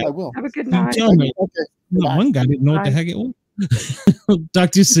 Yes, I will. Have a good night. Tell me. Okay. One guy didn't know what the heck it was.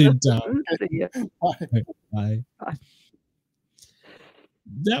 Talk to you soon, Tom. Bye. Bye.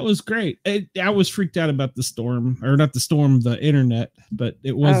 That was great. I was freaked out about the storm, or not the storm, the internet, but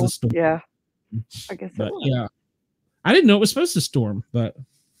it was a storm. Yeah. I guess but yeah. I didn't know it was supposed to storm, but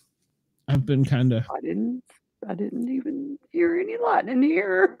I've been kind of. I didn't even hear any lightning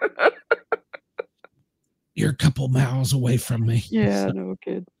here. You're a couple miles away from me. Yeah, so. No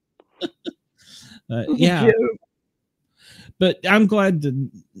kid. Yeah. But I'm glad to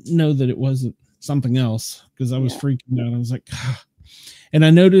know that it wasn't something else, because I was freaking out. I was like, and I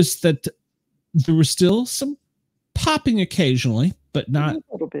noticed that there was still some popping occasionally, but not a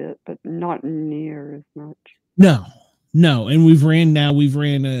little bit, but not near as much. No, and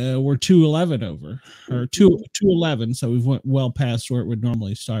we're 211 over, or 211, so we've went well past where it would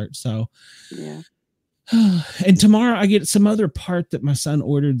normally start. So yeah. And tomorrow I get some other part that my son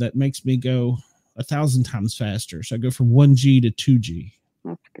ordered that makes me go 1,000 times faster. So I go from 1G to 2G.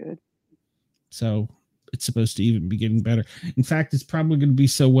 That's good. So it's supposed to even be getting better. In fact, it's probably going to be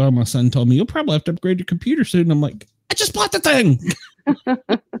so well. My son told me you'll probably have to upgrade your computer soon. And I'm like, I just bought the thing.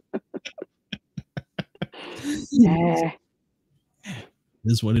 Yeah.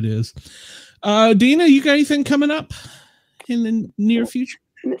 Is what it is. Dina, you got anything coming up in the near future?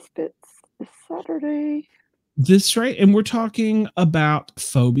 Misfits this Saturday. That's right. And we're talking about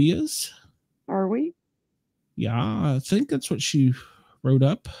phobias. Are we? Yeah, I think that's what she wrote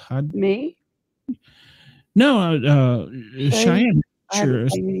up. Me? No, Cheyenne. Sure.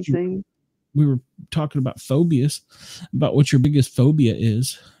 We were talking about phobias, about what your biggest phobia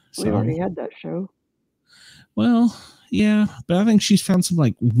is. We already had that show. Well, yeah, but I think she's found some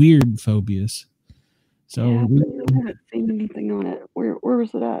like weird phobias. So yeah, I haven't seen anything on it. Where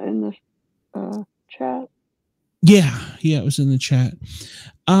was it at in the chat? Yeah, it was in the chat.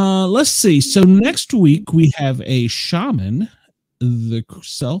 Let's see. So next week we have a shaman, the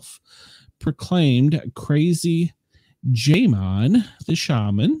self-proclaimed crazy Jamon, the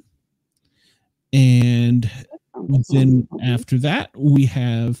shaman. And then after that, we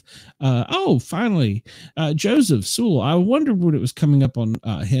have, finally, Joseph Sewell. I wondered what it was coming up on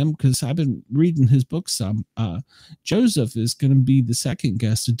him, because I've been reading his book some. Joseph is going to be the second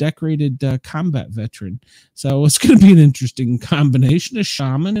guest, a decorated combat veteran. So it's going to be an interesting combination, a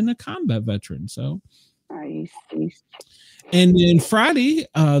shaman and a combat veteran. So nice. And then Friday,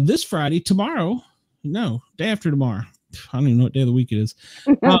 this Friday, tomorrow, no, day after tomorrow. I don't even know what day of the week it is.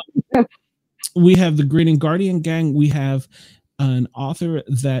 We have the Grinning Guardian Gang. We have an author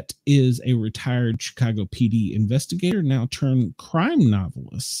that is a retired Chicago PD investigator, now turned crime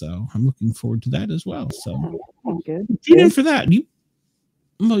novelist. So I'm looking forward to that as well. So good. Tune in for that. You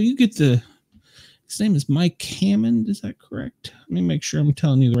get his name is Mike Hammond. Is that correct? Let me make sure I'm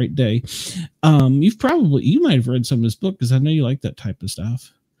telling you the right day. You might have read some of his book, because I know you like that type of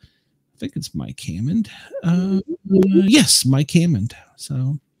stuff. I think it's Mike Hammond. Yes, Mike Hammond.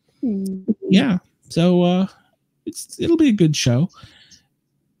 So. Yeah, so it'll be a good show,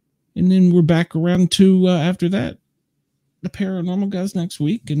 and then we're back around to after that the Paranormal Guys next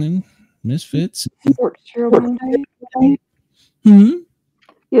week, and then Misfits. Sports show Monday. You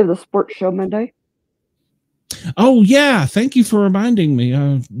have the sports show Monday. Oh yeah, thank you for reminding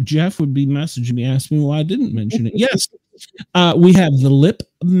me. Jeff would be messaging me, asking me why I didn't mention it. Yes, we have the Lip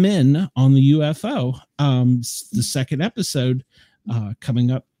Men on the UFO. The second episode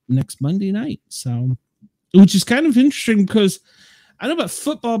coming up next Monday night, so which is kind of interesting, because I know about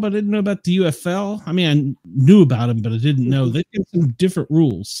football, but I didn't know about the UFL. I mean, I knew about them, but I didn't know they get some different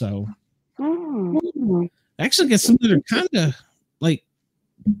rules. So I actually get some that are kind of like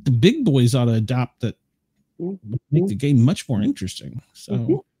the big boys ought to adopt, that make the game much more interesting.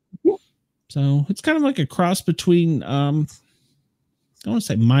 So it's kind of like a cross between I don't want to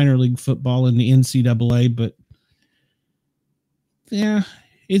say minor league football and the NCAA, but yeah,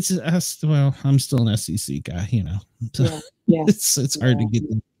 it's us. Well, I'm still an SEC guy, you know. So Yeah. it's hard to get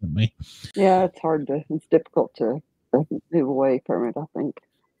them from me. Yeah, it's difficult to move away from it, I think.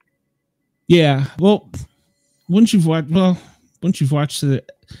 Yeah, well, once you've watched the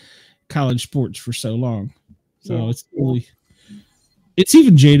college sports for so long, so it's really, it's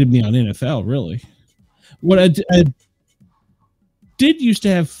even jaded me on NFL. Really, what I did used to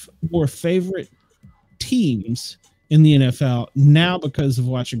have more favorite teams in the NFL. Now, because of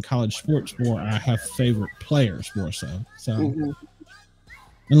watching college sports more, I have favorite players more so. So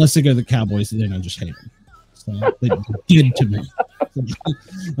unless they go to the Cowboys, then I just hate them. So they're dead to me.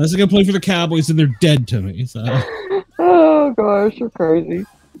 Unless they go play for the Cowboys, then they're dead to me. So. Oh gosh, you're crazy.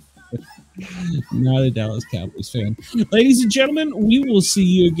 Not a Dallas Cowboys fan. Ladies and gentlemen, we will see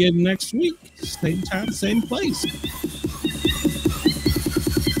you again next week. Same time, same place.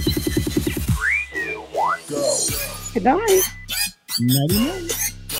 Good night. Nighty night.